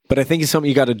 Marvel, but I think it's something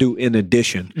you got to do in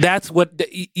addition. That's what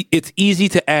it's easy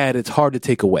to add. It's hard to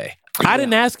take away. I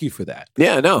didn't ask you for that.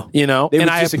 Yeah, no. You know, and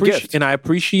I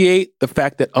appreciate the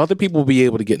fact that other people will be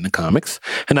able to get in the comics.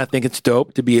 And I think it's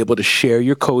dope to be able to share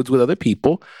your codes with other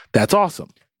people. That's awesome.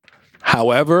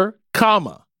 However,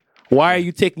 why are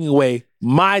you taking away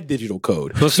my digital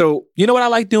code? So, you know what I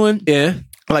like doing? Yeah.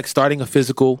 I like starting a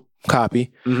physical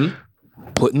copy,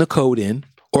 putting the code in,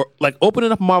 or like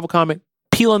opening up a Marvel comic,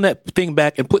 peeling that thing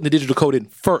back and putting the digital code in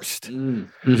first.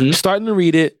 Starting to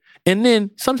read it. And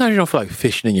then sometimes you don't feel like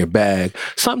fishing in your bag.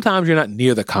 Sometimes you're not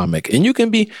near the comic. And you can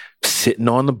be sitting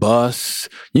on the bus.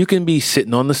 You can be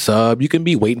sitting on the sub. You can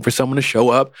be waiting for someone to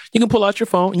show up. You can pull out your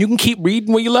phone and you can keep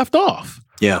reading where you left off.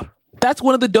 Yeah. That's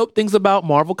one of the dope things about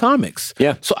Marvel Comics.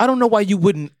 Yeah. So I don't know why you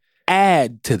wouldn't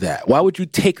add to that. Why would you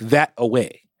take that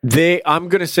away? I'm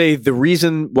going to say the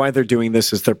reason why they're doing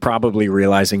this is they're probably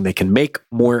realizing they can make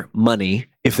more money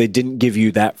if they didn't give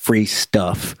you that free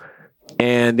stuff.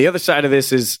 And the other side of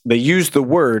this is they use the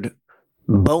word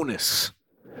bonus.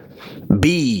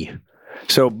 B.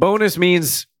 So bonus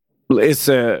means it's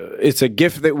a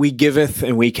gift that we giveth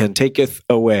and we can taketh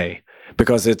away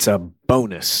because it's a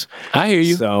bonus. I hear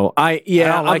you. So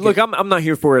I'm not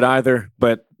here for it either,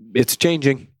 but it's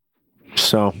changing.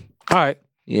 So, all right.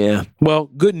 Yeah. Well,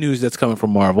 good news that's coming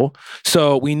from Marvel.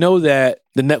 So we know that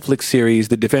the Netflix series,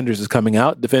 The Defenders, is coming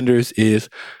out. Defenders is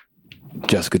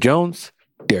Jessica Jones,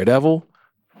 Daredevil,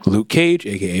 Luke Cage,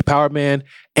 a.k.a. Power Man,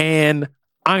 and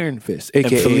Iron Fist,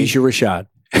 a.k.a. and Felicia Rashad,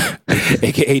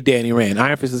 a.k.a. Danny Rand.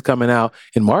 Iron Fist is coming out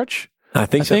in March, I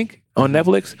think, on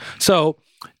Netflix. So,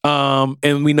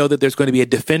 and we know that there's going to be a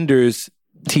Defenders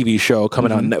TV show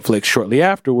coming out on Netflix shortly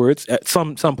afterwards, at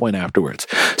some point afterwards.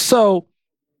 So,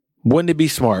 wouldn't it be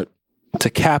smart to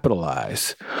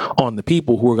capitalize on the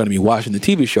people who are going to be watching the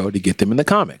TV show to get them in the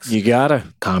comics? You gotta.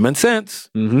 Common sense.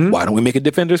 Why don't we make a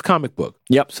Defenders comic book?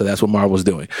 Yep. So that's what Marvel's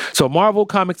doing. So Marvel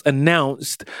Comics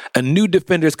announced a new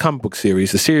Defenders comic book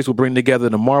series. The series will bring together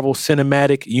the Marvel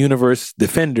Cinematic Universe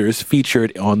Defenders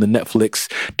featured on the Netflix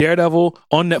Daredevil,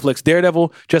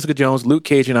 Jessica Jones, Luke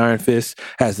Cage, and Iron Fist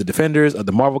as the Defenders of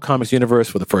the Marvel Comics universe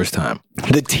for the first time.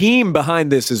 The team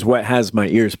behind this is what has my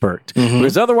ears perked.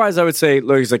 Because otherwise I would say,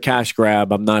 look, it's a cash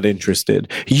grab. I'm not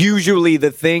interested. Usually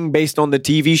the thing based on the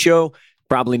TV show,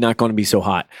 probably not going to be so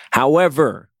hot.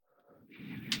 However,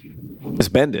 it's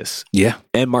Bendis. Yeah.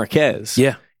 And Marquez.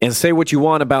 Yeah. And say what you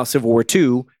want about Civil War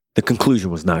II, the conclusion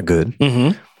was not good.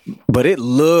 But it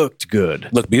looked good.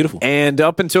 Looked beautiful. And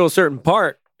up until a certain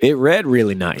part, it read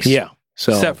really nice. Yeah.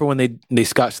 So, except for when they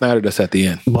Scott Snyder'd us at the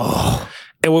end.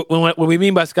 And what we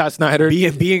mean by Scott Snyder...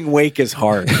 Being wake is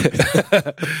hard.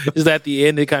 Is at the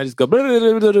end, they kind of just go...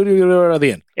 at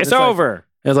the end. It's over.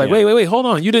 It's like, wait, hold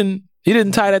on. You didn't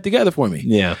tie that together for me.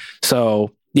 Yeah.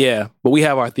 So, yeah. But we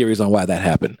have our theories on why that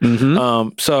happened.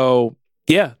 So,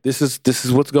 yeah, this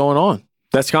is what's going on.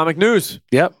 That's comic news.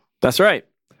 Yep. That's right.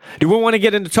 Do we want to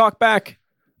get into talk back?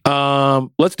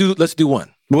 Let's do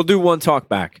one. We'll do one talk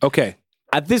back. Okay.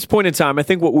 At this point in time, I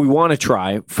think what we want to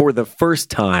try for the first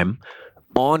time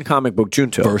on Comic Book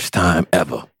Junto. First time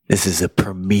ever. This is a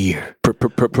premiere.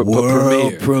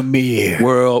 World premiere.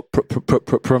 World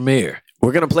premiere.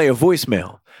 We're going to play a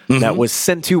voicemail that was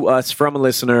sent to us from a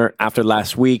listener after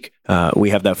last week.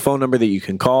 We have that phone number that you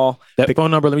can call. That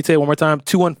phone number, let me tell you one more time,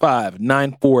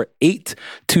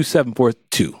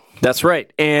 215-948-2742. That's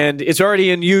right. And it's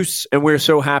already in use, and we're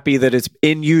so happy that it's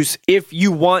in use. If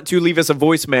you want to leave us a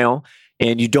voicemail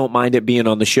and you don't mind it being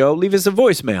on the show, leave us a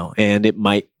voicemail, and it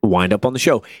might wind up on the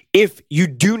show. If you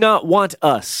do not want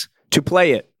us to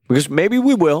play it, because maybe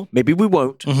we will, maybe we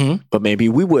won't, but maybe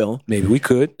we will. Maybe we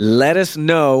could. Let us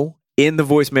know in the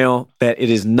voicemail that it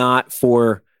is not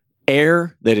for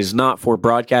air, that is not for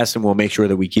broadcast, and we'll make sure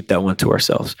that we keep that one to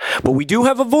ourselves. But we do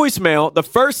have a voicemail, the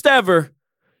first ever,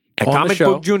 at Comic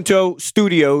Book Junto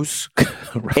Studios,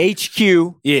 HQ.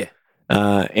 Yeah.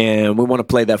 And we want to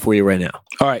play that for you right now.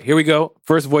 All right, here we go.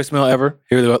 First voicemail ever.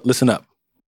 Here we go. Listen up.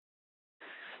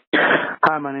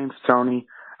 Hi, my name's Tony.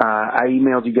 I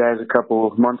emailed you guys a couple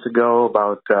of months ago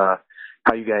about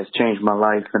how you guys changed my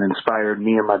life and inspired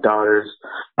me and my daughters.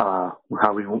 How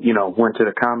we, went to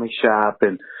the comic shop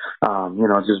and,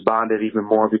 just bonded even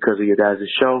more because of your guys'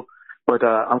 show. But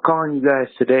I'm calling you guys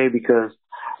today because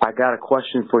I got a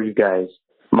question for you guys.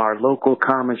 My local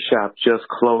comic shop just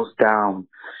closed down,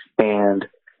 and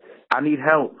I need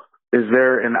help. Is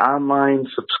there an online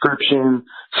subscription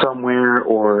somewhere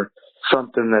or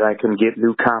something that I can get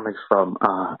new comics from?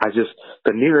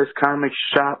 The nearest comic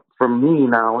shop from me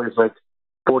now is like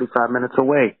 45 minutes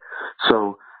away.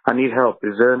 So I need help.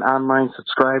 Is there an online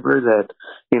subscriber that,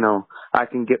 I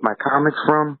can get my comics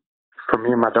from for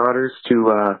me and my daughters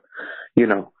to,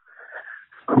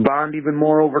 bond even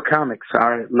more over comics? All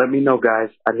right, let me know, guys.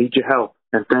 I need your help.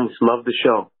 And thanks. Love the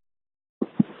show.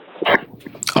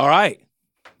 All right.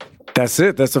 That's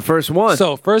it. That's the first one.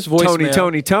 So first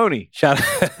voicemail. Tony. Shout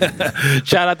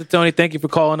out to Tony. Thank you for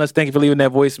calling us. Thank you for leaving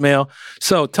that voicemail.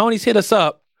 So Tony's hit us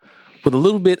up with a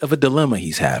little bit of a dilemma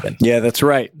he's having. Yeah, that's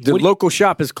right. The local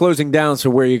shop is closing down, so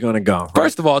where are you going to go?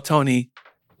 First of all, Tony,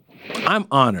 I'm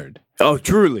honored. Oh,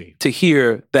 truly. To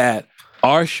hear that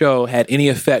our show had any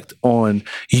effect on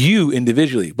you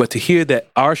individually, but to hear that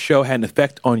our show had an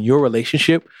effect on your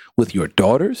relationship with your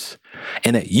daughters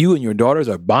and that you and your daughters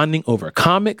are bonding over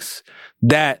comics,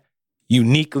 that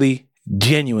uniquely,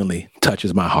 genuinely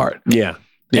touches my heart. Yeah.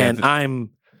 And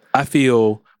I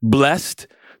feel blessed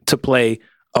to play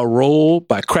a role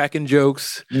by cracking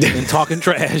jokes and talking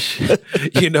trash,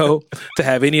 to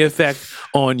have any effect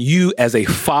on you as a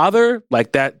father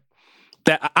like that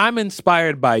I'm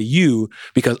inspired by you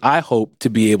because I hope to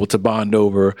be able to bond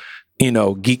over,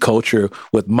 geek culture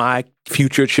with my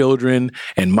future children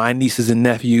and my nieces and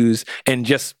nephews and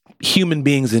just human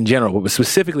beings in general. But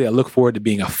specifically, I look forward to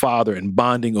being a father and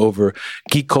bonding over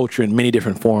geek culture in many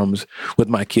different forms with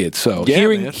my kids. So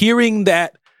hearing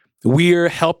that we're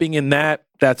helping in that,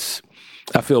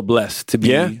 I feel blessed to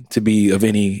be of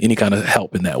any kind of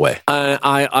help in that way.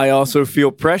 I also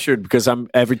feel pressured because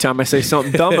every time I say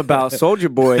something dumb about Soulja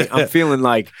Boy, I'm feeling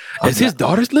like, is his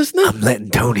daughters listening? I'm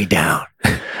letting Tony down.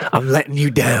 I'm letting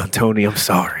you down, Tony. I'm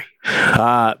sorry.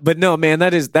 But no, man,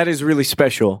 that is really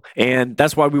special. And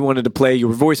that's why we wanted to play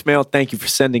your voicemail. Thank you for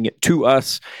sending it to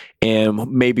us.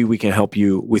 And maybe we can help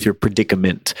you with your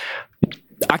predicament.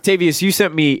 Octavius, you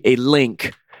sent me a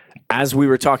link as we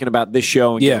were talking about this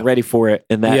show and getting ready for it.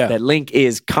 And that link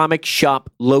is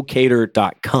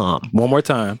comicshoplocator.com. One more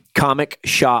time.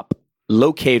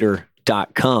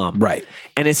 Comicshoplocator.com. Right.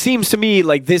 And it seems to me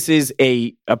like this is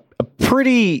a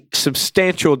pretty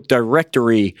substantial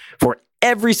directory for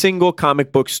every single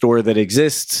comic book store that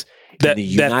exists in the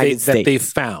United States. That they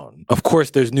found. Of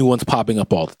course, there's new ones popping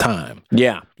up all the time.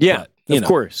 Yeah. Yeah. Of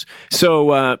course.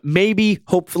 So maybe,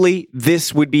 hopefully,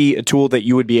 this would be a tool that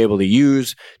you would be able to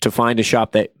use to find a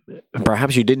shop that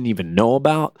perhaps you didn't even know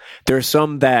about. There are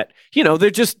some that, they're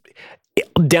just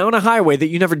down a highway that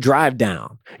you never drive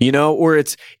down, or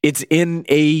it's in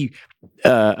a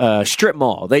strip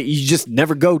mall that you just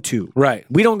never go to. Right.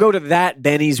 We don't go to that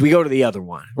Denny's. We go to the other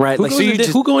one. Right.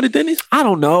 Who going to Denny's? I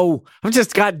don't know. I've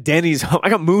just got Denny's. I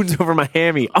got moons over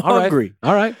Miami. I'm hungry.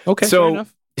 All right. Okay. Fair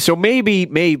enough. So maybe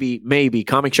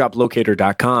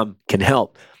comicshoplocator.com can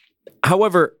help.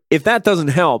 However, if that doesn't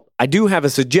help, I do have a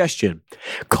suggestion.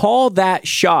 Call that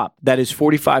shop that is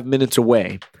 45 minutes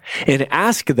away and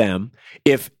ask them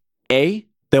if A,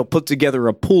 they'll put together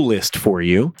a pull list for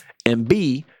you, and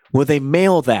B, will they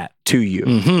mail that to you?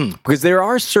 Mm-hmm. Because there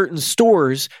are certain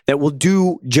stores that will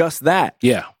do just that.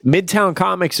 Yeah. Midtown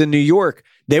Comics in New York,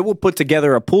 they will put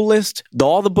together a pull list,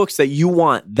 all the books that you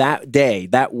want that day,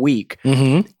 that week.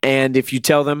 Mm-hmm. And if you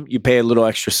tell them, you pay a little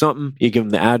extra something, you give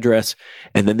them the address,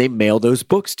 and then they mail those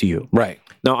books to you. Right.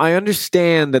 Now, I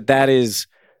understand that's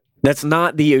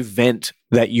not the event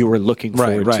that you were looking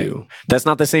forward to. That's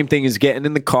not the same thing as getting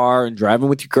in the car and driving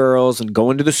with your girls and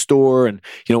going to the store and,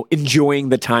 enjoying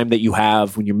the time that you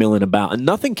have when you're milling about. And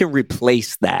nothing can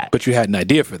replace that. But you had an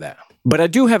idea for that. But I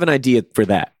do have an idea for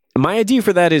that. My idea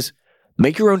for that is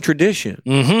make your own tradition.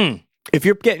 Mm-hmm. If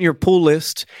you're getting your pull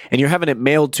list and you're having it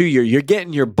mailed to you, you're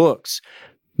getting your books.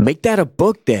 Make that a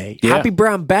book day. Yeah. Happy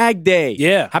Brown Bag Day.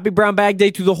 Yeah. Happy Brown Bag Day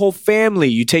to the whole family.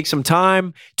 You take some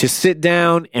time to sit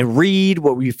down and read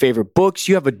what were your favorite books.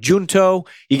 You have a Junto.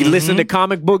 You can listen to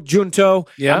comic book Junto.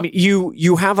 Yeah. I mean,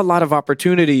 you have a lot of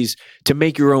opportunities to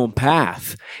make your own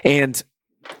path. And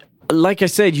like I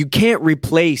said, you can't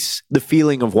replace the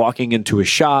feeling of walking into a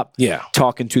shop,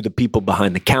 talking to the people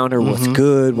behind the counter. What's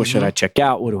good? What should I check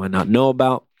out? What do I not know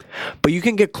about? But you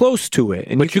can get close to it.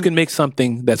 But you can make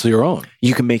something that's your own.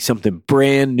 You can make something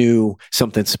brand new,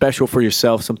 something special for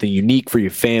yourself, something unique for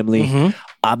your family.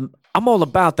 I'm all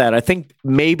about that. I think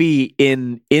maybe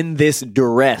in this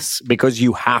duress, because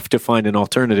you have to find an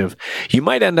alternative, you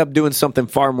might end up doing something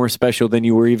far more special than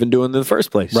you were even doing in the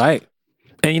first place. Right.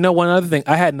 And one other thing,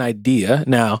 I had an idea.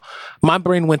 Now, my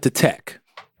brain went to tech.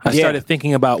 I started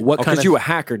thinking about what kind of... Because you're a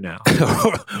hacker now.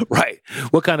 Right.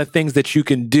 What kind of things that you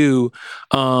can do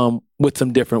with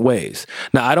some different ways.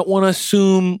 Now, I don't want to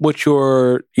assume what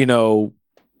your,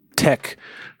 tech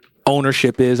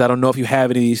ownership is. I don't know if you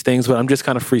have any of these things, but I'm just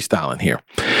kind of freestyling here.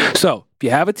 So if you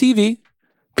have a TV,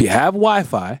 if you have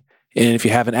Wi-Fi, and if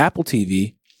you have an Apple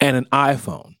TV and an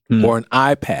iPhone or an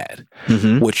iPad,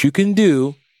 what you can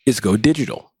do is go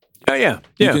digital. Oh, yeah.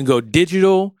 You can go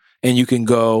digital and you can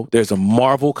go, there's a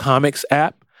Marvel Comics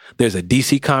app, there's a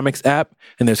DC Comics app,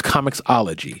 and there's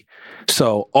Comixology.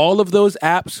 So all of those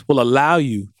apps will allow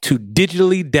you to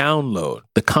digitally download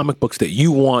the comic books that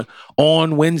you want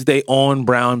on Wednesday on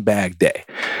Brown Bag Day.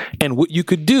 And what you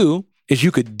could do is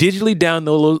you could digitally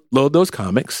download those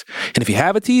comics. And if you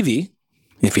have a TV,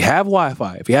 if you have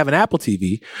Wi-Fi, if you have an Apple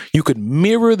TV, you could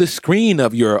mirror the screen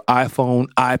of your iPhone,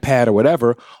 iPad, or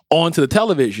whatever onto the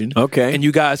television. Okay. And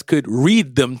you guys could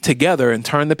read them together and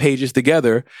turn the pages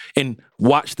together and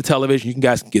watch the television. You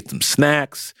guys can get some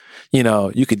snacks.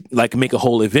 You could make a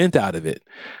whole event out of it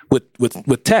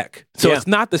with tech. So it's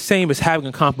not the same as having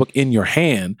a comic book in your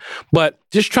hand, but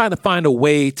just trying to find a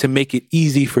way to make it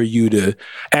easy for you to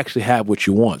actually have what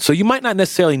you want. So you might not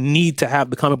necessarily need to have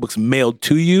the comic books mailed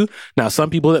to you. Now, some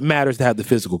people it matters to have the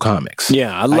physical comics.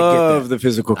 Yeah, I love the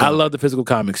physical comics. I love the physical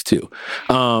comics too.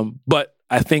 But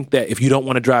I think that if you don't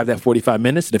want to drive that 45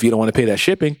 minutes and if you don't want to pay that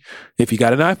shipping, if you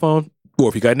got an iPhone, or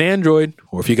if you got an Android,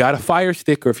 or if you got a Fire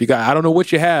Stick, or if you got, I don't know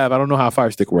what you have. I don't know how a Fire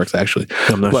Stick works, actually.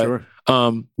 I'm not sure.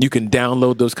 You can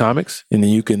download those comics, and then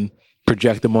you can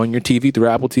project them on your TV through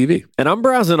Apple TV. And I'm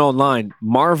browsing online.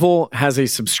 Marvel has a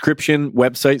subscription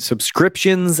website,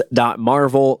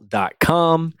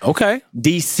 subscriptions.marvel.com. Okay.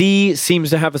 DC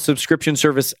seems to have a subscription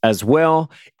service as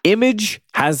well. Image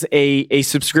has a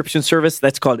subscription service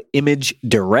that's called Image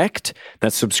Direct.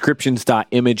 That's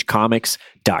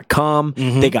subscriptions.imagecomics.com.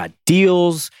 They got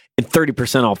deals and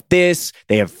 30% off this.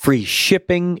 They have free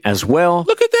shipping as well.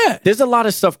 Look at that. There's a lot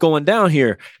of stuff going down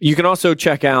here. You can also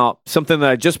check out something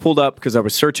that I just pulled up because I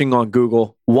was searching on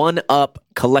Google,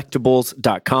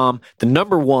 oneupcollectibles.com. The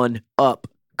number one up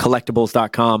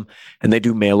collectibles.com, and they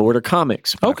do mail order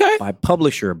comics. By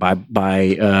publisher, by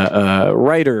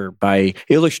writer, by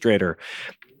illustrator.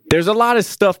 There's a lot of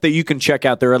stuff that you can check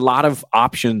out. There are a lot of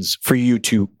options for you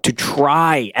to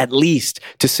try at least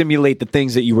to simulate the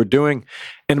things that you were doing.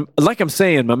 And like I'm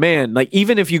saying, my man,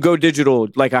 even if you go digital,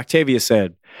 like Octavia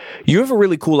said, you have a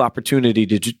really cool opportunity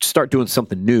to start doing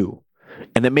something new.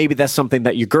 And then maybe that's something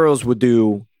that your girls would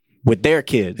do with their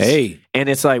kids. Hey. And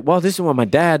it's like, well, this is what my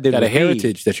dad did. Got a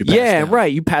heritage that you pass down. Yeah,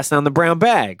 right. You pass down the brown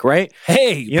bag, right?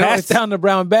 Hey, pass down the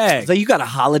brown bag. So you got a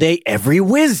holiday every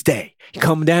Wednesday. You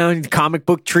come down, the comic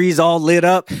book trees all lit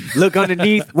up. Look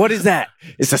underneath. What is that?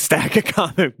 It's a stack of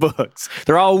comic books.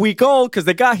 They're all a week old because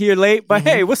they got here late. But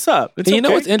hey, what's up? It's You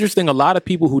know what's interesting? A lot of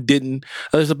people who didn't,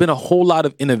 there's been a whole lot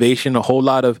of innovation, a whole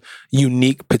lot of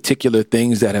unique particular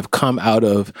things that have come out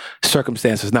of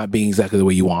circumstances not being exactly the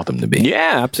way you want them to be.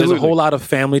 Yeah, absolutely. There's a whole lot of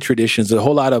family traditions, a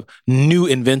whole lot of new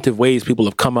inventive ways people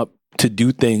have come up to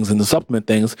do things and to supplement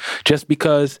things just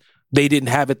because they didn't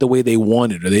have it the way they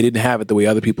wanted, or they didn't have it the way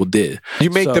other people did. You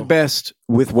make the best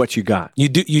with what you got. You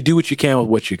do what you can with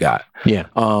what you got. Yeah.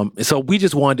 So we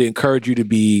just wanted to encourage you to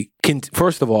be.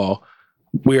 First of all,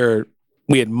 we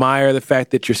admire the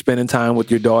fact that you're spending time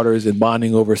with your daughters and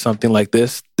bonding over something like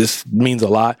this. This means a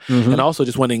lot, and also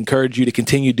just want to encourage you to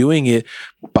continue doing it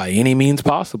by any means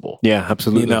possible. Yeah,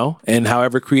 absolutely. And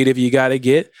however creative you got to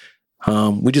get.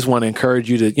 We just want to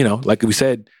encourage you to, like we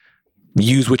said,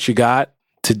 use what you got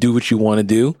to do what you want to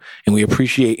do. And we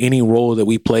appreciate any role that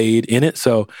we played in it.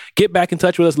 So get back in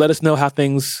touch with us. Let us know how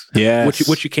things,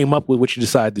 what you came up with, what you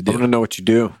decided to do. I want to know what you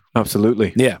do.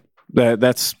 Absolutely. Yeah.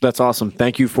 That's awesome.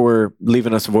 Thank you for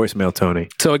leaving us a voicemail, Tony.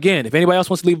 So again, if anybody else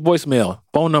wants to leave a voicemail,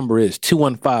 phone number is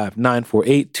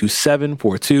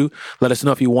 215-948-2742. Let us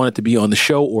know if you want it to be on the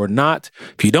show or not.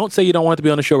 If you don't say you don't want it to be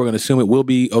on the show, we're going to assume it will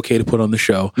be okay to put on the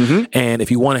show. And if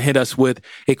you want to hit us with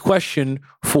a question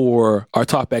for our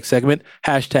Talkback segment,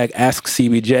 hashtag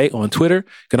AskCBJ on Twitter.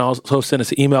 You can also send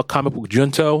us an email,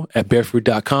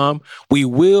 comicbookjunto@bearfruit.com. We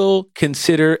will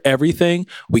consider everything.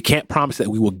 We can't promise that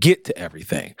we will get to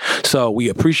everything. So we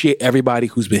appreciate everybody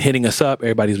who's been hitting us up,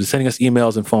 everybody who's been sending us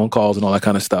emails and phone calls and all that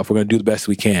kind of stuff. We're going to do the best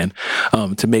we can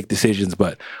to make decisions,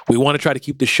 but we want to try to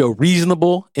keep the show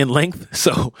reasonable in length.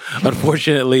 So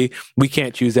unfortunately, we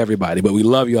can't choose everybody, but we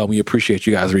love you all and we appreciate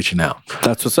you guys reaching out.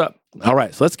 That's what's up. All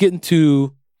right, so let's get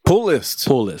into Pull lists.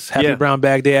 Pull list. Happy Brown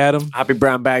Bag Day, Adam. Happy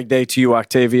Brown Bag Day to you,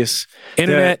 Octavius.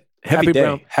 Internet, heavy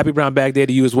day. Happy Brown Bag Day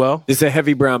to you as well. It's a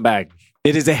heavy brown bag.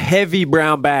 It is a heavy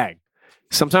brown bag.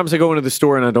 Sometimes I go into the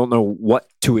store and I don't know what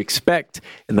to expect,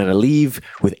 and then I leave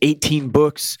with 18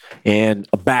 books and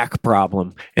a back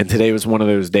problem. And today was one of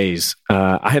those days.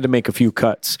 I had to make a few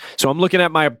cuts. So I'm looking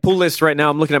at my pull list right now.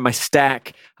 I'm looking at my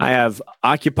stack. I have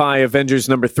Occupy Avengers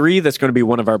number 3. That's going to be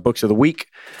one of our books of the week.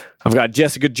 I've got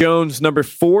Jessica Jones number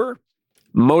 4,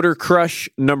 Motor Crush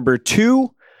number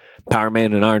 2, Power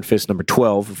Man and Iron Fist number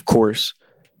 12, of course.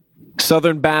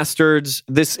 Southern Bastards.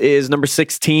 This is number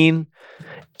 16.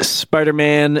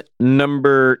 Spider-Man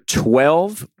number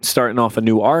 12, starting off a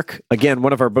new arc. Again,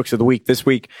 one of our books of the week this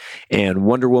week. And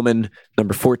Wonder Woman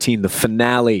number 14, the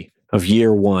finale of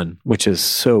year 1, which is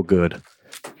so good.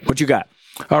 What you got?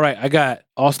 All right, I got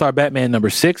All-Star Batman number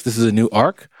 6. This is a new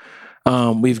arc.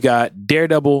 We've got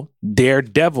Daredevil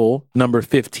number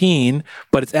 15,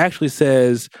 but it actually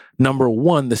says number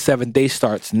 1, the 7th day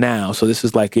starts now. So this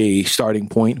is like a starting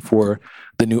point for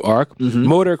the new arc. Mm-hmm.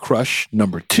 Motor Crush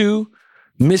number 2.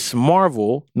 Miss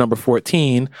Marvel, number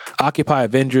 14, Occupy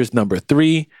Avengers, number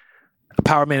 3,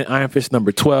 Power Man and Iron Fist,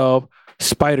 number 12,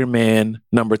 Spider-Man,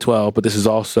 number 12, but this is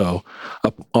also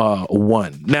a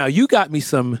 1. Now, you got me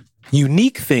some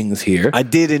unique things here. I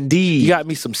did indeed. You got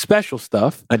me some special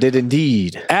stuff. I did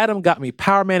indeed. Adam got me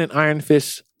Power Man and Iron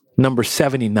Fist, number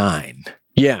 79.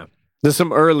 Yeah, there's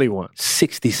some early ones.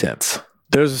 60 cents.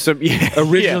 Those are some,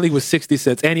 Originally was 60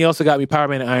 cents. And he also got me Power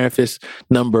Man and Iron Fist,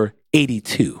 number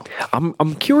 82.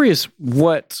 I'm curious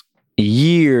what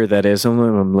year that is.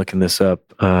 I'm looking this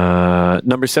up.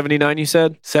 Number 79, you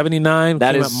said? 79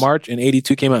 that came is, out in March, and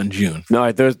 82 came out in June.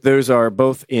 No, those are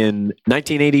both in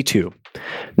 1982.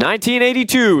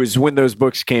 1982 is when those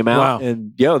books came out. Wow.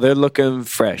 And, they're looking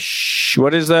fresh.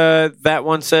 What is that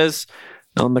one says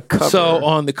on the cover? So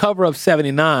on the cover of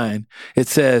 79, it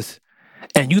says,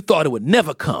 "And you thought it would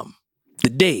never come, the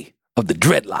day of the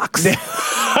dreadlocks."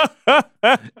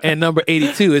 And number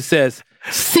 82, it says,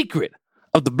 "Secret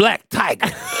of the Black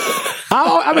Tiger."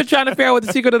 I've been trying to figure out what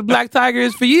the secret of the Black Tiger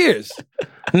is for years.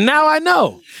 Now I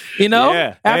know,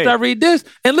 after I read this.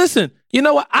 And listen, you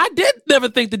know what? I did never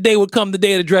think the day would come, the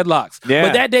day of the dreadlocks. Yeah.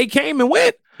 But that day came and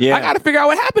went. Yeah. I got to figure out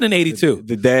what happened in 82.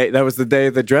 That was the day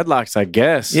of the dreadlocks, I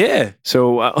guess. Yeah.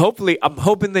 So hopefully, I'm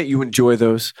hoping that you enjoy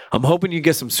those. I'm hoping you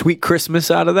get some sweet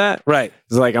Christmas out of that. Right.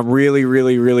 It's like I'm really,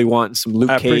 really, really wanting some Luke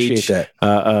Cage. I appreciate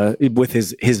that. With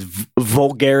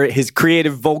his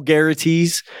creative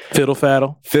vulgarities. Fiddle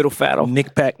faddle.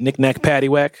 Knick-knack,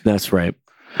 paddywhack. That's right.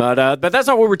 But that's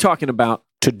not what we're talking about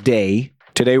today.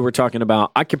 Today we're talking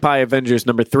about Occupy Avengers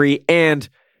number 3 and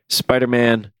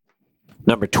Spider-Man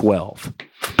number 12.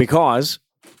 Because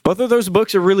both of those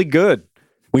books are really good.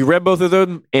 We read both of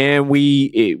them, and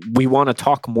we want to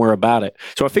talk more about it.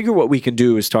 So I figure what we can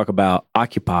do is talk about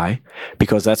Occupy,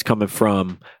 because that's coming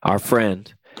from our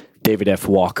friend, David F.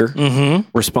 Walker,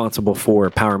 responsible for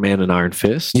Power Man and Iron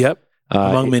Fist. Yep.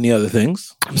 Among many other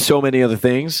things. So many other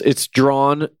things. It's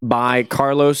drawn by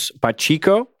Carlos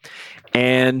Pacheco.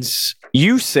 And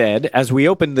you said, as we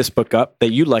opened this book up,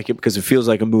 that you like it because it feels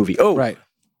like a movie. Oh, right.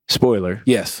 Spoiler.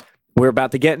 Yes. We're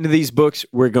about to get into these books.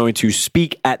 We're going to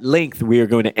speak at length. We are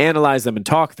going to analyze them and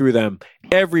talk through them.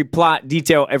 Every plot,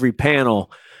 detail, every panel.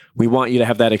 We want you to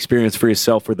have that experience for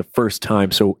yourself for the first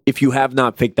time. So if you have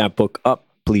not picked that book up,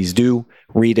 please do.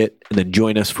 Read it and then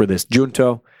join us for this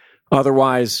junto.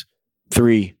 Otherwise,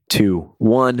 3, 2,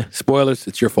 1. Spoilers,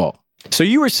 it's your fault. So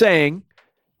you were saying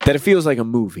that it feels like a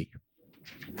movie.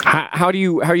 How are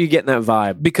you getting that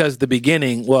vibe? Because the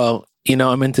beginning,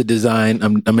 I'm into design.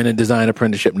 I'm in a design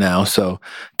apprenticeship now, so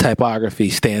typography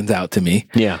stands out to me.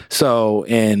 Yeah. So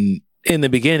in the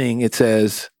beginning, it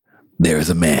says, "There is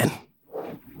a man,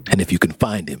 and if you can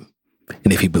find him,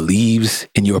 and if he believes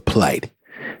in your plight,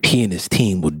 he and his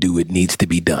team will do what needs to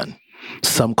be done.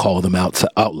 Some call them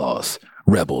outlaws,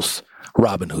 rebels,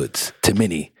 Robin Hoods. To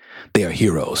many, they are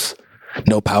heroes.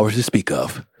 No powers to speak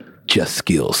of, just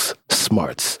skills,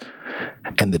 smarts,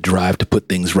 and the drive to put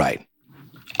things right.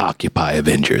 Occupy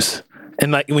Avengers."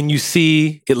 And like when you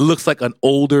see, it looks like an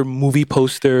older movie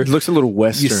poster. It looks a little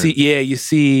Western. You see, you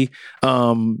see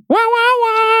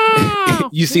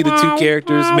the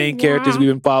two main characters we've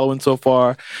been following so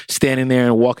far, standing there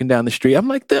and walking down the street. I'm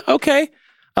like, okay,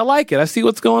 I like it. I see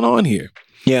what's going on here.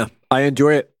 Yeah, I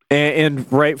enjoy it. And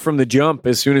right from the jump,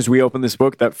 as soon as we open this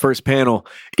book, that first panel,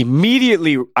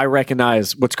 immediately I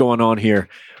recognize what's going on here.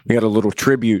 We got a little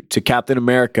tribute to Captain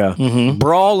America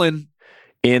brawling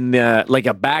in like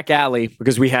a back alley,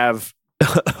 because we have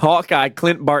Hawkeye,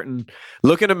 Clint Barton,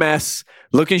 looking a mess,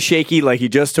 looking shaky like he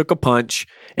just took a punch.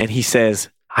 And he says,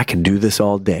 I can do this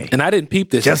all day. And I didn't peep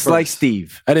this just like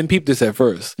Steve. I didn't peep this at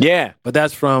first. Yeah. But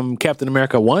that's from Captain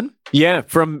America 1? Yeah,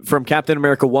 from Captain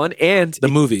America 1 and the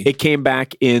movie. It came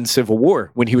back in Civil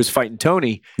War when he was fighting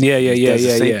Tony. Yeah.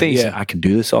 Same thing. Said, I can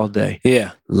do this all day.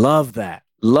 Yeah. Love that.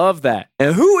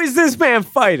 And who is this man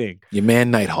fighting? Your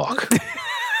man Nighthawk.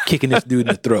 Kicking this dude in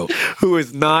the throat. Who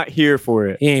is not here for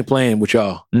it. He ain't playing with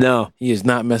y'all. No. He is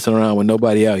not messing around with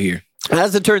nobody out here.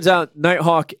 As it turns out,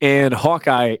 Nighthawk and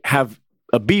Hawkeye have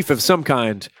a beef of some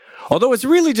kind, although it's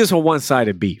really just a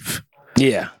one-sided beef.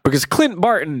 Yeah. Because Clint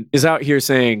Barton is out here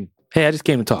saying, hey, I just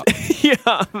came to talk.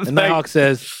 Yeah. And Nighthawk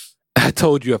says, I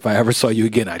told you if I ever saw you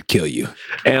again, I'd kill you.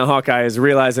 And Hawkeye is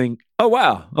realizing, oh,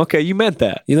 wow. Okay, you meant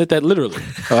that. You meant that literally.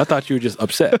 Oh, I thought you were just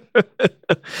upset.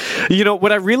 You know,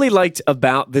 what I really liked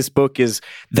about this book is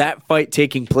that fight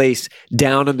taking place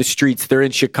down on the streets. They're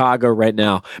in Chicago right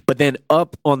now. But then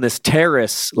up on this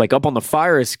terrace, like up on the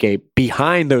fire escape,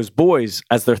 behind those boys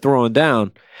as they're throwing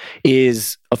down,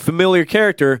 is a familiar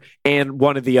character and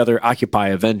one of the other Occupy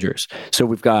Avengers. So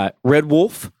we've got Red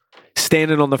Wolf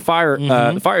standing on the fire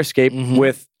escape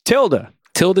with Tilda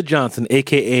Johnson,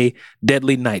 a.k.a.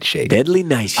 Deadly Nightshade. Deadly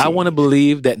Nightshade. I want to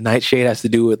believe that Nightshade has to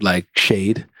do with, like,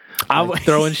 shade. Like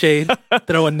throwing shade.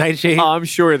 Throwing Nightshade. I'm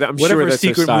sure that's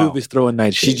secret move is throwing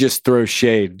Nightshade. She just throws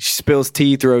shade. She spills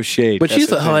tea, throws shade. But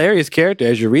she's a hilarious character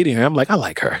as you're reading her. I'm like, I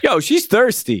like her. Yo, she's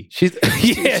thirsty. She's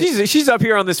up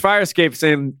here on this fire escape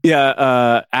saying,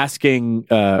 asking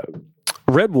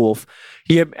Red Wolf,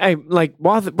 like,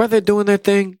 while they're doing their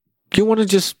thing, you want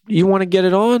to get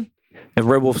it on? And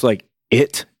Red Wolf's like,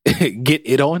 it? Get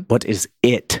it on? What is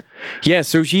it? Yeah,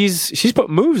 so she's put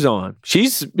moves on.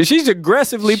 She's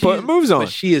aggressively putting moves on. But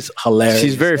she is hilarious.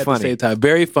 She's very funny. At the same time.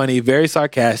 Very funny, very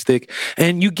sarcastic.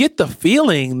 And you get the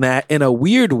feeling that in a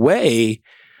weird way,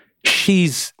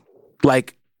 she's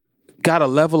like got a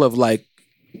level of like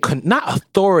not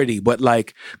authority, but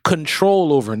like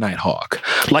control over Nighthawk.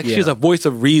 Like she's a voice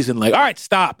of reason, like, all right,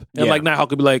 stop. And like Nighthawk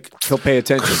could be like, he'll pay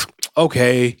attention.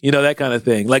 Okay, that kind of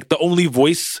thing. Like the only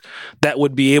voice that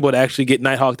would be able to actually get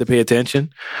Nighthawk to pay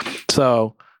attention.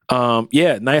 So,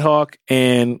 Nighthawk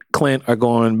and Clint are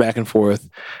going back and forth.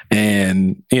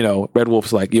 And, Red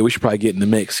Wolf's like, we should probably get in the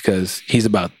mix because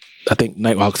I think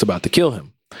Nighthawk's about to kill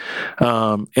him.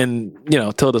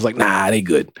 Tilda's like, nah, it ain't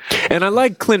good. And I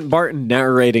like Clint Barton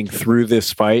narrating through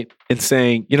this fight and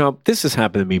saying, this has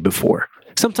happened to me before.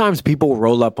 Sometimes people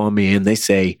roll up on me and they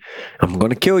say, I'm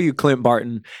going to kill you, Clint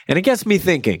Barton. And it gets me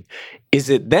thinking, is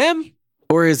it them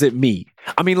or is it me?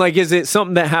 I mean, like, is it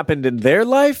something that happened in their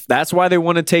life? That's why they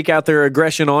want to take out their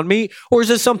aggression on me? Or is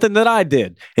it something that I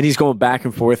did? And he's going back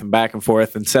and forth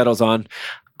and settles on,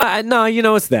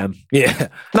 no, it's them. Yeah.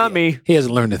 Not me. He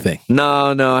hasn't learned a thing.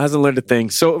 No, hasn't learned a thing.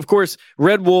 So, of course,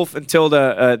 Red Wolf and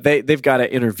Tilda, they've got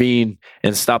to intervene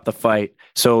and stop the fight.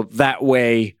 So that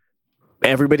way,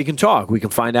 everybody can talk. We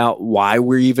can find out why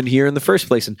we're even here in the first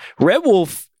place. And Red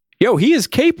Wolf, he is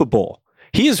capable.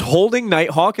 He is holding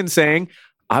Nighthawk and saying,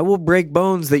 I will break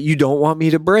bones that you don't want me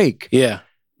to break. Yeah.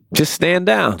 Just stand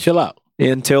down. Chill out.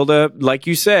 And Tilda, like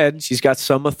you said, she's got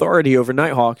some authority over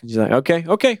Nighthawk. And she's like,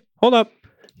 okay, hold up.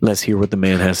 Let's hear what the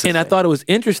man has to say. And I thought it was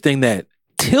interesting that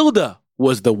Tilda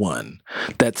was the one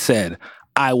that said,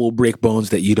 I will break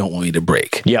bones that you don't want me to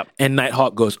break. Yep. And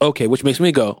Nighthawk goes, okay, which makes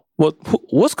me go, well,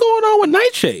 what's going on with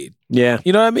Nightshade? Yeah.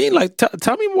 You know what I mean? Like,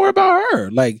 tell me more about her.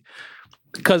 Like,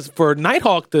 because for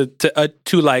Nighthawk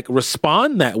to like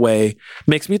respond that way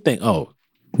makes me think, oh,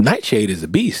 Nightshade is a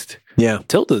beast. Yeah.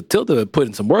 Tilda put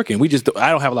in some work in. I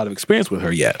don't have a lot of experience with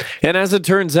her yet. And as it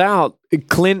turns out,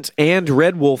 Clint and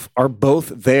Red Wolf are both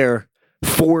there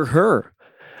for her.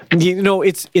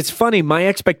 It's funny. My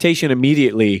expectation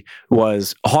immediately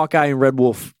was Hawkeye and Red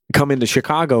Wolf come into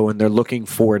Chicago and they're looking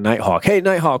for Nighthawk. Hey,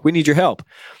 Nighthawk, we need your help.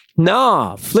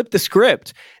 Nah, flip the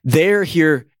script. They're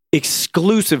here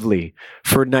exclusively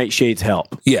for Nightshade's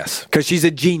help. Yes. Because she's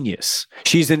a genius.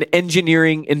 She's an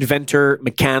engineering, inventor,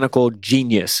 mechanical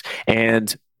genius.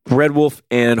 And Red Wolf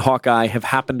and Hawkeye have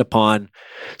happened upon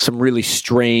some really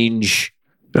strange,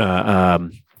 what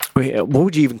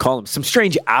would you even call them? Some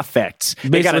strange affects.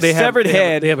 They got a severed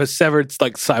head. They have a severed,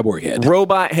 like, cyborg head.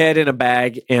 Robot head in a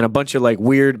bag and a bunch of, like,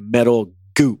 weird metal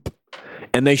goop.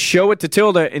 And they show it to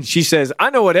Tilda and she says, I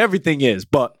know what everything is,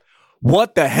 but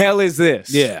what the hell is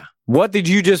this? Yeah. What did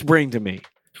you just bring to me?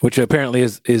 Which apparently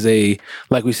is a,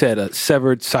 like we said, a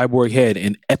severed cyborg head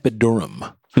in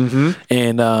epidurum. Mm-hmm.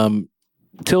 And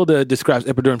Tilda describes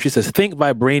Epidurum. She says, think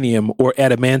vibranium or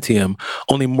adamantium,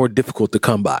 only more difficult to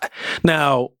come by.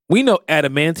 Now, we know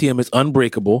adamantium is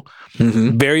unbreakable,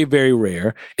 very, very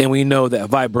rare. And we know that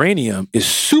vibranium is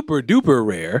super duper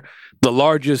rare. The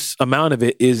largest amount of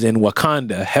it is in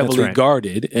Wakanda, heavily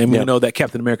guarded. And we know that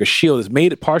Captain America's shield is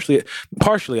made partially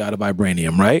out of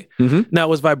vibranium, right? Now,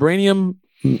 was vibranium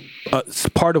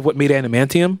part of what made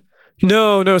adamantium?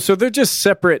 No. So they're just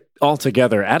separate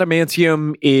altogether.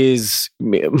 Adamantium is,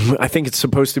 I think it's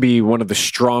supposed to be one of the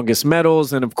strongest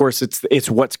metals. And of course,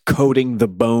 it's what's coating the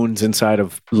bones inside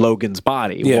of Logan's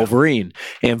body, Wolverine.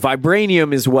 And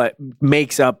vibranium is what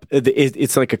makes up,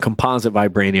 it's like a composite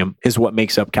vibranium, is what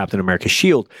makes up Captain America's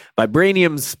shield.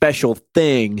 Vibranium's special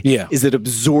thing is it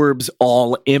absorbs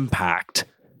all impact.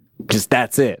 Just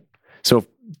that's it. So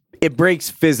it breaks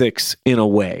physics in a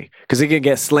way because it can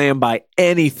get slammed by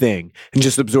anything and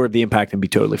just absorb the impact and be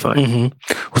totally fine.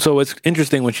 So it's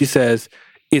interesting when she says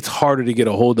it's harder to get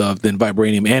a hold of than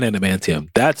vibranium and adamantium.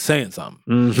 That's saying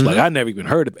something. Like, I never even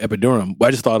heard of epidurum. I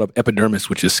just thought of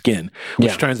epidermis, which is skin,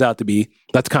 which turns out to be,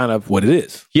 that's kind of what it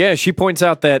is. Yeah, she points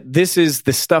out that this is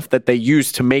the stuff that they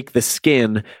use to make the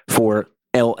skin for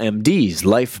LMDs,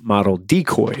 life model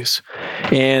decoys.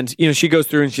 And, she goes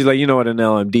through and she's like, you know what an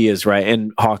LMD is, right?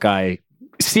 And Hawkeye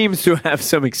seems to have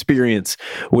some experience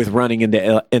with running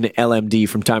into an LMD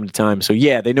from time to time. So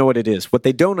yeah, they know what it is. What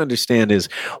they don't understand is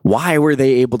why were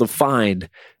they able to find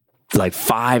like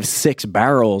 5-6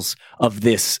 barrels of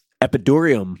this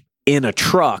epidurum in a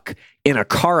truck in a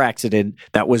car accident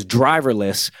that was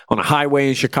driverless on a highway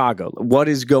in Chicago? What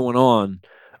is going on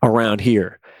around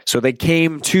here? So they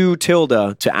came to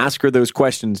Tilda to ask her those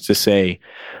questions to say,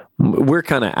 we're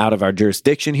kind of out of our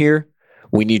jurisdiction here.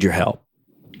 We need your help.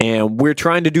 And we're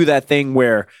trying to do that thing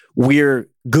where we're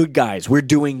good guys. We're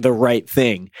doing the right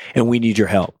thing and we need your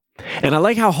help. And I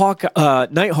like how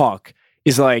Nighthawk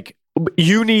is like,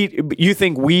 you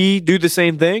think we do the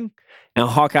same thing? And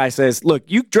Hawkeye says, look,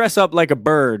 you dress up like a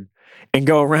bird and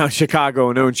go around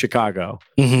Chicago and own Chicago.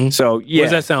 So yeah.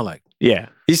 What does that sound like? Yeah.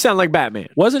 You sound like Batman.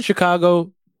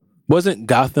 Wasn't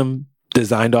Gotham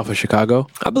designed off of Chicago?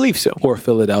 I believe so. Or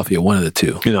Philadelphia, one of the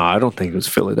two. No, I don't think it was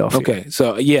Philadelphia. Okay,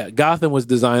 so yeah, Gotham was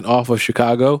designed off of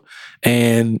Chicago.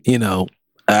 And,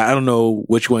 I don't know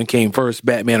which one came first,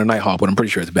 Batman or Nighthawk, but I'm pretty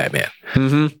sure it's Batman.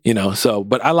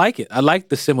 But I like it. I like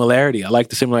the similarity. I like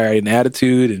the similarity in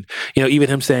attitude. And, even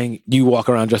him saying, you walk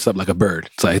around dressed up like a bird.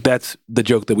 It's like, that's the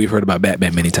joke that we've heard about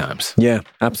Batman many times. Yeah,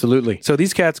 absolutely. So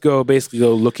these cats go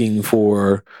looking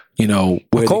for, a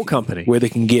coal company where they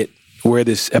can get where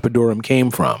this epidurum came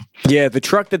from. Yeah, the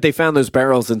truck that they found those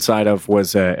barrels inside of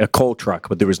was a coal truck,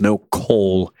 but there was no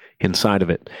coal inside of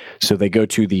it. So they go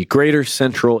to the Greater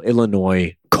Central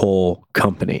Illinois Coal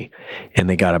Company, and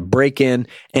they got a break in.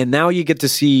 And now you get to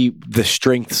see the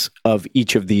strengths of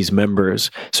each of these members.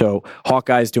 So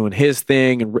Hawkeye's doing his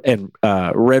thing, and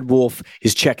Red Wolf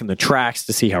is checking the tracks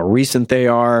to see how recent they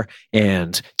are.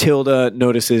 And Tilda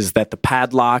notices that the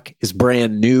padlock is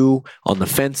brand new on the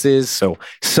fences. So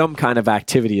some kind of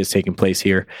activity is taking place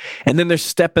here. And then they're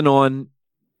stepping on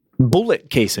bullet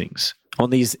casings on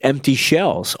these empty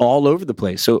shells all over the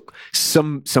place. So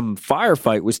some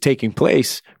firefight was taking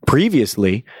place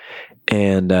previously,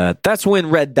 and that's when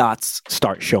red dots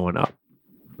start showing up.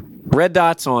 Red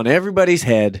dots on everybody's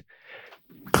head,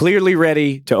 clearly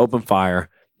ready to open fire.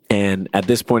 And at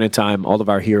this point in time, all of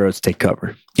our heroes take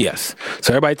cover. Yes.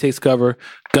 So everybody takes cover,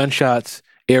 gunshots,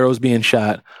 arrows being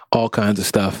shot, all kinds of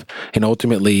stuff. And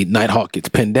ultimately, Nighthawk gets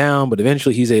pinned down, but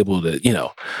eventually he's able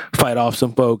to, fight off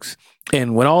some folks.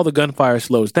 And when all the gunfire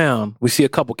slows down, we see a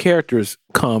couple characters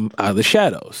come out of the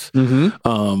shadows. And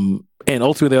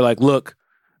ultimately, they're like, look,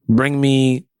 bring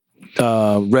me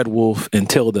Red Wolf and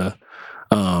Tilda.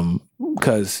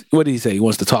 Because what did he say? He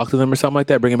wants to talk to them or something like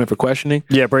that? Bring him in for questioning?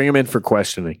 Yeah, bring him in for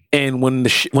questioning. And when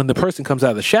the person comes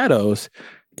out of the shadows,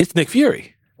 it's Nick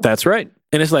Fury. That's right.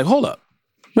 And it's like, hold up.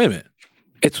 Wait a minute.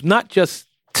 It's not just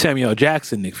Samuel L.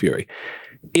 Jackson Nick Fury.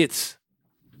 It's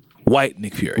White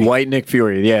Nick Fury. White Nick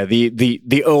Fury, yeah.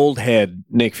 The old head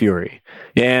Nick Fury.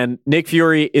 And Nick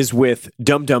Fury is with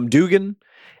Dum Dum Dugan,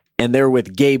 and they're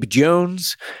with Gabe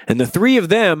Jones. And the three of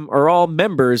them are all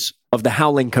members of the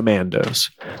Howling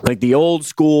Commandos. Like the old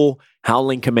school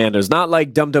Howling Commandos. Not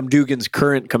like Dum Dum Dugan's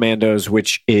current commandos,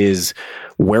 which is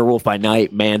Werewolf by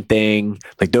Night, Man-Thing,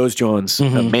 like those Jones,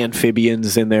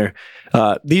 Manphibians in there.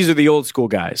 These are the old school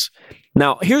guys.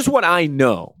 Now, here's what I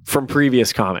know from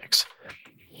previous comics.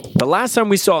 The last time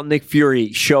we saw Nick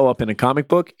Fury show up in a comic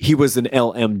book, he was an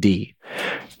LMD.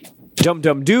 Dum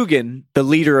Dum Dugan, the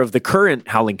leader of the current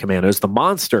Howling Commandos, the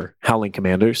monster Howling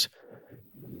Commanders,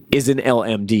 is an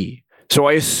LMD. So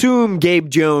I assume Gabe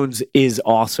Jones is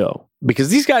also, because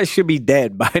these guys should be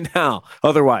dead by now.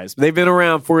 Otherwise, they've been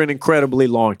around for an incredibly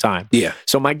long time. Yeah.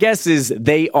 So my guess is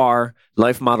they are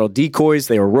life model decoys.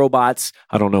 They are robots.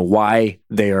 I don't know why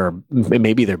they are.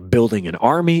 Maybe they're building an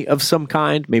army of some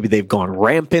kind. Maybe they've gone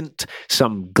rampant,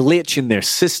 some glitch in their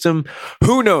system.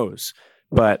 Who knows?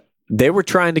 But they were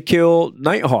trying to kill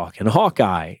Nighthawk and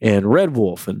Hawkeye and Red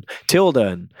Wolf and Tilda,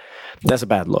 and that's a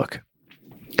bad look.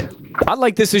 I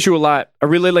like this issue a lot. I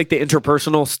really like the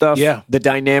interpersonal stuff. Yeah. The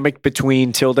dynamic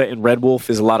between Tilda and Red Wolf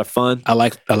is a lot of fun. I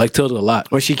like Tilda a lot.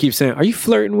 Well, she keeps saying, "Are you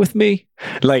flirting with me?"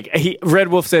 Like Red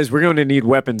Wolf says, "We're going to need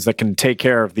weapons that can take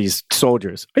care of these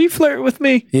soldiers." Are you flirting with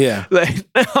me? Yeah. Like,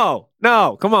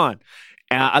 no, come on.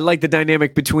 I like the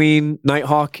dynamic between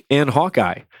Nighthawk and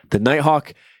Hawkeye. The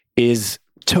Nighthawk is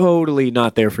totally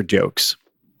not there for jokes.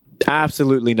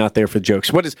 Absolutely not there for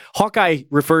jokes. What is Hawkeye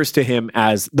refers to him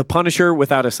as the Punisher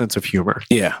without a sense of humor.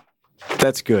 Yeah.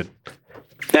 That's good.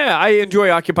 Yeah, I enjoy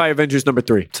Occupy Avengers number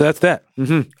 3. So that's that.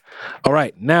 Mm-hmm. All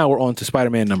right. Now we're on to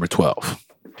Spider-Man number 12.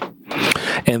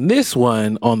 And this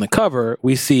one, on the cover,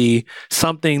 we see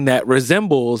something that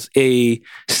resembles a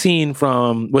scene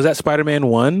from, was that Spider-Man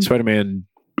 1? Spider-Man,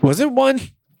 was it 1?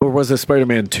 Or was it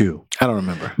Spider-Man 2? I don't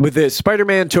remember. With the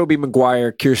Spider-Man, Tobey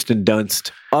Maguire, Kirsten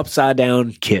Dunst, upside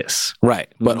down kiss. Right.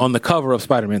 But on the cover of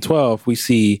Spider-Man 12, we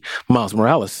see Miles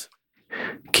Morales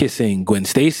kissing Gwen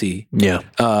Stacy,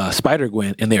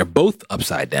 Spider-Gwen, and they're both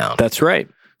upside down. That's right.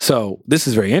 So this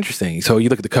is very interesting. So you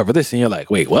look at the cover of this and you're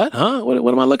like, wait, what? Huh? What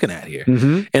am I looking at here?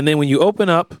 Mm-hmm. And then when you open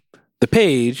up the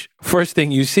page, first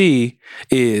thing you see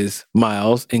is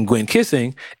Miles and Gwen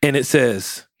kissing, and it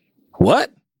says,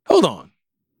 what? Hold on.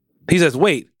 He says,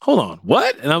 wait, hold on,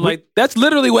 what? And I'm like, that's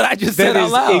literally what I just said out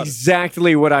loud. That is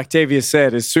exactly what Octavius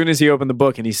said. As soon as he opened the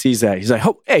book and he sees that, he's like,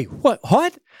 oh, hey, what?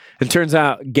 And turns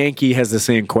out Genki has the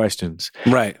same questions.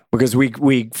 Right. Because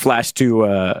we flash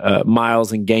to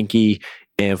Miles and Genki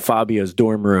and Fabio's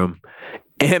dorm room.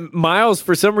 And Miles,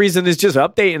 for some reason, is just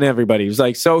updating everybody. He's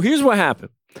like, so here's what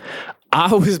happened.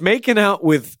 I was making out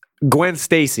with Gwen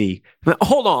Stacy.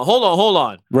 Hold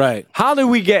on. Right. How did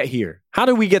we get here? How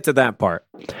did we get to that part?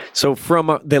 So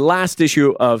from the last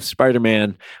issue of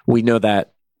Spider-Man, we know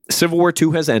that Civil War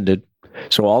II has ended.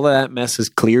 So all of that mess is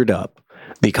cleared up.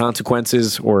 The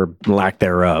consequences, or lack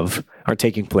thereof, are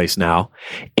taking place now.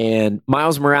 And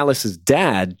Miles Morales'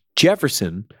 dad,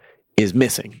 Jefferson, is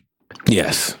missing.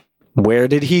 Yes. Where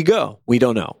did he go? We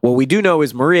don't know. What we do know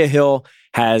is Maria Hill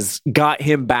has got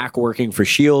him back working for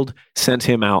S.H.I.E.L.D., sent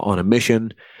him out on a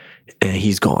mission, and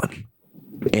he's gone.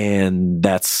 And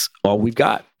that's all we've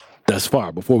got thus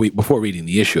far. Before reading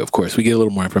the issue, of course, we get a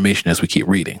little more information as we keep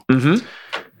reading. Mm-hmm.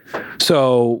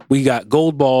 So we got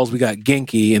Gold Balls, we got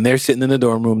Genki, and they're sitting in the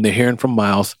dorm room. They're hearing from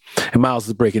Miles, and Miles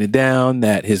is breaking it down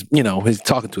that he's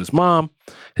talking to his mom.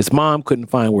 His mom couldn't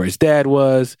find where his dad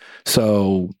was,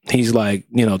 so he's like,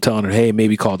 telling her, hey,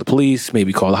 maybe call the police,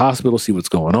 maybe call the hospital, see what's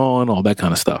going on, all that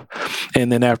kind of stuff.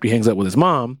 And then after he hangs up with his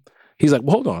mom, he's like,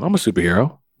 well, hold on, I'm a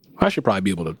superhero. I should probably be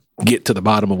able to get to the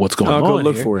bottom of what's going on. I'll go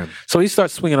look here. for him. So he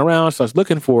starts swinging around, starts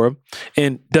looking for him.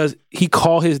 And does he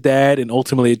call his dad? And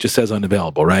ultimately it just says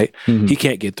unavailable, right? Mm-hmm. He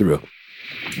can't get through.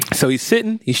 So he's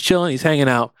sitting, he's chilling, he's hanging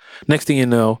out. Next thing you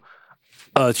know,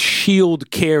 a S.H.I.E.L.D.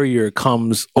 carrier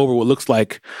comes over what looks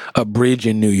like a bridge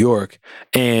in New York.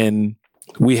 And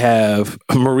we have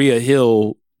Maria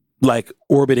Hill like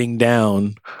orbiting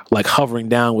down, like hovering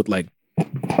down with like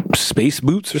space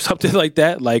boots or something like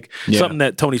that, something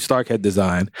that Tony Stark had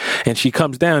designed. And she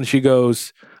comes down and she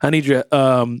goes, I need you.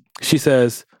 She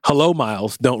says, hello,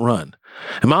 Miles, don't run.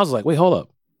 And Miles is like, wait, hold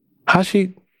up. How's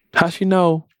she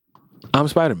know I'm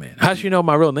Spider-Man? How does she know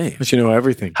my real name? Does she know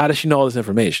everything? How does she know all this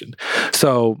information?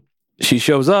 So she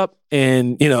shows up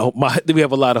and, we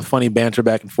have a lot of funny banter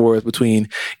back and forth between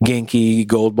Genki,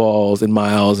 Gold Balls, and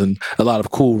Miles, and a lot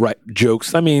of cool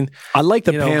jokes. I mean, I like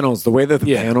the panels, the way that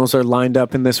the panels are lined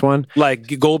up in this one.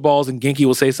 Like Gold Balls and Genki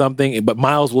will say something, but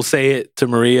Miles will say it to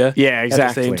Maria. Yeah, exactly.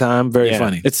 At the same time. Very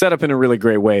funny. It's set up in a really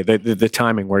great way. The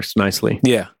timing works nicely.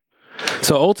 Yeah.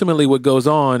 So ultimately what goes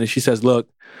on is she says, look,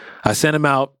 I sent him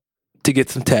out to get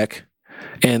some tech.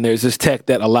 And there's this tech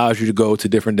that allows you to go to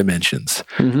different dimensions.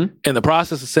 Mm-hmm. In the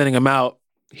process of sending him out,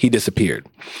 he disappeared.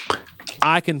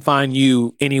 I can find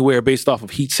you anywhere based off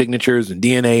of heat signatures and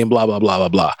DNA and blah, blah, blah, blah,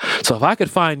 blah. So if I could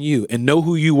find you and know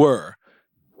who you were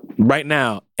right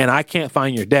now, and I can't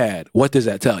find your dad, what does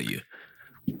that tell you?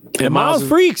 And Miles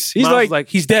freaks. He's like,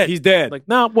 he's dead. He's dead. Like,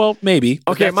 no, well, maybe.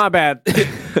 Okay, my bad.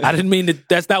 I didn't mean to.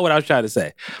 That's not what I was trying to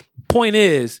say. Point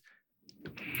is,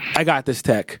 I got this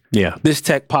tech. Yeah. This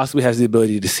tech possibly has the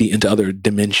ability to see into other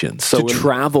dimensions. So to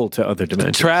travel to other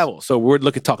dimensions. So we're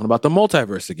talking about the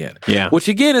multiverse again. Yeah. Which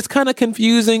again is kind of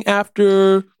confusing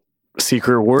after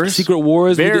Secret Wars.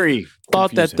 Very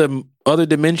thought that the other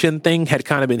dimension thing had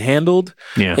kind of been handled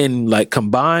and like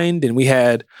combined, and we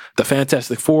had the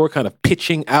Fantastic Four kind of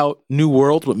pitching out new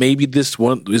worlds, but maybe this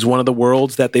one is one of the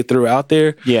worlds that they threw out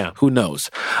there. Yeah. Who knows?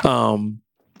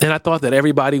 And I thought that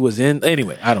everybody was in.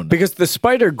 Anyway, I don't know. Because the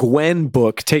Spider-Gwen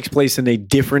book takes place in a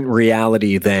different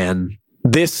reality than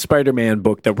this Spider-Man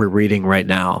book that we're reading right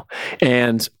now.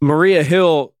 And Maria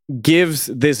Hill gives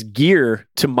this gear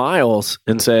to Miles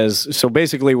and says, so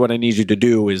basically what I need you to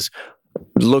do is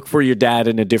look for your dad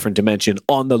in a different dimension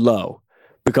on the low.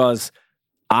 Because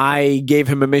I gave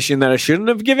him a mission that I shouldn't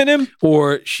have given him.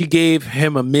 Or she gave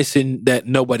him a mission that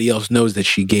nobody else knows that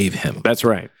she gave him. That's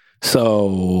right.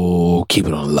 So keep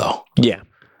it on the low. Yeah.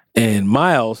 And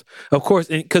Miles, of course,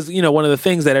 because, one of the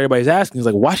things that everybody's asking is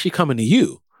like, why is she coming to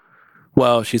you?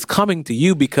 Well, she's coming to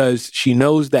you because she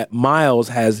knows that Miles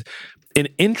has an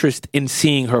interest in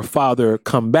seeing her father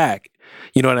come back.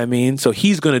 You know what I mean? So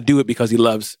he's going to do it because he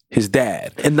loves his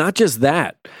dad. And not just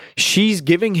that, she's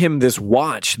giving him this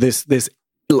watch, this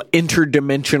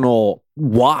interdimensional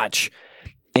watch.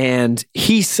 And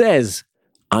he says,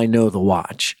 I know the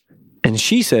watch. And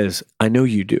she says, I know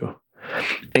you do.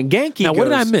 And Genki Now, what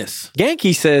did I miss?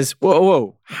 Genki says,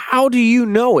 whoa, how do you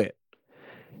know it?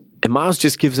 And Miles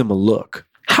just gives him a look.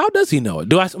 How does he know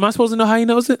it? Am I supposed to know how he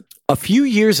knows it? A few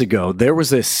years ago, there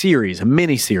was a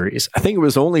mini-series. I think it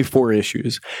was only 4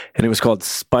 issues, and it was called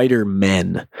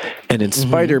Spider-Men. And in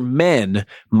Spider-Men,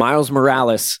 Miles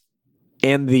Morales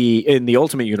and in the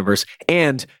Ultimate Universe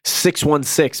and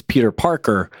 616 Peter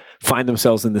Parker find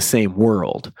themselves in the same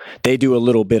world. They do a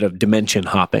little bit of dimension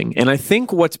hopping. And I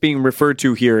think what's being referred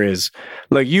to here is,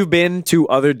 like, you've been to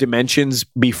other dimensions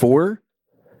before,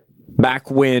 back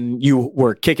when you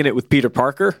were kicking it with Peter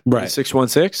Parker, right?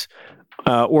 616.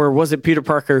 Or was it Peter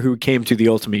Parker who came to the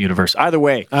Ultimate Universe? Either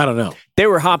way, I don't know. They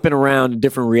were hopping around in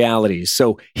different realities.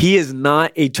 So he is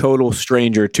not a total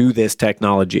stranger to this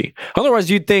technology. Otherwise,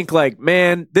 you'd think like,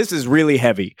 man, this is really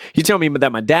heavy. You tell me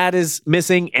that my dad is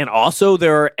missing and also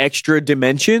there are extra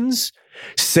dimensions?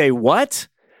 Say what?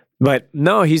 But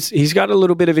no, he's got a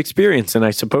little bit of experience, and I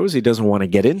suppose he doesn't want to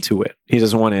get into it. He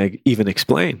doesn't want to even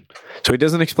explain. So he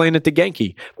doesn't explain it to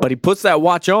Genki. But he puts that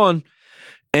watch on,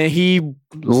 and he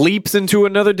leaps into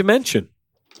another dimension.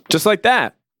 Just like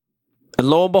that. And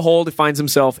lo and behold, he finds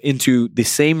himself into the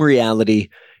same reality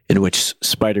in which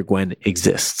Spider-Gwen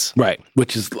exists. Right.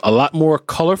 Which is a lot more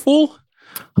colorful.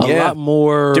 A lot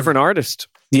more... different artist.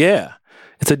 Yeah.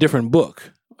 It's a different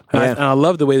book. Yeah. And I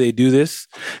love the way they do this.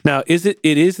 Now, it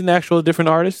is an actual different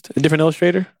artist, a different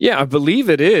illustrator? Yeah, I believe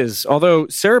it is. Although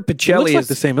Sarah Pichelli is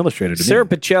the same illustrator to Sarah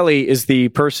me. Pichelli is the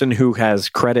person who has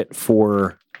credit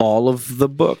for all of the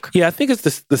book. Yeah, I think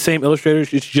it's the same illustrator.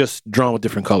 It's just drawn with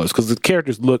different colors because the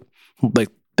characters look like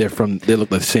they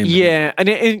look like the same. Yeah,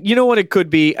 and you know what it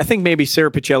could be? I think maybe Sarah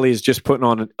Pichelli is just putting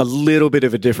on a little bit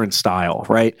of a different style,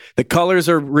 right? The colors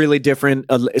are really different.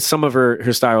 Some of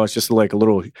her style is just like a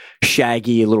little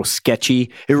shaggy, a little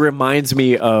sketchy. It reminds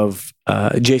me of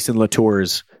Jason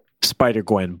Latour's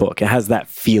Spider-Gwen book. It has that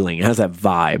feeling. It has that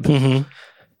vibe. Mm-hmm.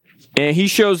 And he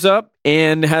shows up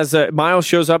and Miles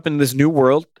shows up in this new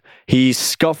world. He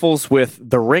scuffles with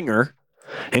the Ringer,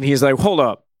 and he's like, hold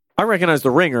up. I recognize the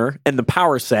Ringer and the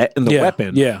power set and the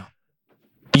weapon. Yeah.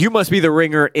 You must be the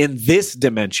Ringer in this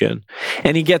dimension.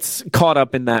 And he gets caught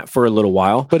up in that for a little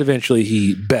while. But eventually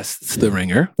he bests the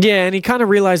Ringer. Yeah, and he kind of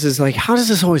realizes, like, how does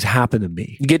this always happen to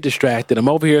me? You get distracted. I'm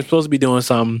over here supposed to be doing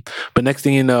something, but next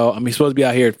thing you know, I'm supposed to be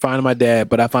out here finding my dad,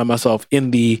 but I find myself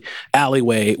in the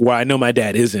alleyway where I know my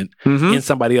dad isn't, in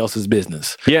somebody else's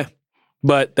business. Yeah.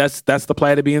 But that's the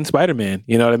plight of being Spider-Man.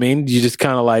 You know what I mean? You just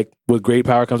kind of like, with great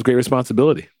power comes great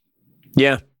responsibility.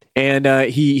 Yeah. And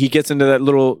he gets into that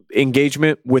little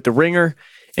engagement with the Ringer,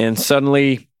 and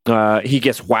suddenly he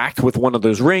gets whacked with one of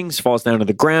those rings, falls down to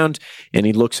the ground, and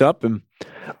he looks up, and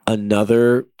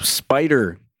another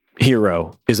spider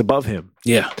hero is above him.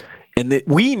 Yeah. And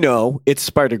we know it's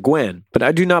Spider-Gwen, but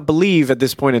I do not believe at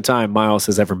this point in time Miles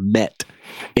has ever met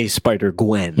a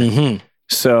Spider-Gwen. Mm-hmm.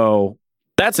 So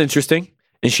that's interesting.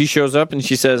 And she shows up and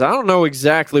she says, I don't know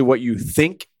exactly what you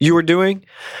think you were doing,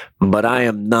 but I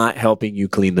am not helping you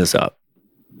clean this up.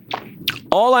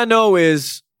 All I know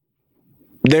is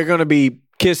they're going to be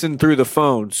kissing through the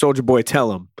phone. Soldier Boy,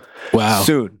 tell him. Wow.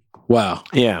 Soon. Wow.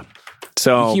 Yeah.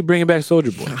 So you keep bringing back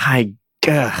Soldier Boy. I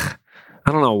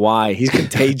don't know why. He's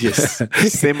contagious.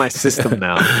 He's in my system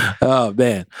now. Oh,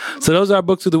 man. So those are our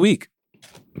books of the week.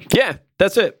 Yeah,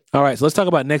 that's it. All right, so let's talk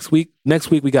about next week.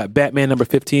 Next week, we got Batman number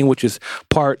 15, which is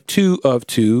part 2 of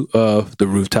The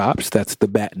Rooftops. That's the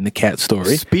Bat and the Cat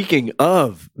story. Speaking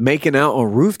of making out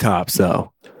on rooftops,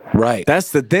 though. Right.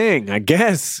 That's the thing, I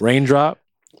guess. Raindrop.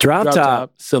 Drop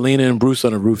top. Selena and Bruce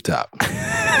on a rooftop.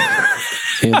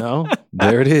 You know,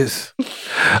 there it is.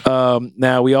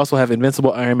 Now, we also have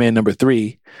Invincible Iron Man number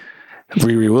 3.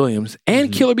 Riri Williams,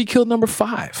 and Killer Be Killed number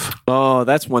 5. Oh,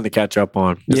 that's one to catch up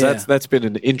on. Yeah. That's been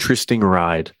an interesting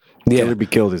ride. Yeah. Killer Be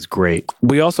Killed is great.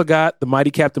 We also got The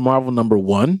Mighty Captain Marvel number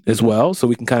 1 as well, so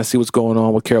we can kind of see what's going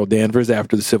on with Carol Danvers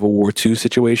after the Civil War II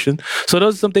situation. So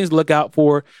those are some things to look out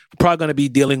for. We're probably going to be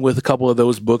dealing with a couple of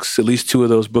those books, at least 2 of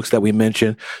those books that we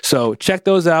mentioned. So check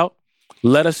those out.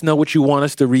 Let us know what you want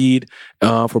us to read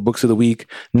for Books of the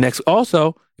Week. Next,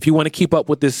 also, if you want to keep up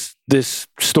with this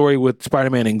story with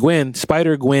Spider-Man and Gwen,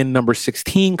 Spider-Gwen number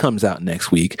 16 comes out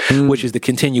next week, which is the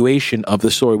continuation of the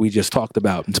story we just talked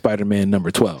about in Spider-Man number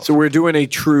 12. So we're doing a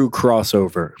true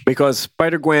crossover because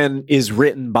Spider-Gwen is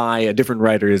written by a different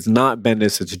writer. It's not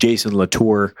Bendis, it's Jason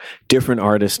Latour, different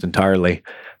artist entirely.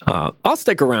 I'll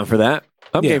stick around for that.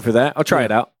 I'm game for that. I'll try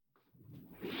it out.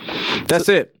 That's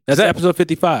it. That's episode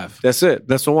 55. That's it.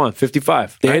 That's the one.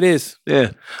 55. There it is.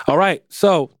 Yeah. All right.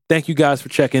 So thank you guys for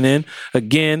checking in.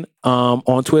 Again,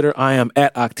 on Twitter, I am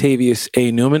at Octavius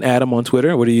A. Newman. Adam on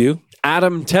Twitter. What are you?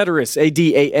 Adam Teterus.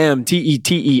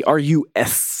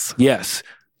 ADAMTETERUS. Yes.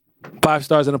 5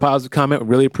 stars and a positive comment.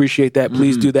 Really appreciate that.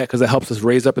 Please do that because it helps us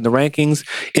raise up in the rankings.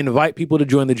 Invite people to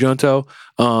join the Junto.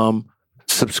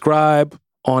 Subscribe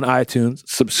on iTunes.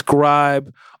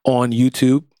 Subscribe on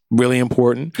YouTube. Really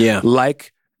important. Yeah.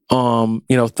 Like,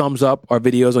 thumbs up our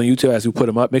videos on YouTube as we put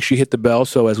them up. Make sure you hit the bell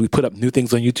so as we put up new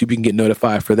things on YouTube, you can get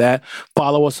notified for that.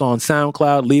 Follow us on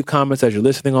SoundCloud. Leave comments as you're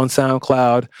listening on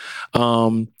SoundCloud.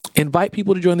 Invite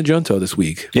people to join the Junto this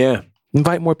week. Yeah.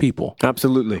 Invite more people.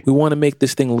 Absolutely. We want to make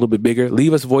this thing a little bit bigger.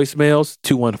 Leave us voicemails,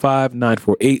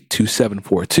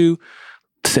 215-948-2742.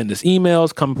 Send us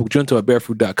emails,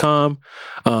 comicbookjunto@barefoot.com.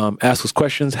 Ask us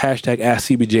questions,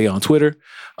 #AskCBJ on Twitter.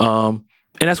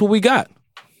 And that's what we got.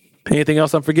 Anything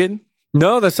else I'm forgetting?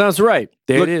 No, that sounds right.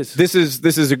 It is. This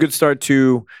is a good start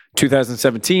to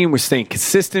 2017. We're staying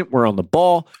consistent. We're on the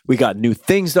ball. We got new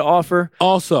things to offer.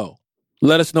 Also,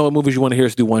 let us know what movies you want to hear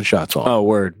us do one-shots on. Oh,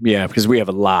 word. Yeah, because we have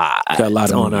a lot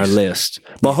of on our list.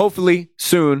 But hopefully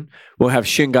soon we'll have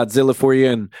Shin Godzilla for you,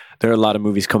 and there are a lot of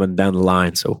movies coming down the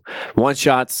line. So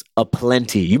one-shots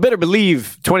aplenty. You better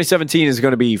believe 2017 is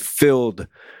going to be filled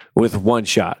with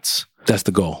one-shots. That's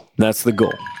the goal. That's the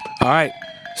goal. All right.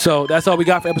 So that's all we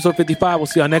got for episode 55. We'll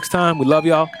see y'all next time. We love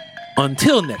y'all.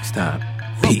 Until next time,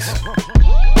 peace.